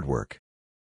was hard work.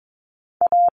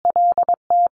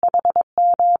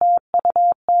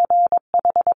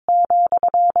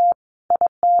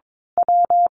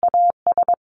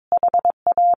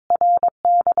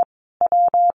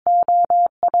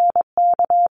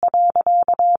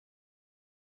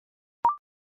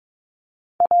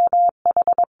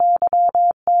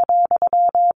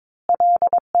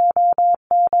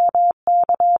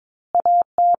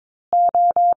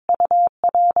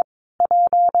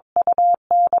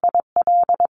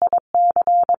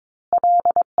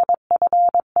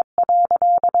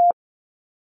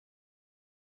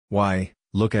 Why,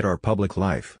 look at our public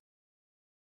life.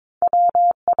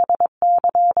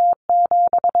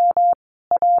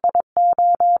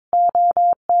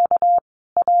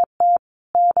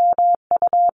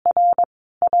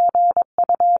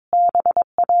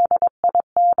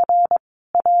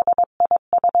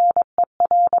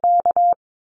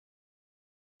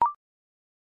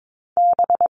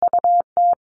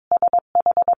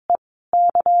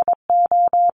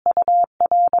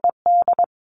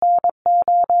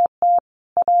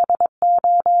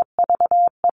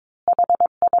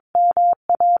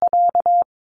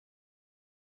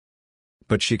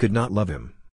 But she could not love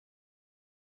him.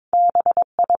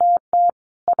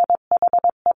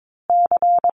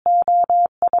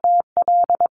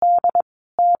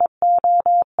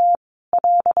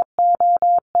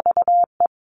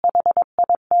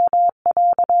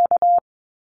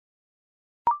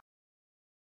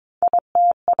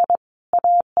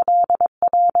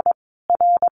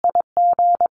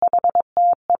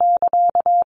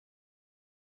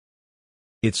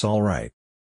 It's all right.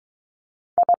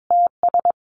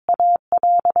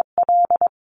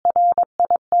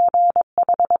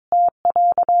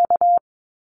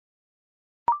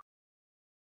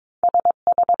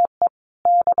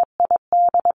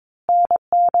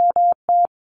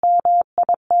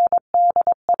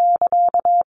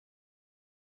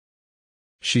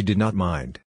 She did not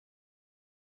mind.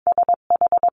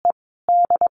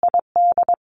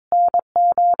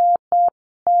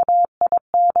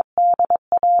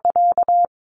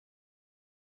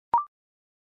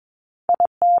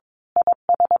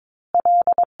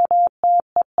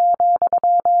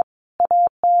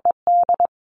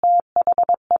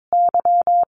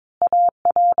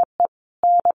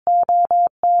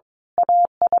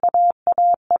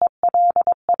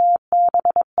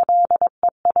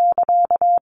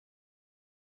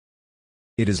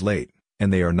 It is late,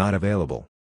 and they are not available.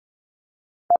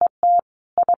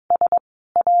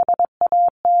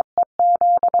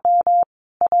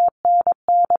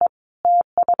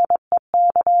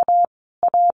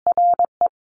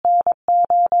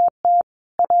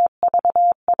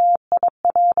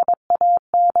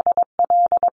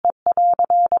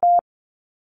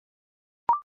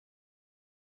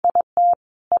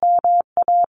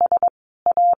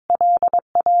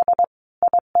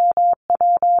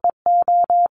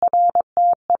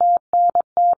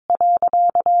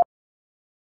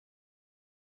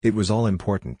 It was all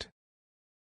important.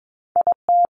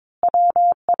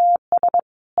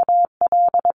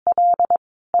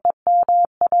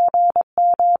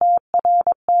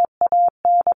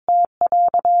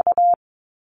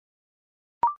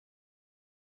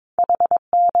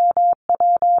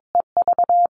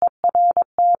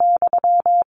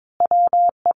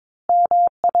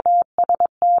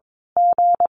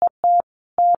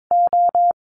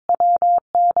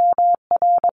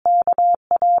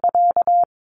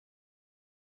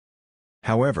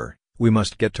 However, we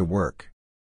must get to work.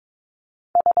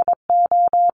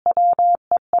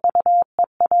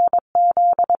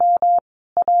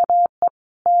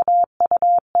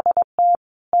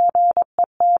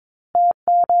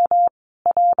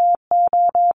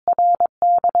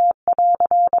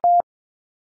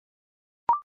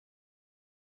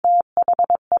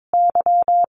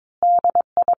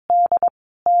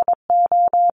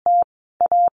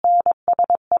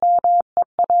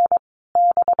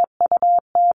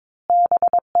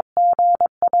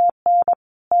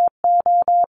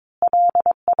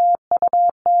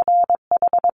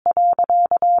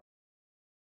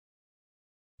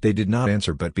 They did not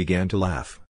answer but began to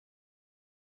laugh.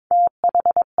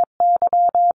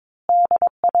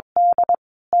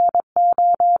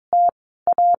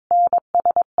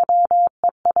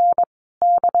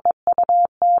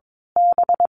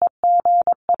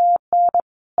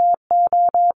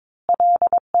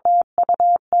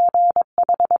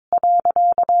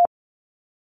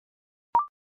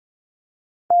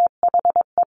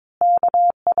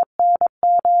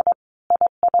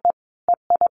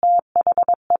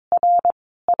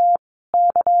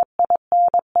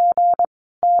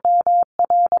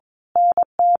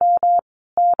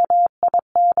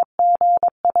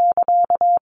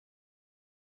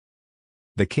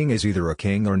 The king is either a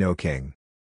king or no king.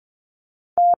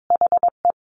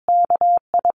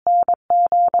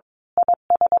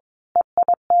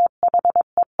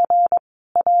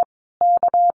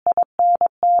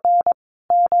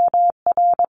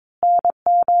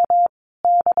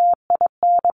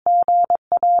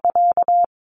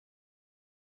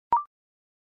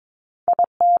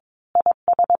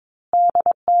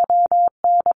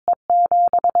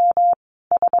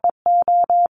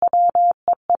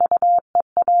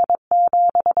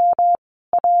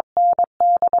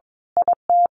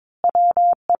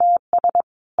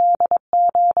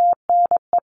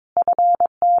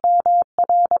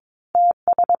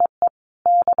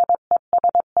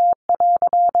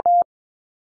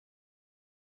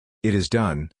 It is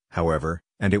done, however,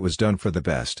 and it was done for the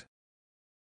best.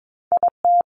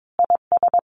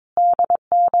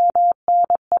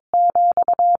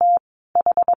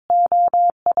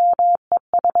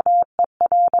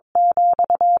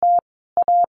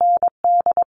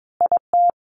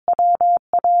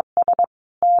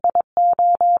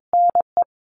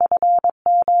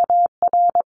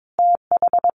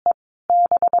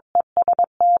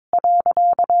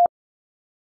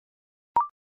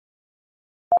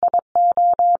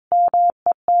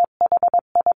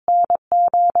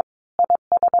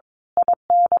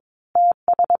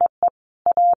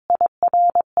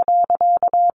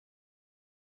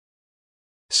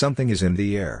 Something is in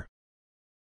the air.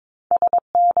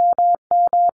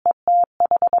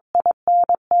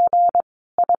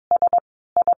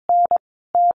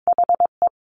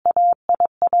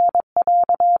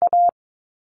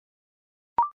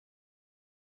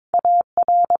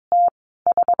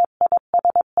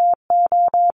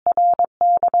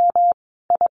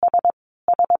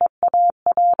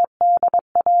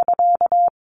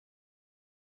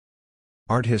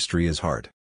 Art history is hard.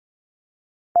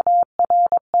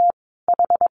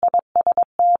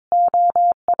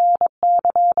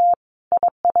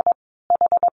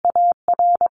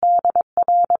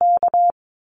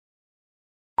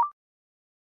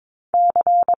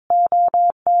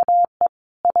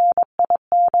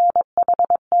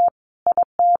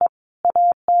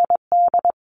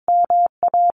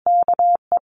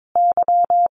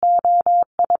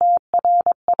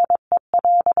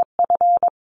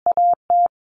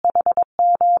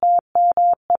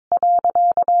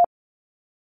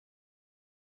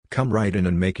 Come right in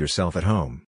and make yourself at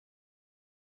home.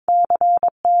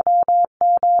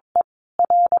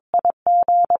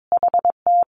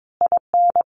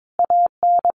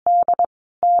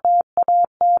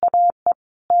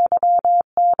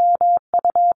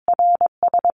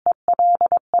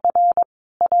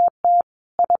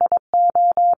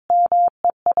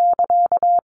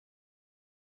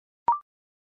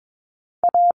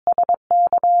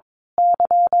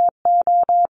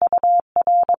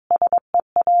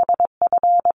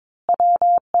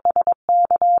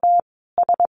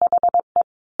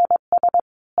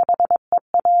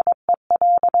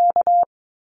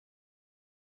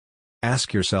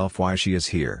 Ask yourself why she is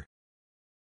here.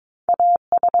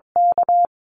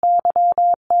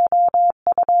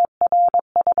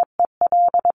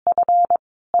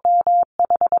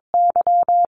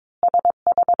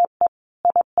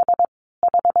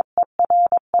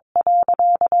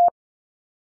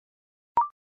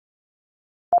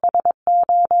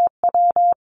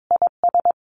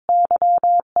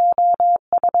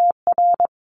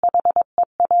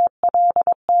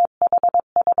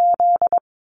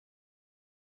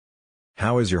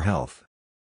 How is your health?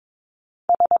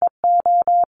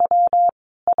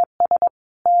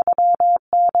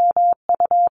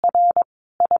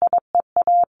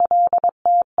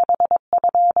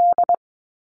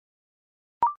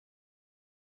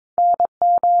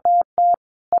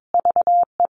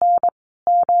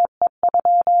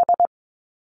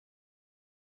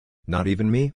 Not even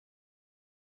me?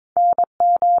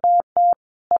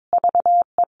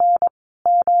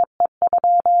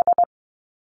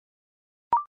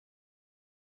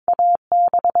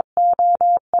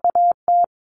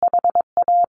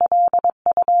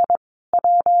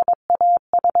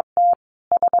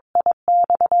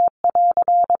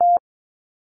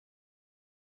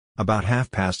 About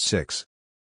 6:30.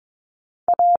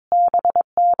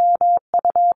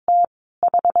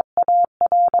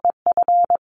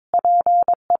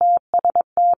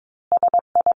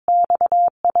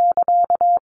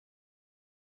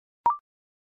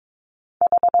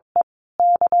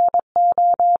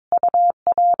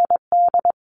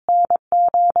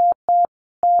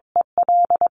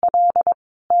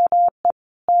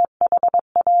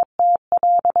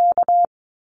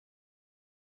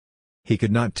 He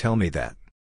could not tell me that.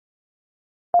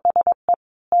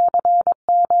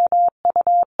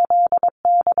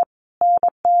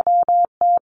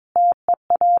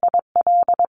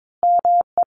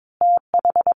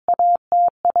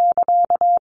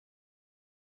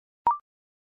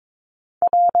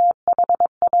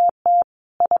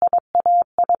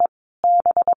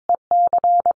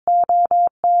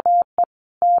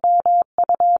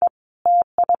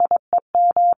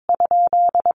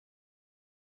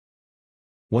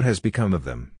 What has become of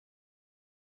them?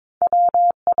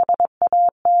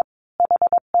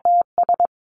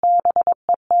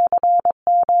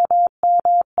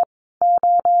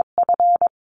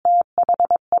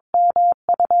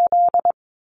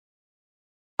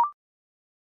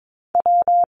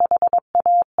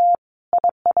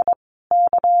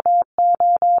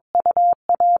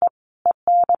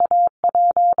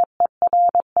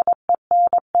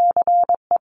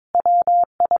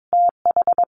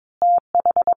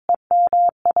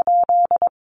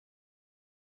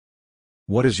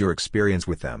 What is your experience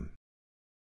with them?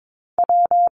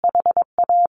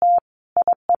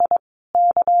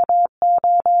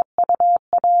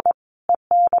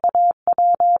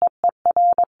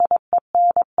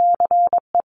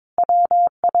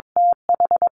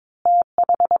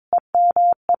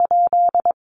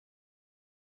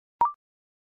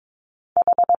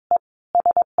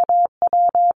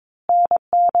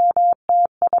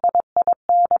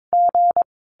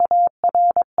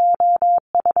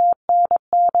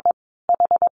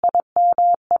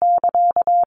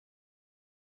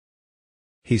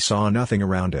 He saw nothing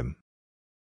around him.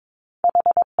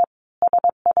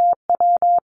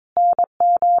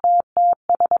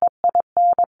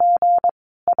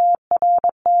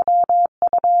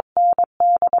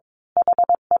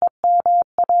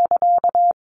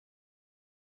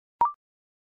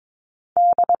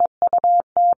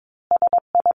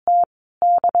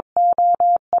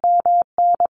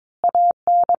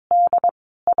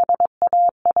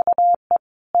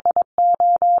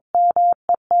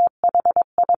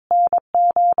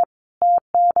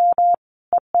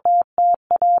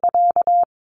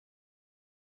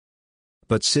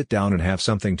 But sit down and have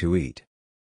something to eat.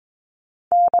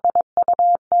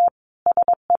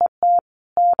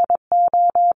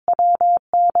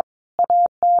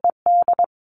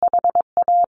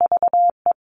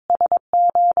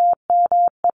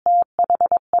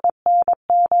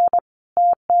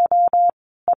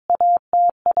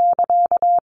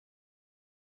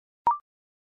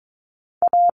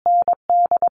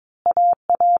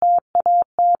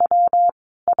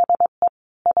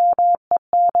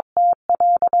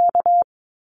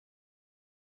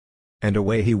 And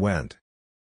away he went.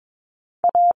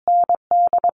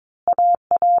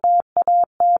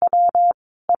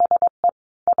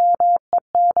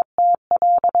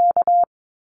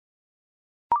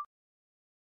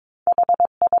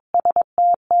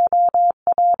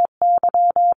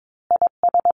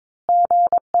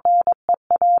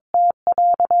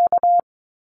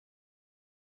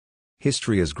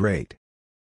 History is great.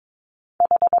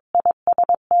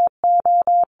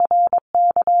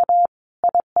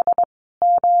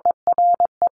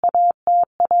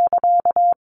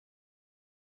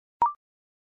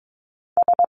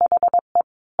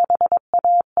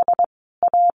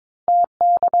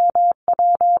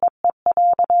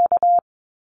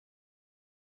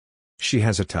 She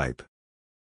has a type.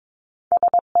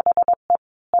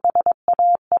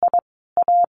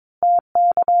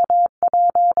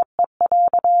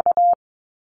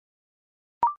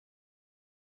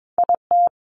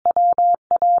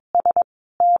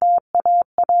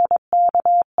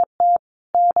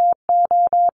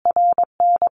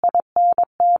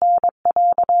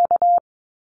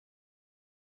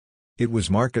 It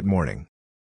was market morning.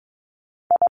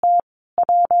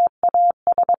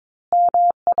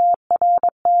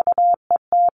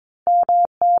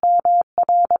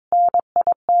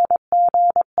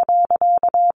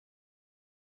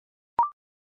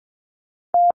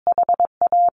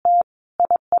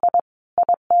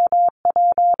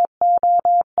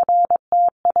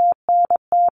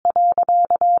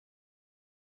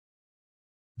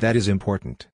 That is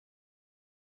important.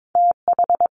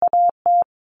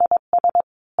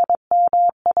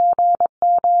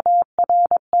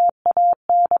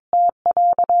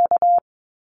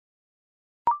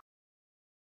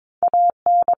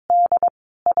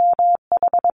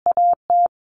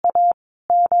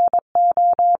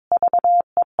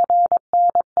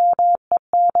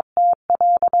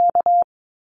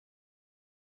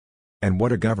 And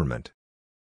what a government.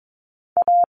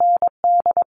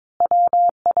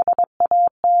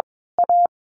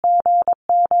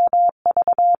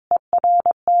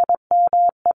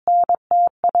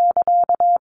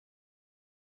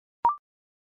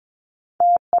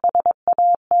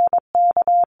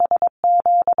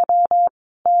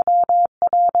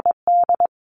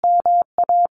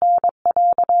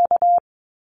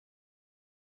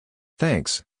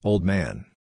 Thanks, old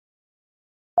man.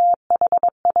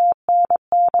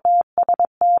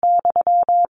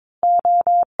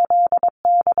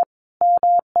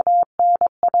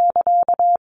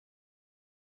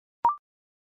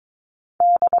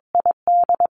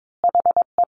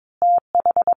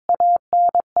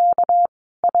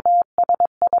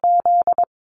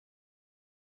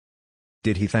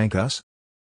 Did he thank us?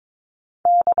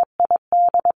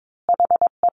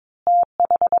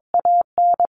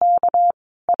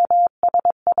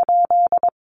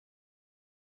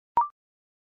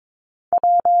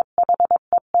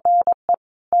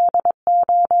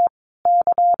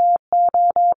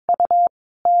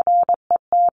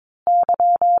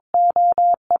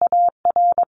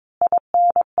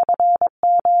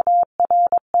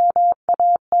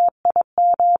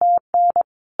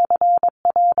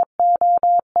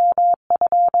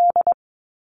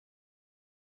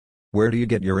 Where do you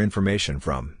get your information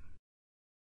from?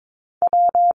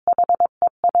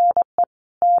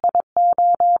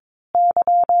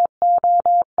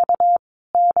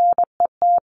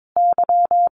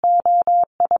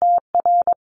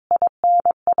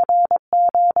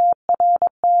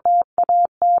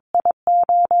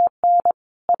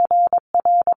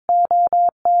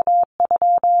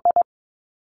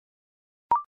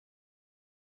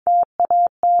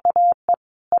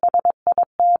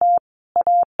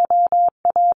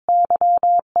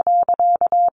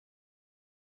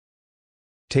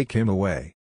 Take him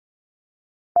away.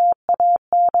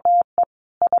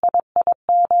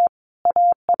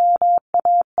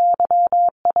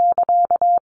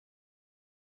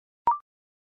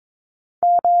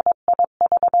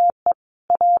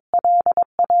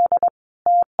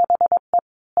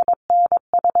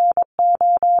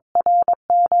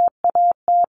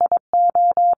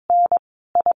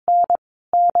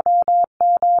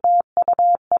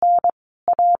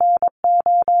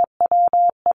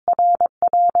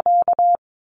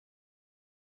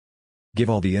 Give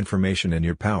all the information in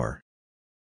your power.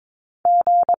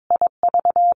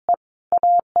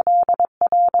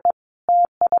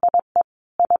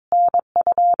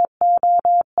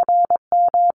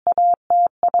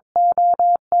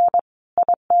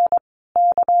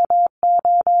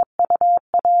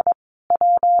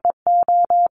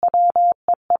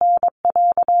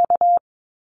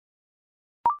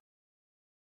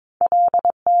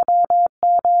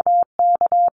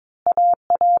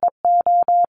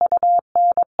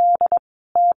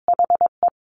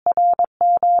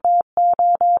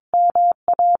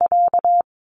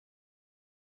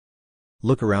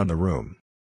 Look around the room.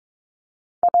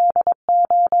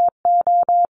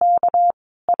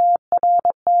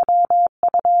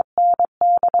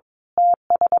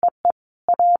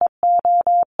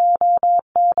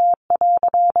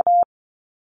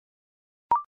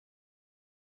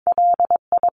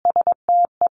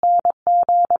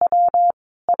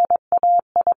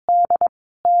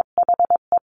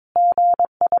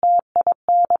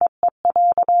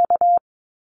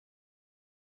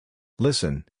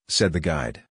 Listen, said the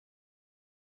guide.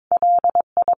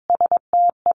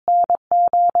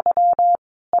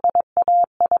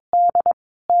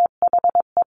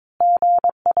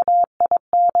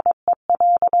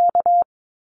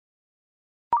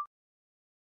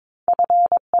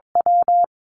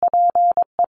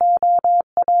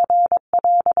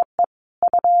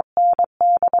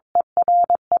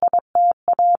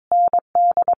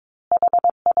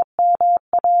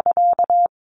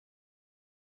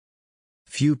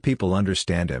 Few people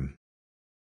understand him.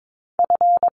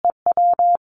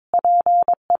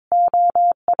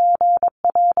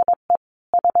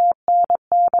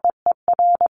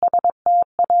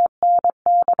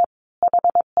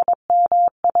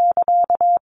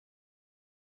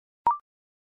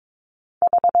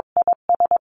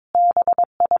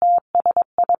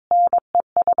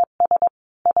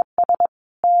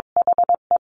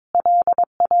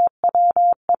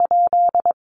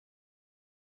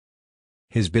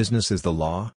 His business is the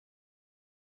law?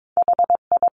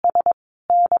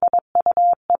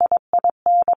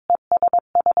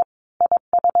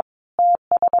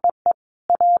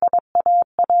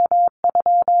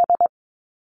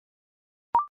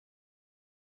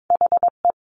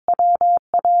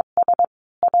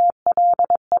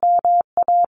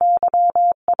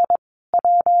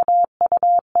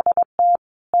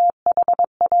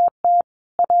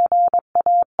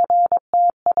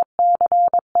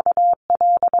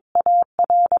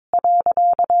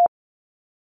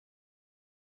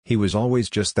 He was always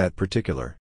just that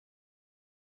particular.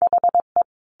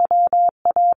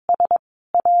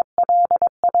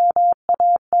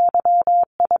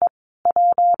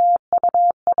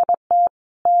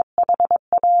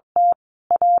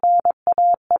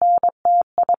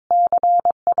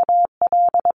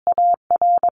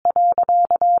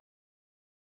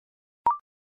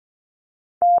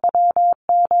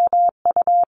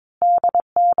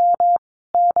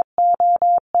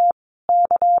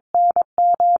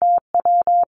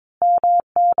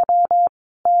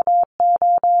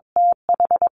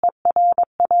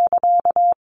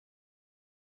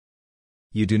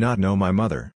 You do not know my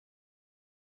mother.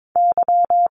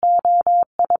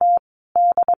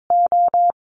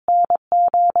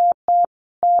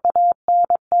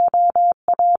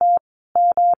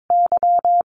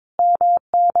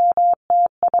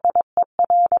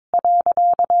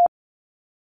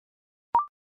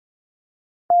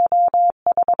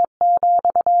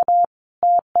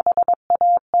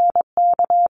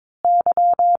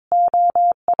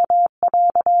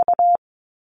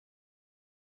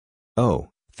 Oh,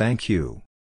 thank you.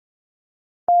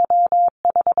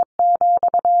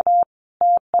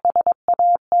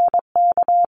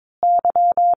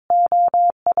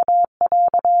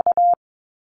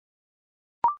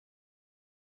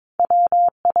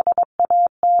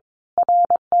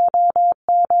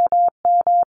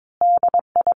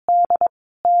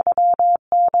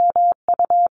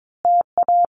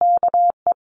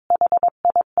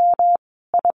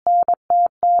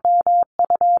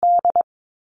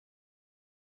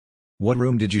 What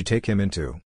room did you take him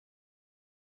into?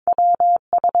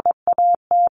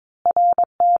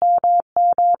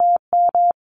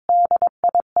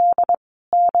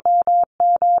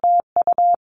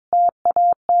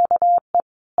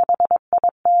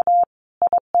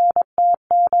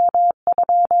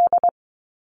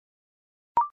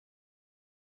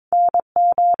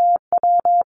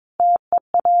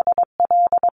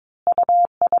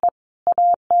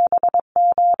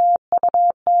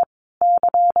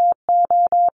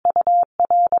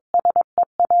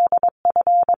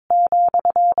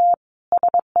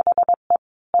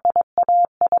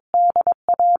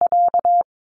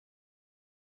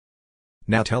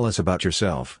 Now tell us about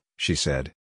yourself, she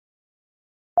said.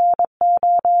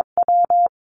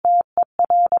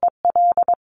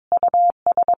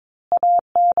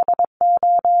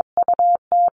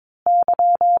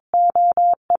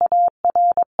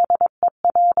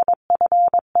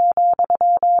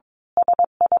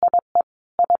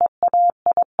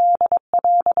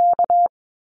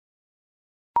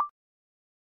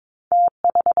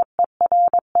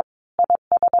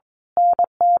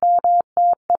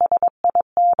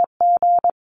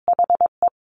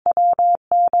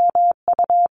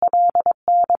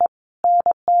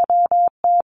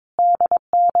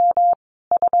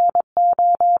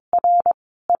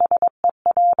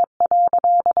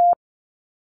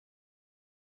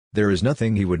 There is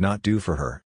nothing he would not do for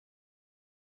her.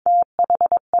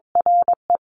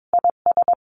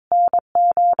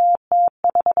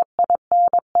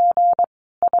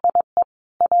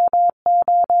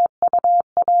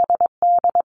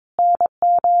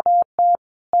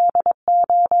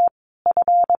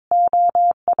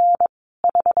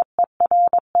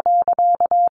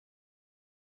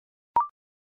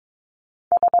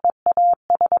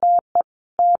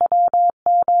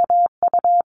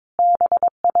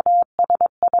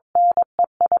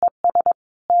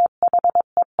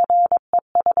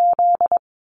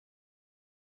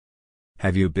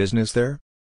 Have you business there?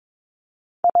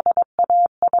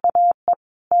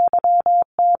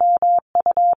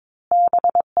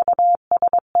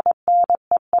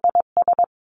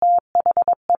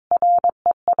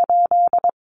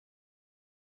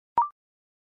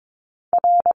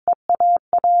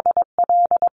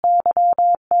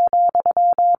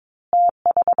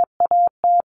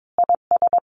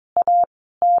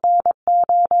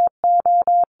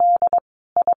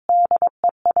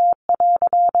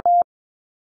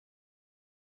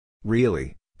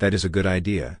 Really, that is a good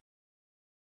idea.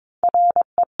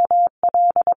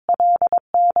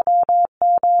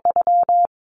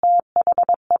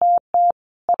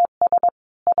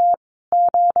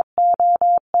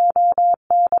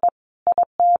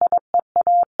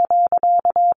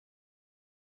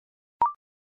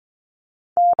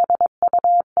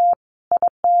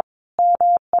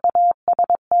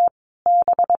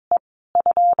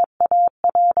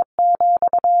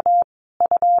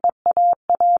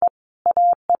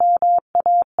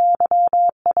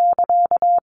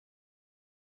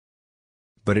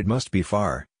 But it must be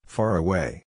far, far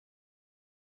away.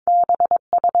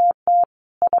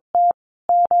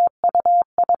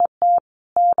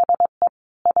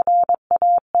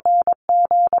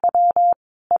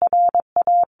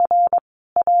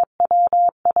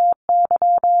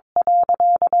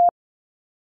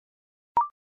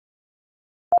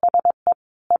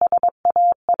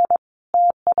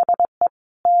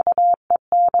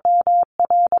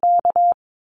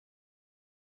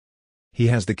 He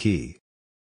has the key.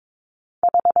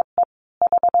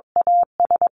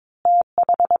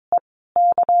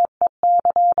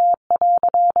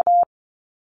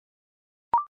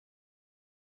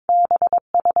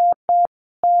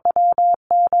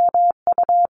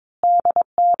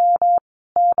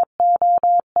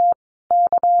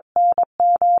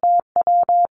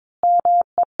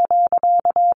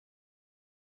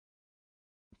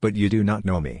 But you do not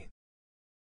know me.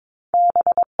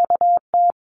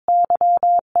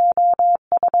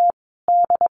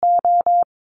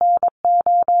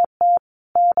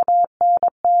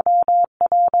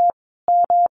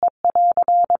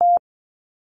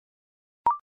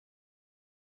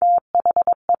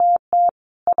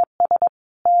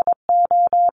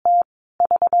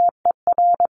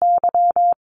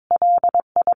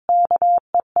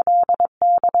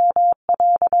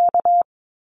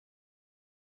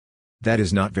 That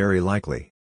is not very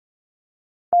likely.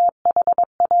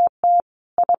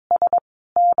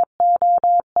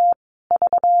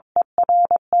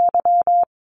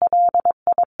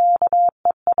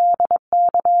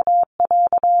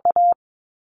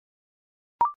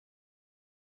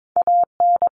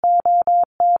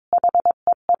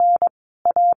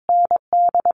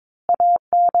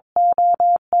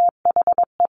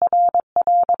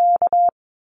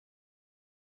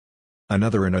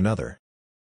 Another and another.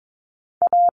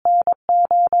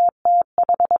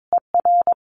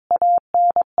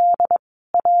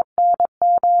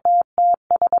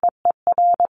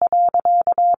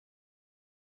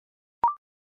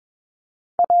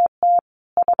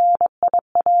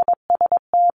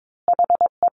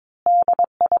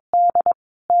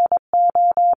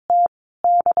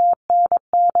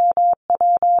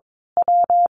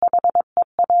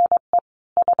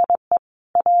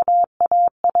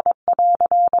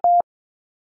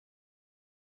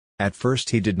 At first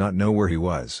he did not know where he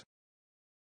was.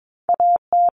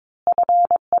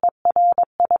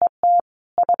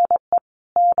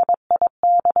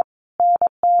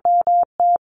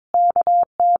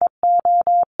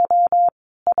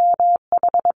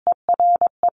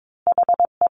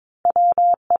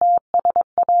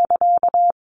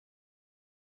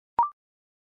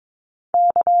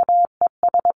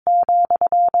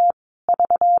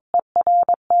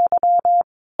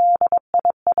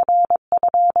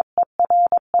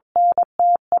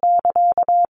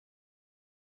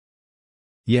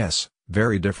 Yes,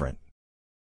 very different.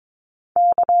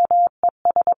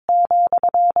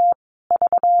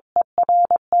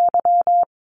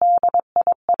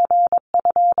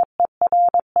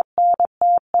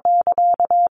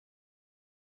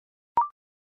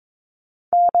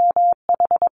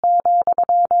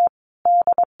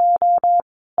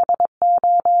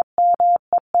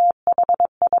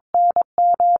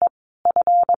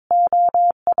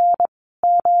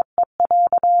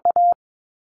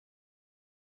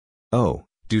 Oh,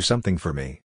 do something for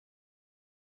me.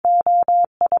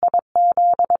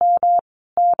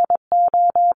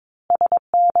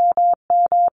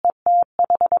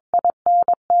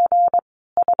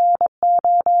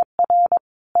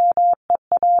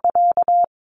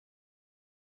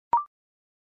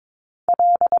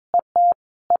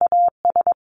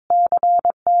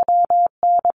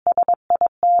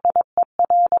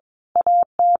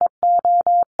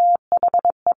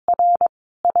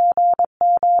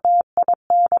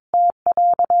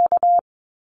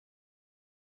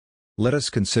 Let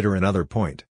us consider another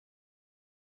point.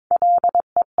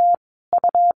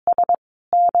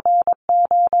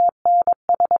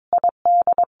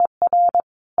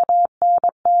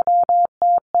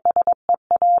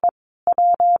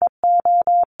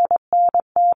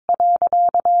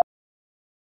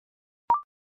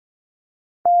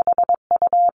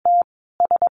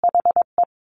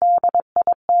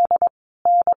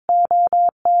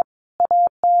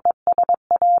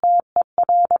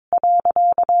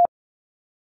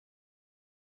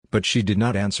 But she did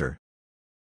not answer.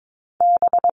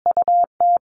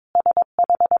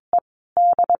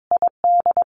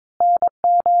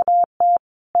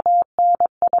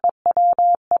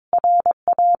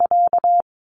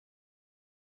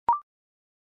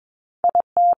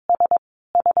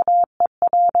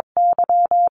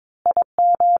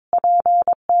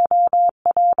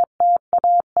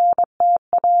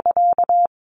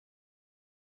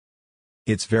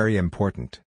 It's very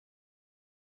important.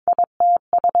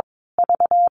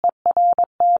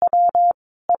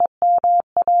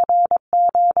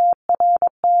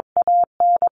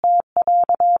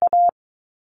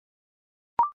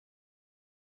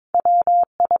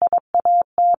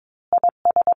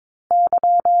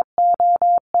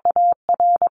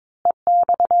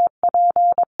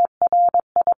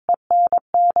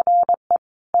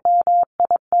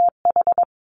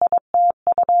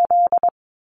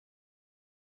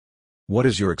 What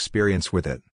is your experience with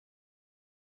it?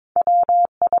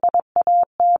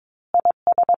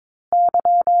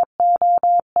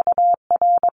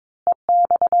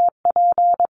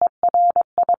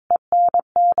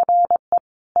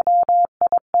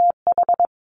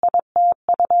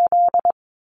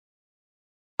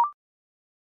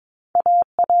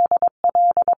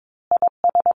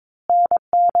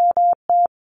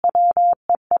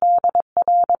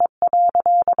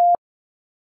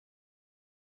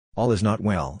 All is not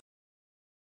well.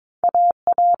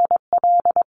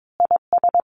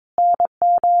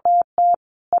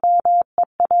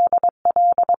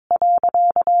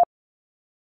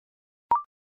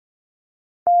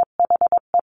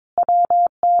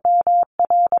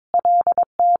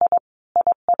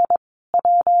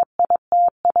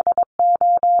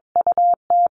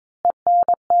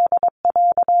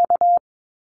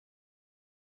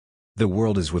 The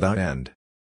world is without end.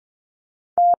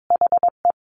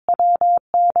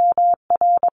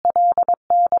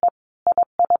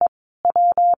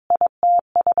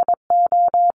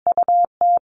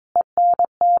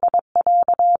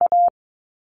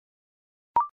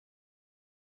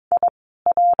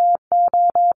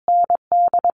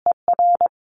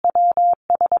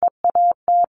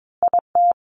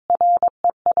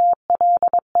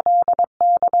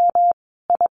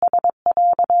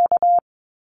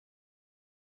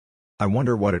 I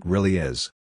wonder what it really is.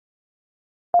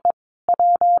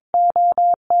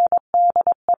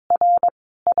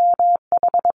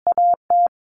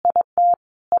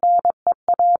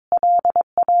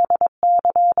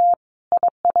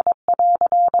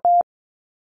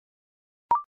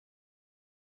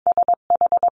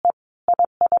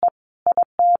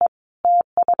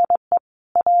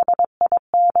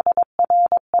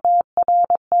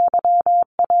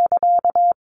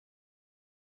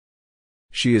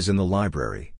 She is in the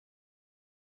library.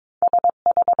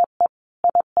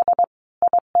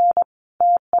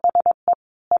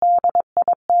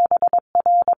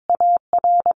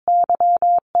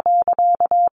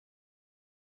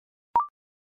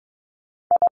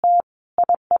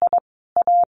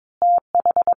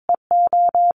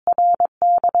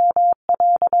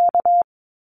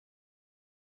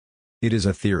 It is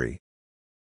a theory.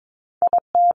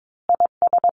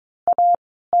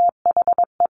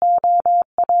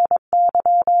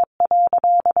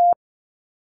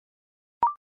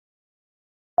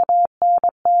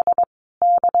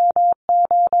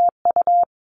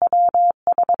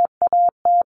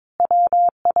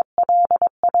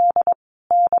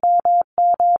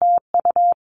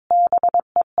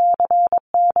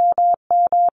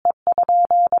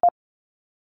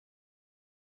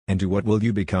 And to what will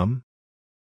you become?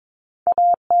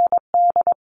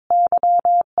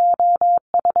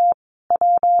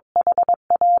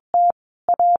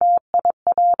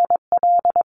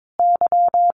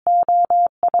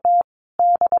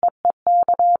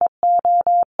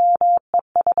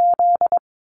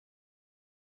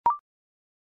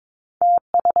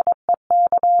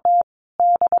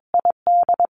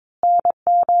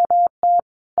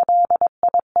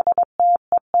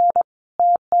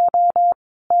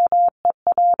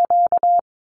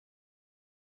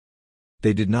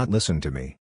 They did not listen to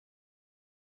me.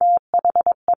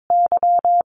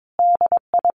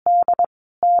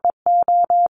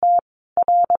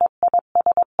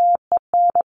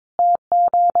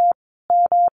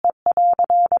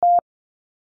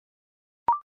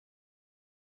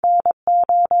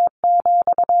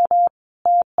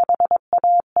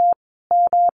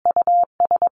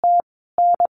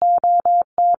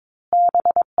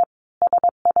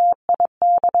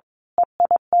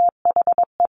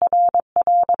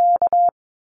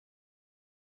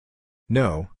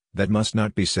 No, that must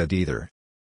not be said either.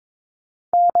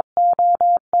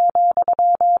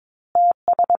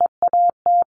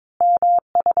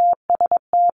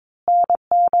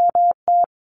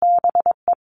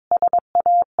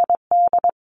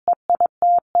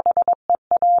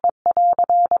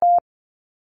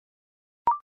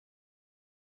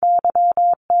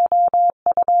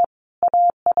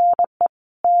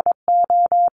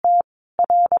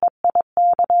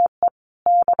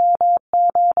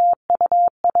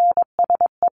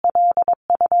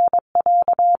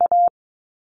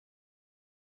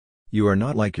 You are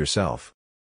not like yourself.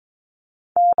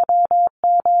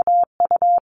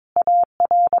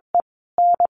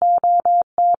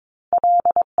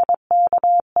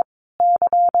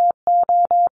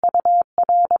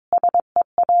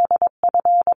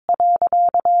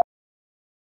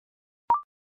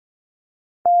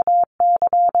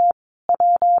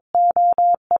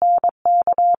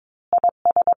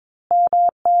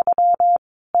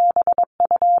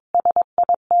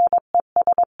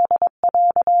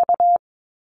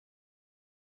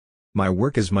 My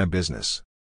work is my business.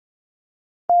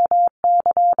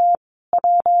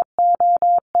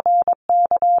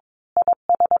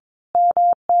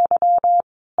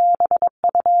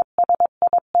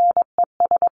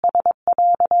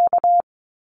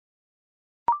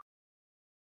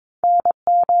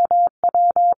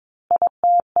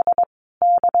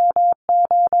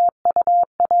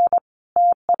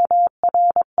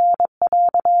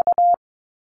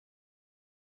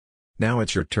 Now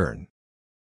it's your turn.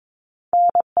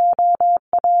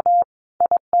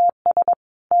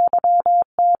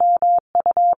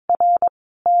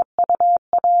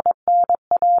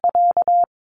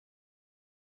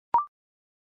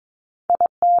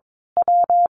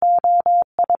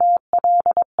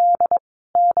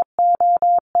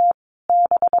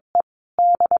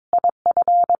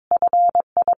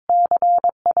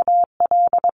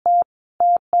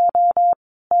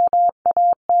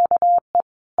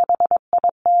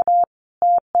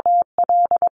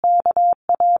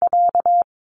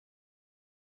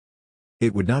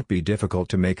 It would not be difficult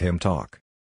to make him talk.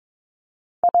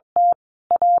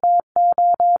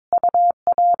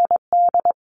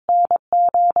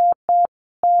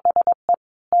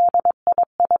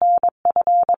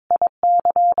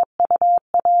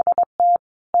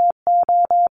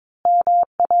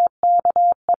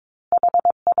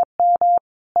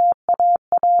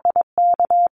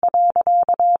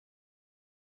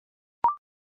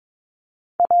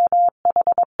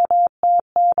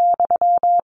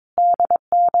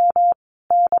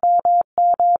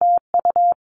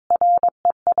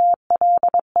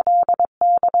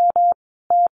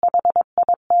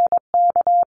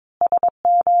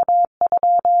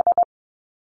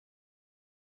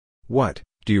 What,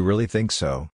 do you really think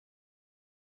so?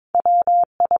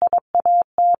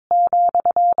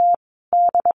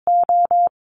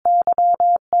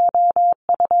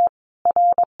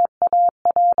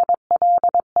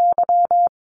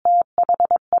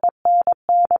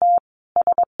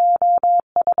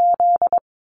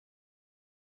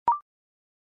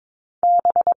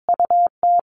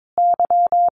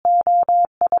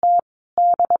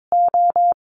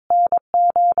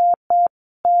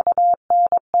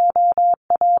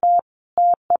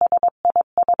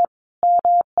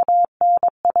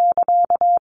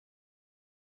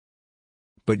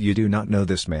 But you do not know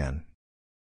this man.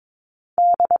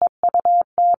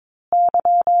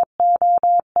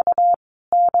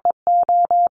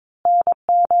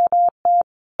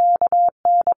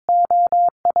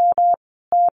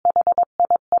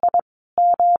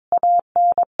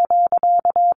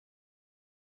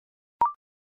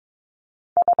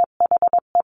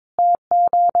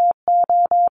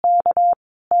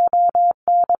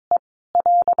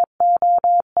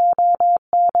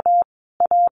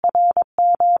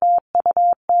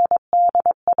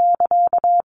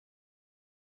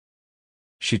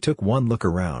 She took one look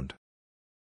around.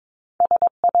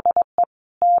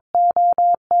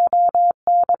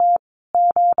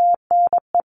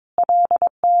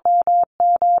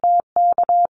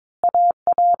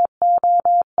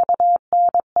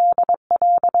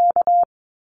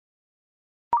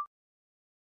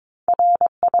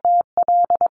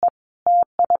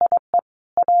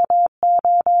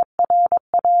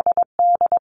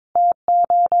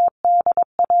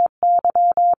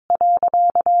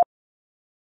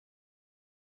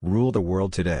 Rule the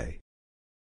world today.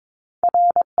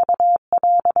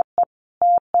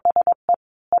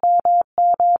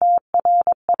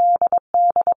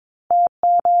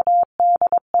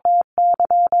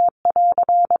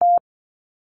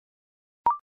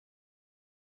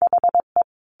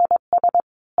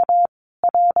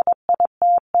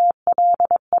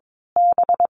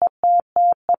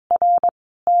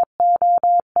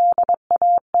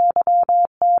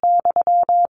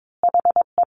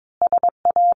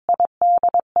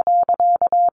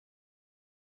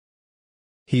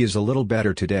 He is a little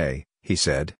better today, he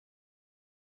said.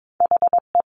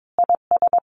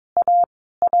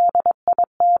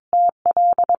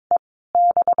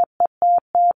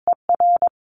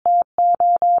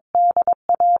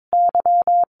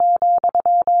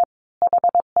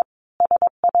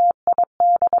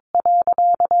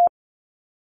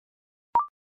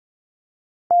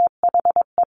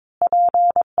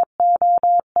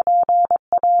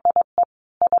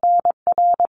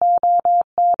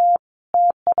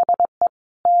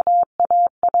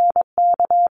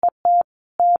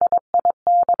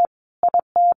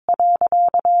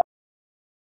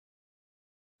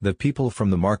 The people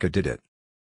from the market did it.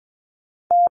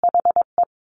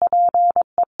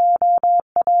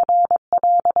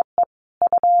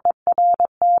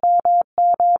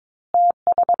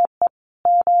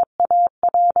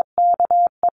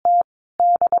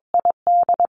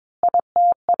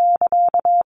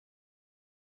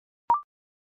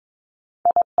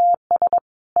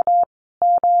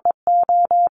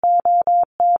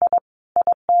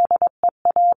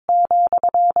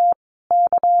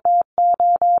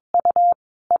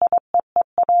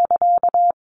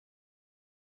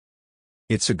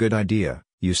 It's a good idea,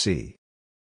 you see.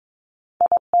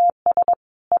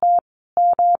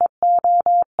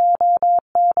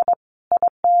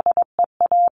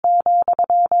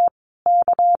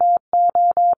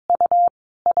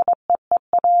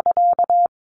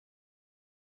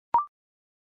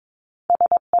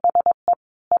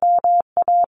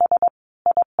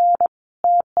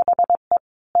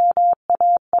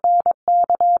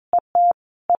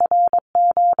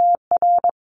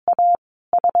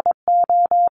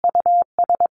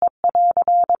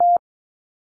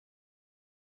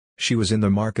 She was in the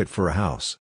market for a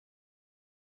house.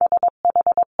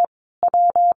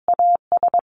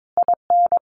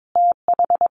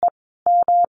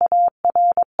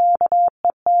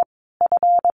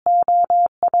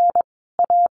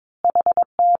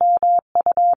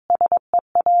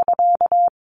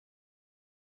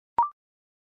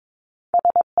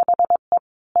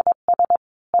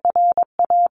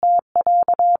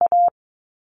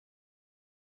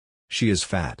 She is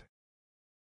fat.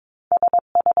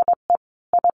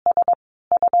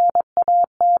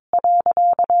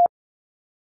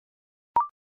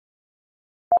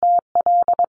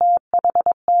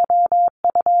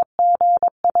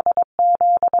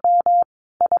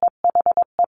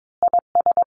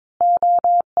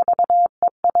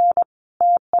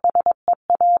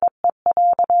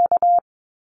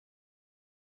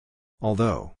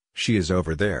 Although, she is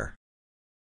over there.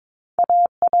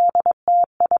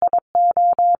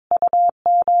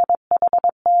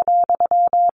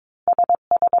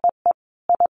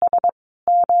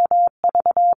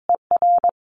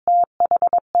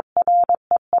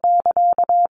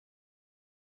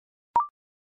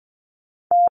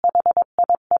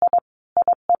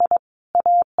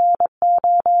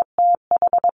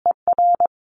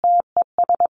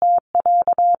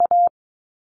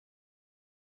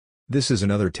 This is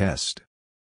another test.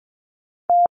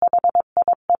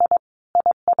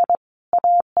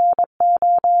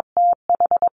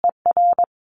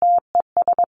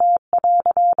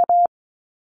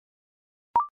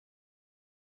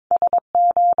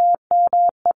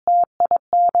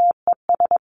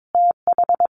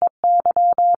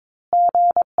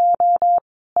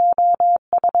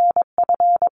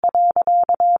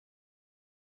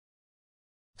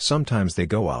 Sometimes they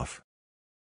go off.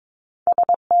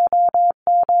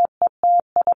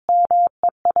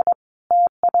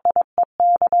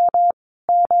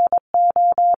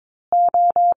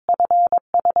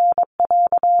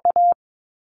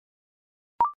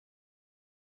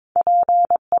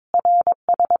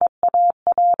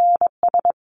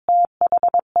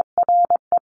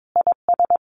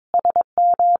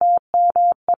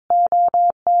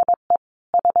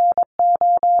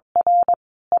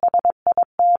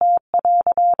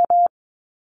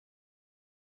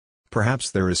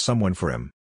 Perhaps there is someone for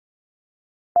him.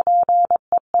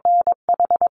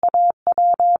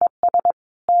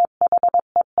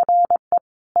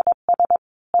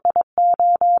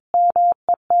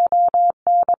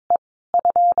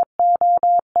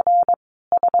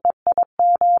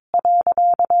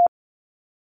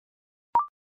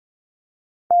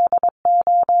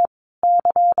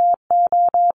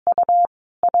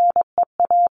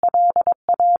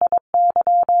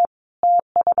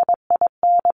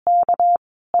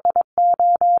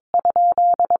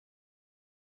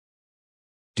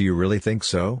 Do you really think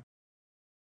so?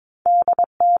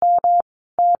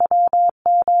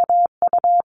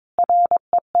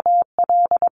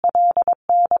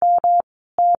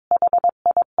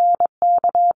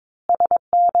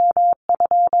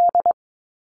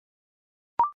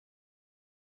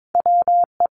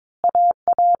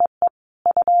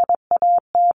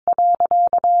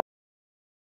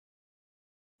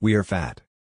 We are fat.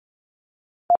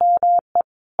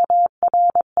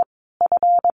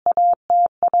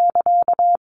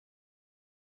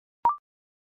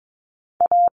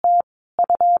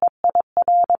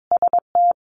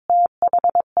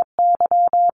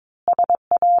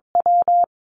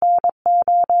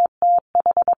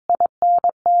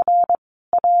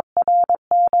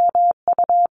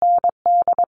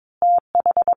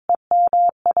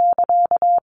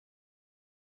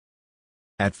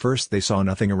 At first they saw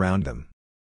nothing around them.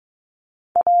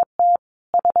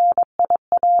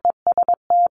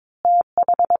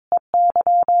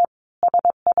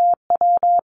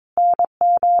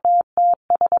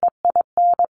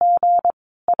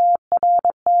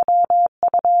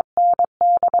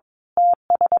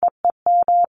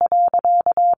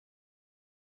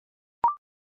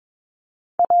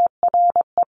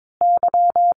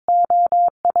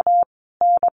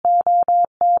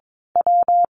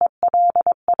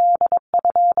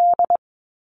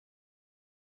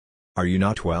 Are you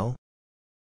not well?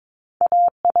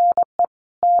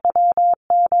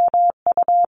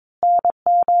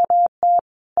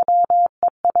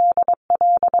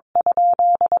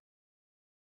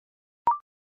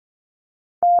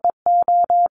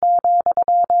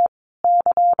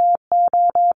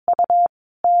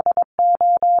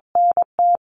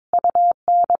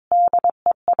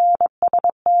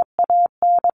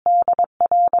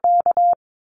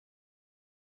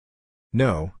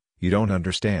 No, you don't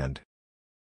understand.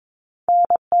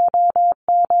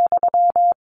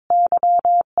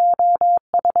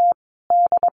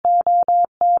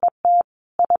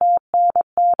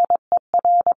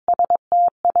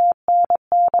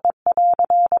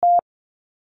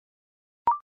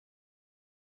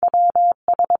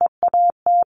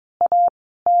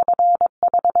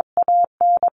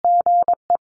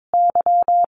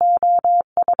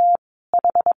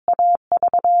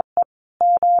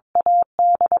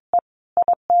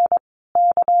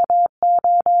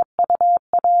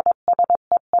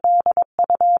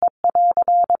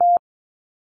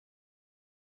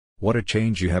 What a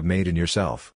change you have made in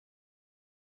yourself.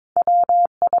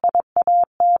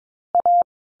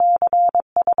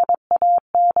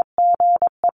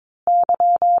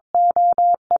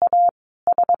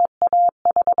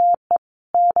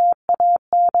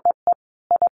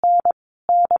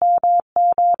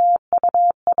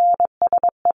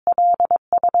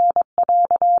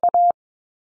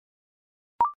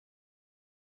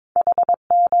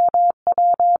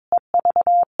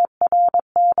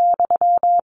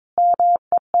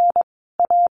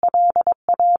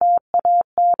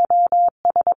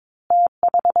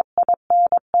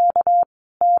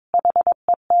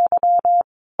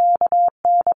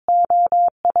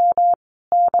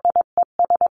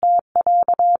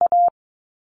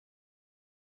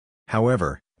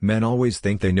 However, men always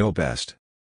think they know best.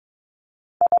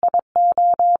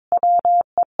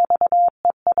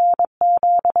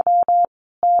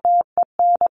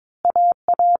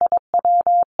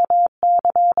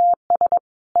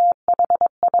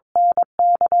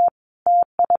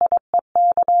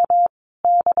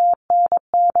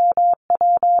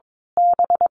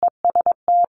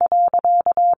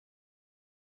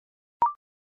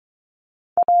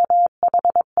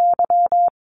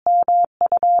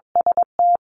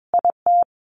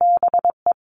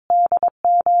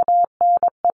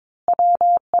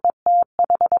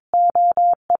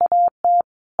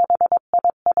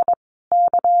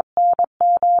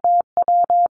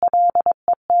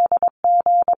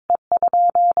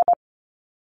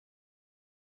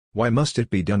 Why must it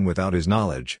be done without his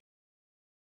knowledge?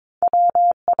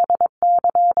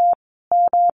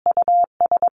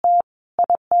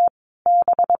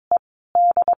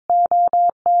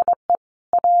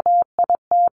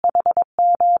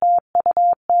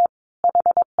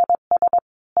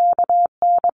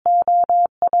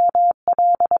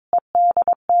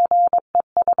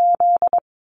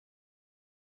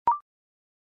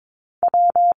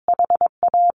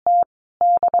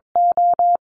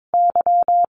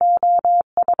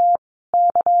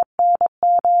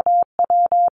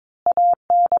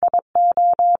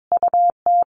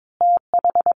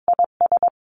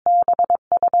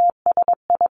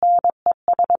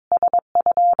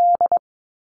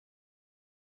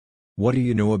 What do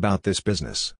you know about this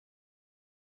business?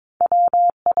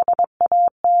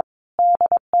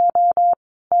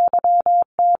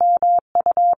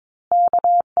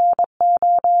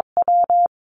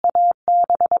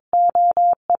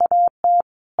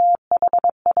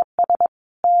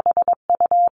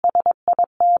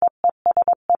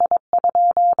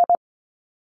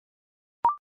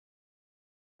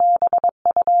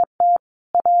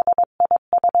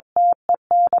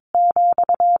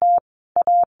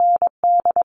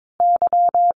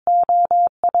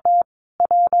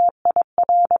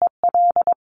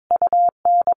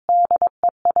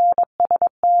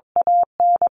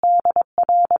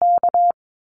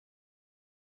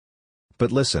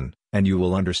 But listen, and you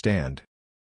will understand.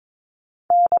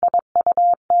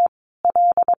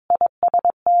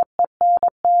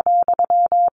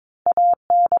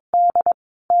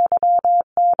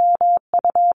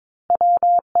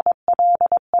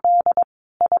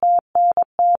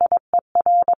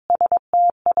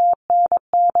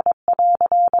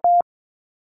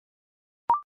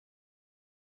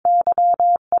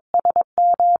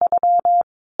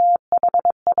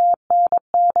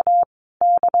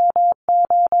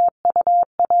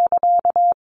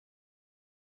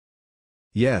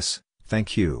 Yes,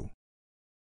 thank you.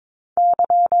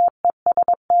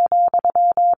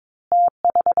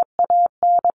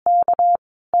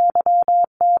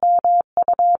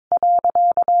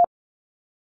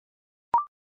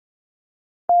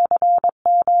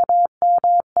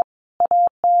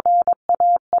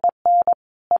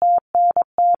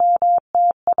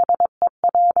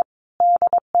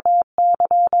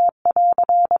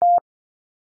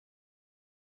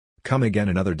 Come again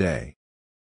another day.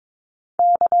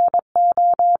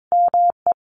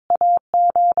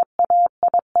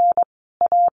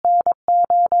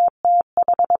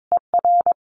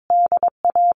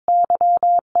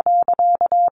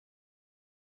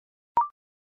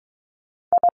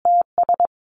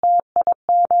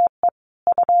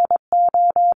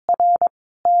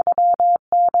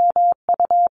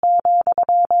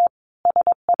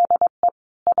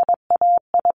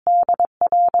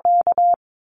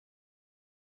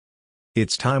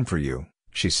 It's time for you,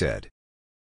 she said.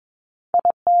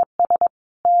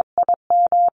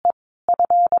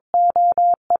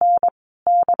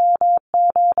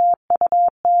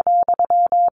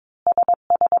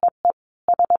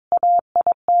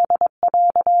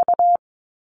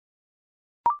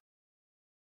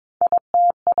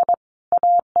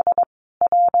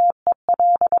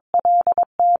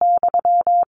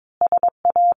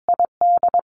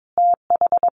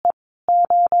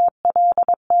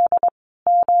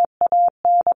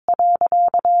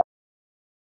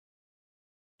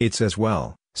 It's as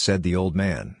well, said the old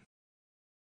man.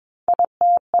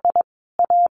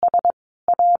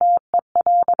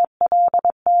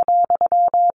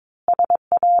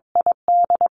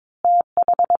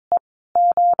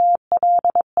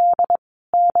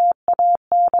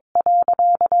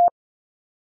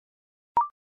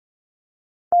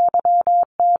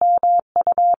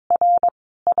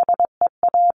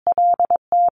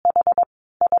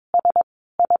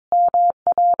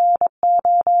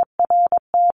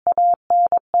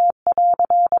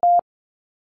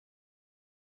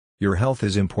 Your health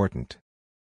is important.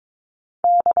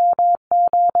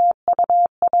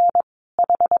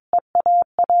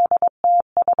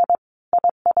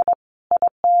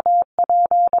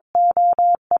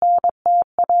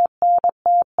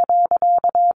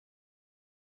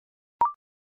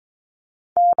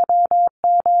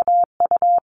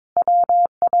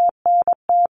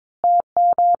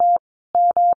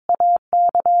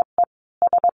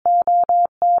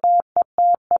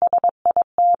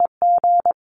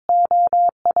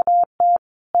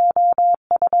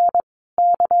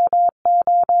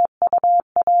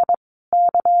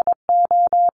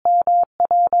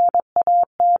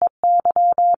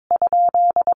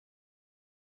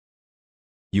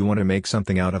 You want to make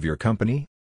something out of your company?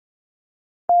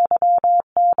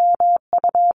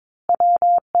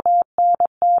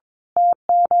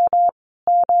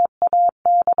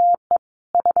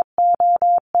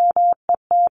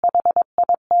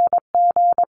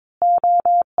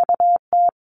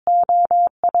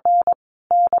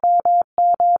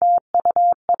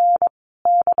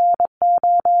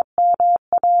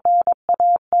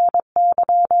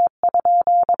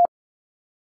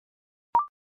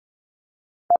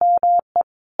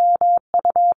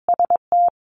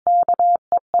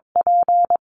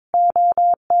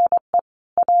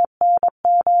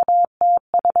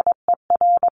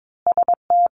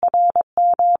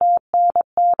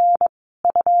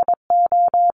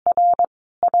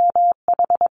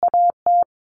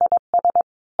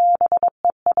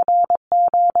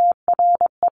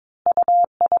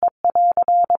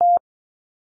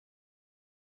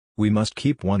 We must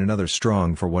keep one another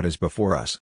strong for what is before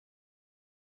us.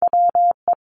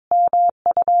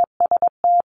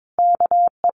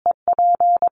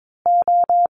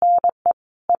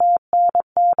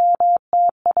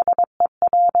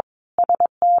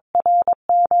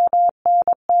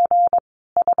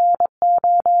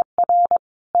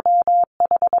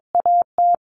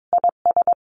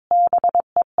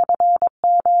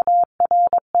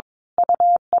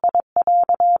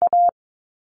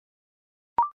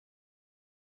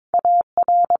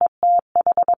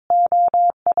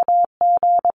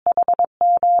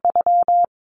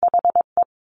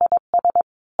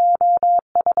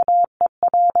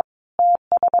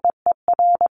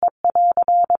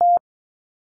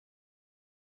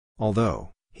 Although,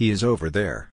 he is over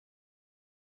there.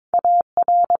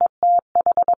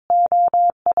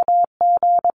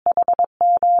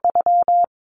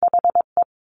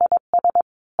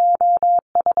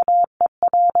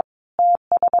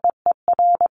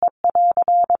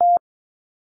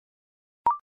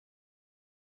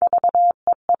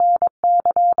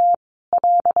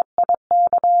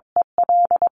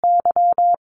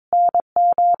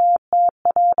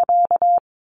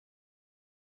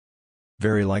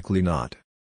 Very likely not.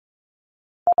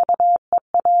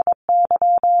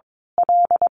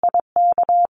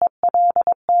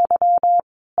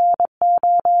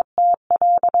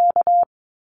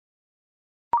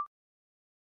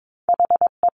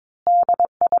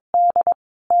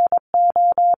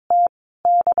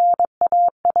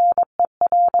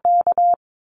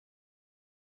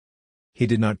 He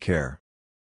did not care.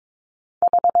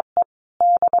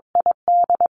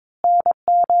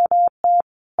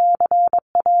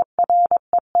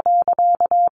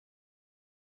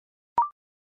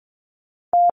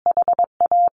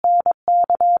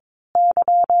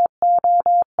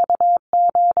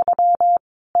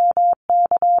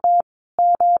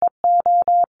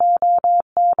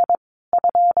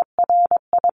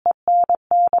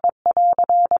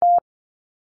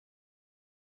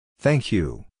 Thank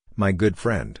you, my good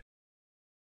friend.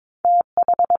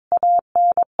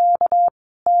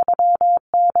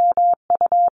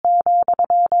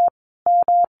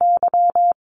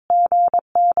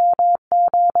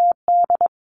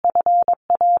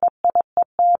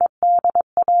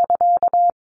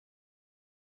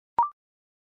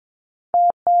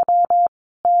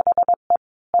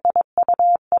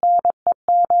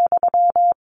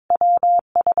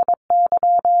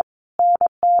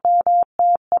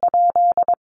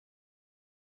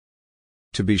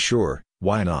 To be sure,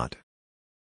 why not?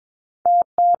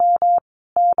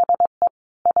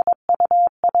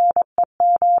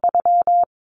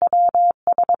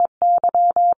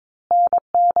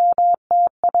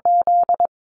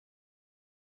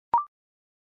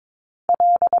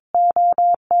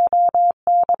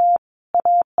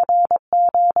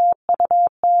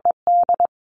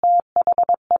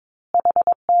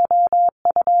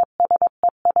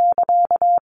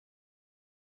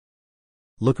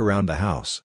 Look around the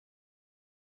house.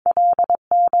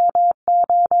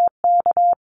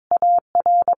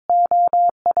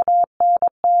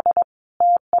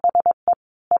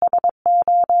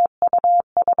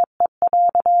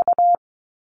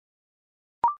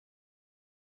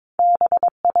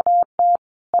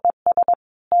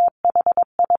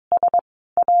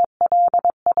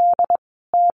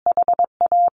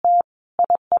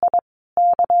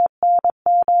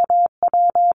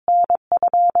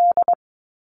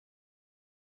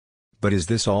 But is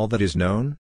this all that is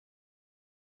known?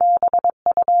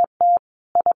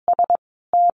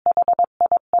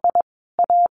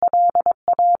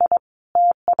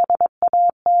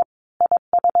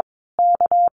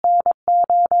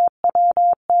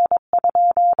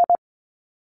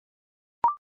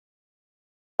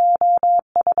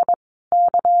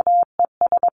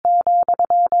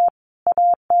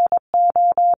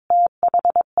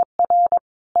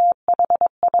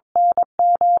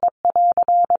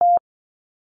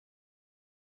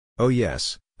 Oh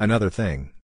yes, another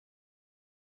thing.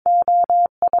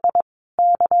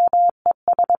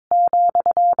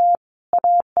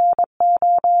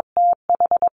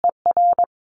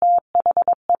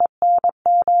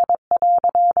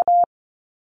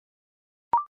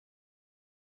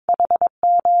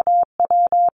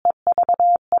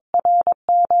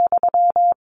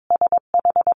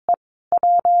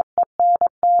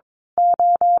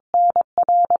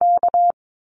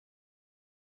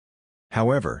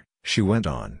 However, she went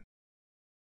on.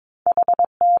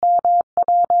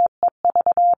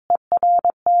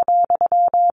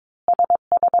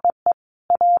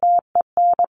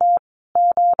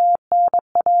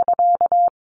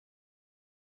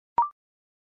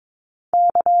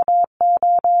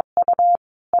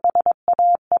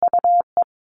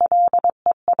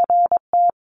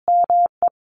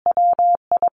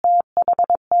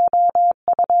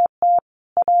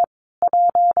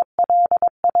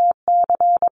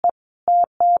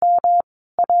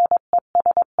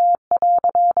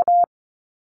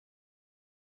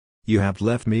 You have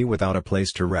left me without a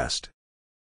place to rest.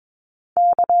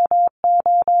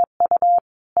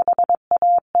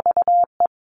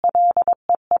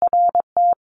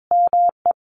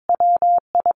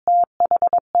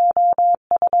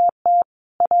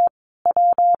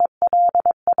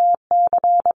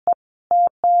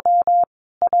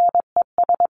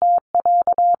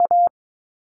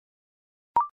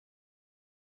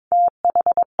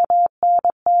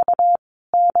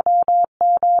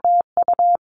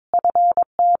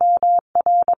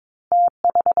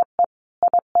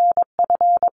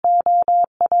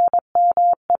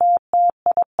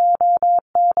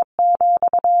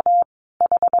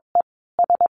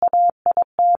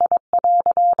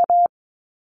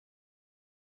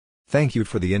 Thank you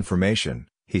for the information,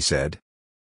 he said.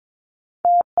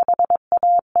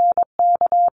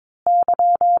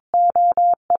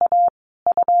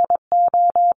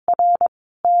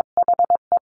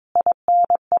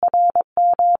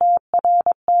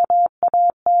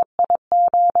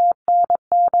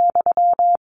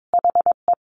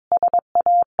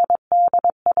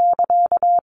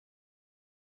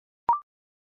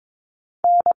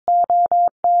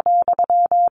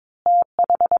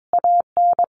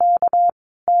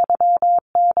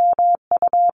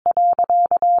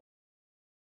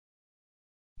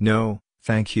 No,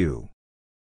 thank you.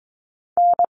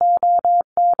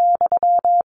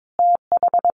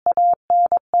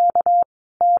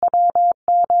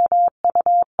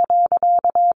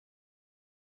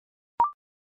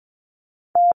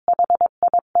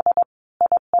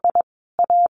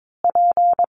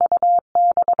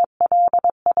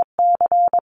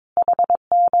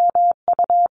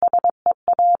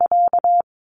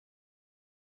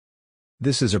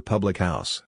 This is a public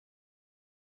house.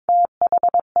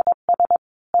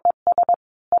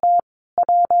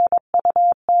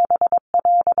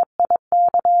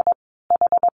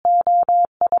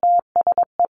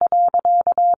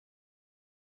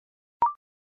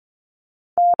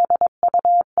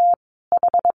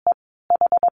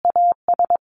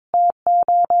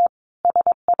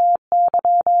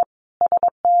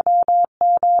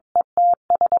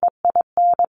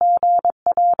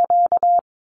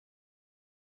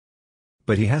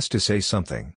 But he has to say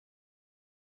something.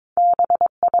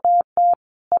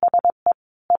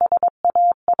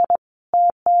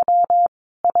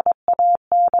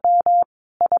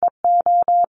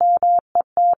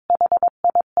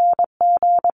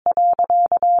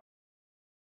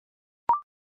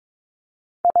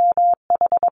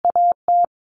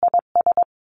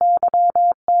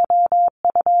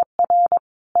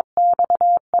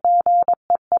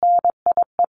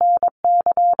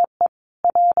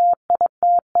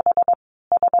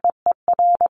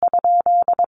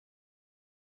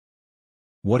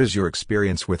 What is your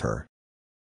experience with her?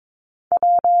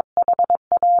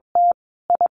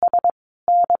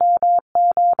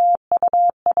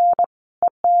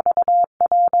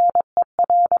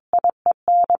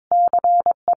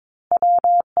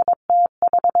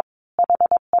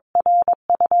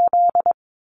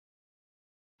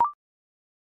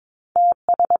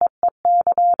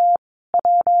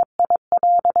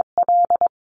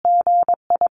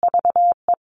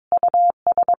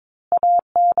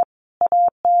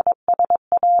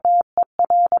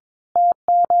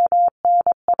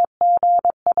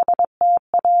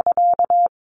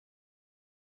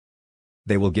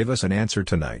 They will give us an answer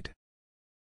tonight.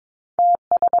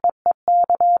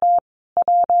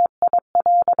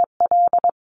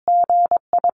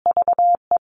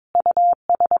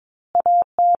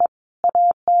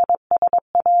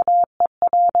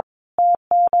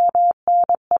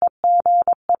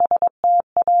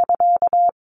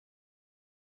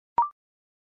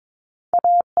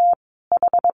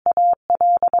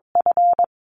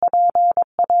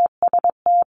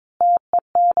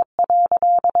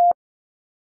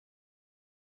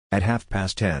 At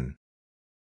 10:30.